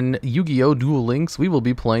on Yu-Gi-Oh! Duel Links, we will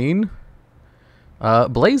be playing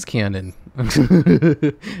Blaze Cannon.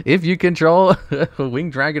 If you control a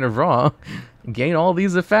Winged Dragon of Ra, gain all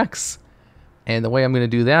these effects. And the way I'm going to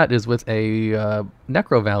do that is with a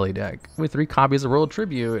Necro Valley deck with 3 copies of Royal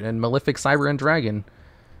Tribute and Malefic Cyber and Dragon.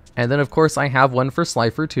 And then, of course, I have one for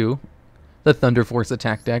Slifer, too. The Thunder Force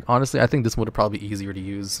attack deck. Honestly, I think this one would probably be easier to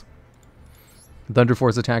use. Thunder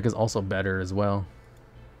Force attack is also better as well.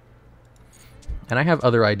 And I have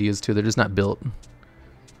other ideas, too. They're just not built.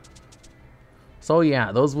 So,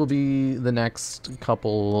 yeah, those will be the next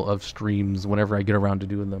couple of streams whenever I get around to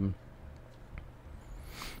doing them.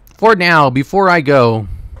 For now, before I go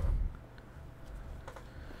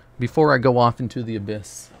off into the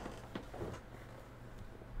abyss.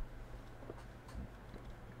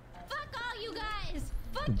 Fuck all you guys.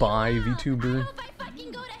 Fuck Bye, you all. VTuber. I hope I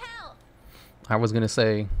fucking go to hell. I was gonna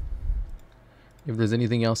say, if there's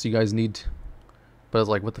anything else you guys need, but I was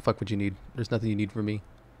like, what the fuck would you need? There's nothing you need from me.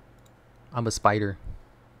 I'm a spider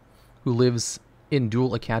who lives in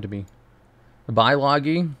Duel Academy. Bye,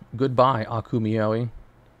 Loggy. Goodbye, Akumioi.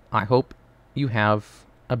 I hope you have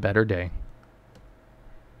a better day.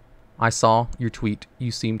 I saw your tweet. You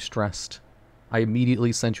seemed stressed. I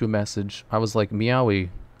immediately sent you a message. I was like, Meowie.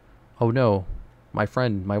 Oh no. My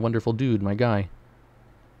friend, my wonderful dude, my guy.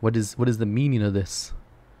 What is the meaning of this?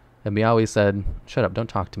 And Meowie said, shut up, don't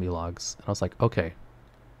talk to me, Logs. And I was like, okay.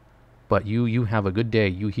 But you have a good day,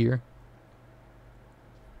 you hear?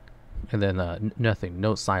 And then nothing,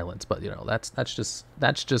 no silence. But you know, that's just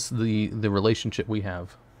the relationship we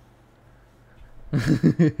have.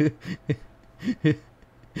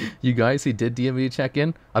 You guys, he did DM me to check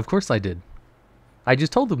in? Of course I did. I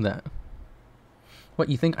just told him that. What,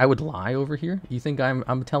 you think I would lie over here? You think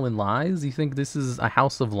I'm telling lies? You think this is a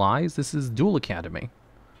house of lies? This is Duel Academy.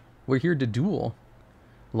 We're here to duel.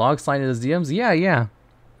 Log sign in his DMs? Yeah.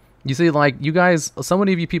 You see, like, you guys, so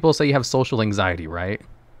many of you people say you have social anxiety, right?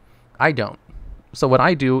 I don't. So what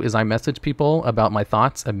I do is I message people about my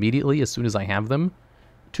thoughts immediately as soon as I have them,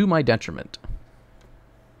 to my detriment.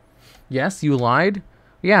 Yes, you lied?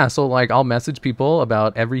 Yeah, so like I'll message people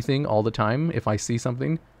about everything all the time if I see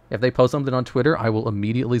something. If they post something on Twitter, I will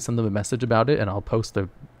immediately send them a message about it and I'll post a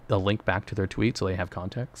link back to their tweet so they have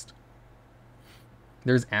context.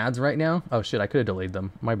 There's ads right now? Oh shit, I could have delayed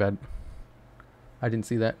them. My bad. I didn't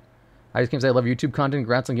see that. I just came to say I love YouTube content.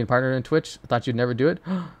 Congrats on getting partnered on Twitch. I thought you'd never do it.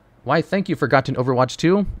 Why, thank you. Forgot to Overwatch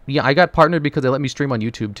 2. Yeah, I got partnered because they let me stream on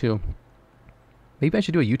YouTube too. Maybe I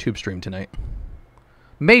should do a YouTube stream tonight.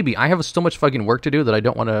 Maybe. I have so much fucking work to do that I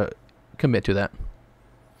don't want to commit to that.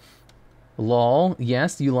 Lol.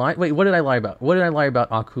 Yes, you lied. Wait, what did I lie about? What did I lie about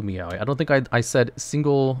Akumiyaoi? I don't think I said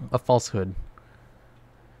a falsehood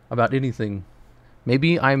about anything.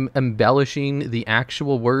 Maybe I'm embellishing the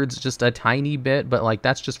actual words just a tiny bit, but like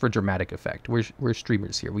that's just for dramatic effect. We're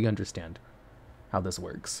streamers here. We understand how this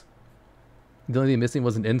works. The only thing missing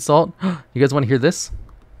was an insult. You guys want to hear this?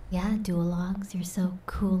 Yeah, DuelLogs, you're so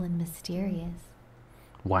cool and mysterious.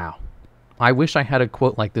 Wow. I wish I had a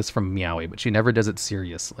quote like this from Meowie, but she never does it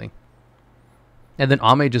seriously. And then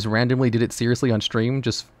Ame just randomly did it seriously on stream,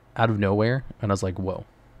 just out of nowhere. And I was like, whoa.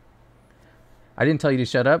 I didn't tell you to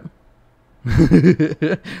shut up.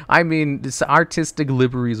 I mean, this artistic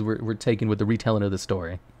liberties were taken with the retelling of the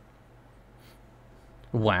story.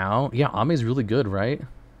 Wow. Yeah, Ame's really good, right?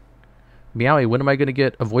 Meowie, when am I going to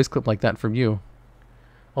get a voice clip like that from you?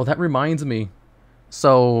 Oh, that reminds me.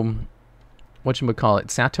 So, whatchamacallit,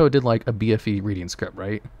 Sato did like a BFE reading script,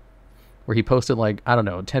 right? Where he posted like, I don't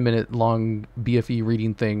know, 10-minute long BFE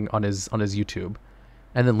reading thing on his YouTube.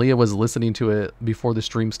 And then Leah was listening to it before the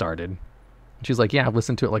stream started. She's like, yeah, I've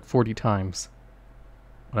listened to it like 40 times.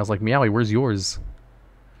 And I was like, Meowie, where's yours?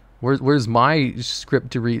 Where's my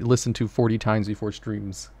script to listen to 40 times before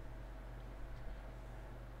streams?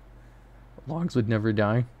 Logs would never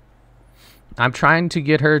die. I'm trying to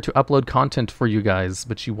get her to upload content for you guys,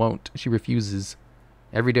 but she won't. She refuses.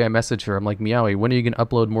 Every day I message her, I'm like, Meowie, when are you going to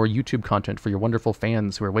upload more YouTube content for your wonderful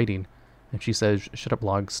fans who are waiting? And she says, shut up,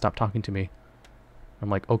 Logs, stop talking to me. I'm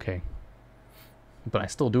like, okay. But I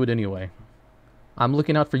still do it anyway. I'm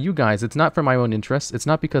looking out for you guys. It's not for my own interests. It's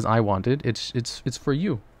not because I want it. It's for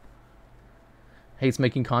you. Hates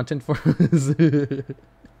making content for us.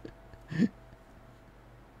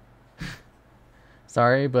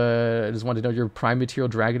 Sorry, but I just wanted to know your Prime Material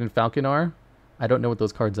Dragon and Falcon are. I don't know what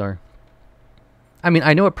those cards are. I mean,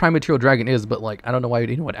 I know what Prime Material Dragon is, but like, I don't know why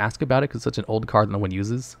anyone would ask about it because it's such an old card no one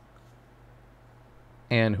uses.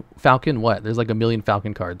 And Falcon, what? There's like a million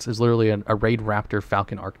Falcon cards. There's literally a Raid Raptor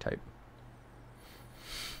Falcon archetype.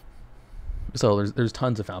 So there's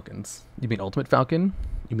tons of Falcons. You mean Ultimate Falcon?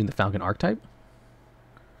 You mean the Falcon archetype?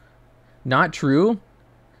 Not true.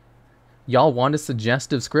 Y'all want a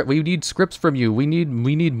suggestive script? We need scripts from you. We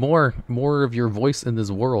need more of your voice in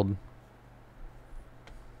this world.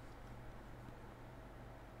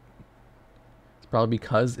 It's probably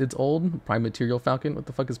because it's old. Prime Material Falcon? What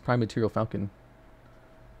the fuck is Prime Material Falcon?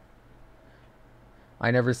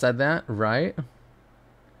 I never said that, right?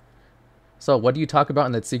 So, what do you talk about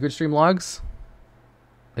in that secret stream, Logs?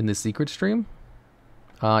 In the secret stream?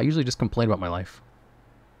 I usually just complain about my life.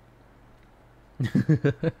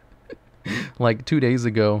 Like 2 days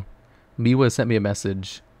ago, Miwa sent me a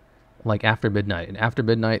message, like after midnight. And after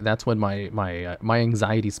midnight, that's when my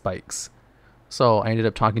anxiety spikes. So I ended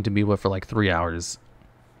up talking to Miwa for like 3 hours.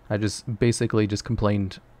 I just basically just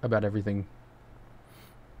complained about everything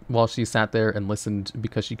while she sat there and listened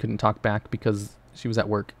because she couldn't talk back because she was at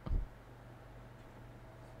work.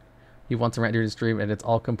 He wants to rant during the stream and it's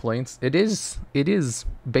all complaints. It is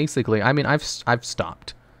basically. I mean, I've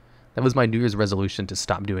stopped. That was my New Year's resolution, to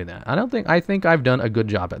stop doing that. I think I've done a good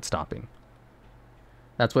job at stopping.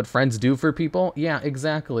 That's what friends do for people? Yeah,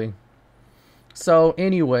 exactly. So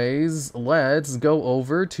anyways, let's go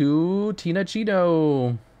over to Tina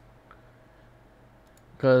Cheeto.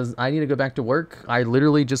 Because I need to go back to work. I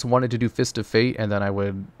literally just wanted to do Fist of Fate, and then I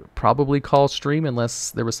would probably call stream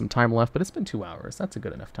unless there was some time left. But it's been 2 hours. That's a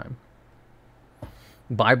good enough time.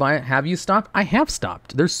 Bye-bye. Have you stopped? I have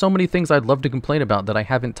stopped. There's so many things I'd love to complain about that I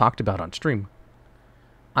haven't talked about on stream.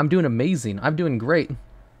 I'm doing amazing. I'm doing great.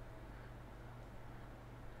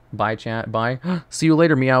 Bye, chat. Bye. See you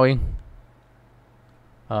later, Meowie.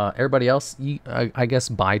 Everybody else, I guess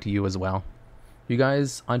bye to you as well. You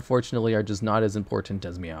guys, unfortunately, are just not as important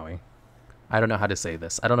as Meowie. I don't know how to say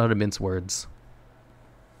this. I don't know how to mince words.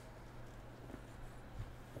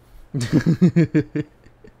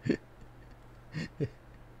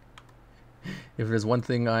 If there's one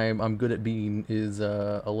thing I'm good at being, is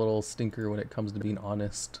a little stinker when it comes to being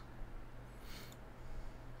honest.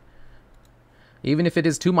 Even if it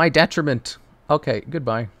is to my detriment. Okay,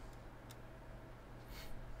 goodbye.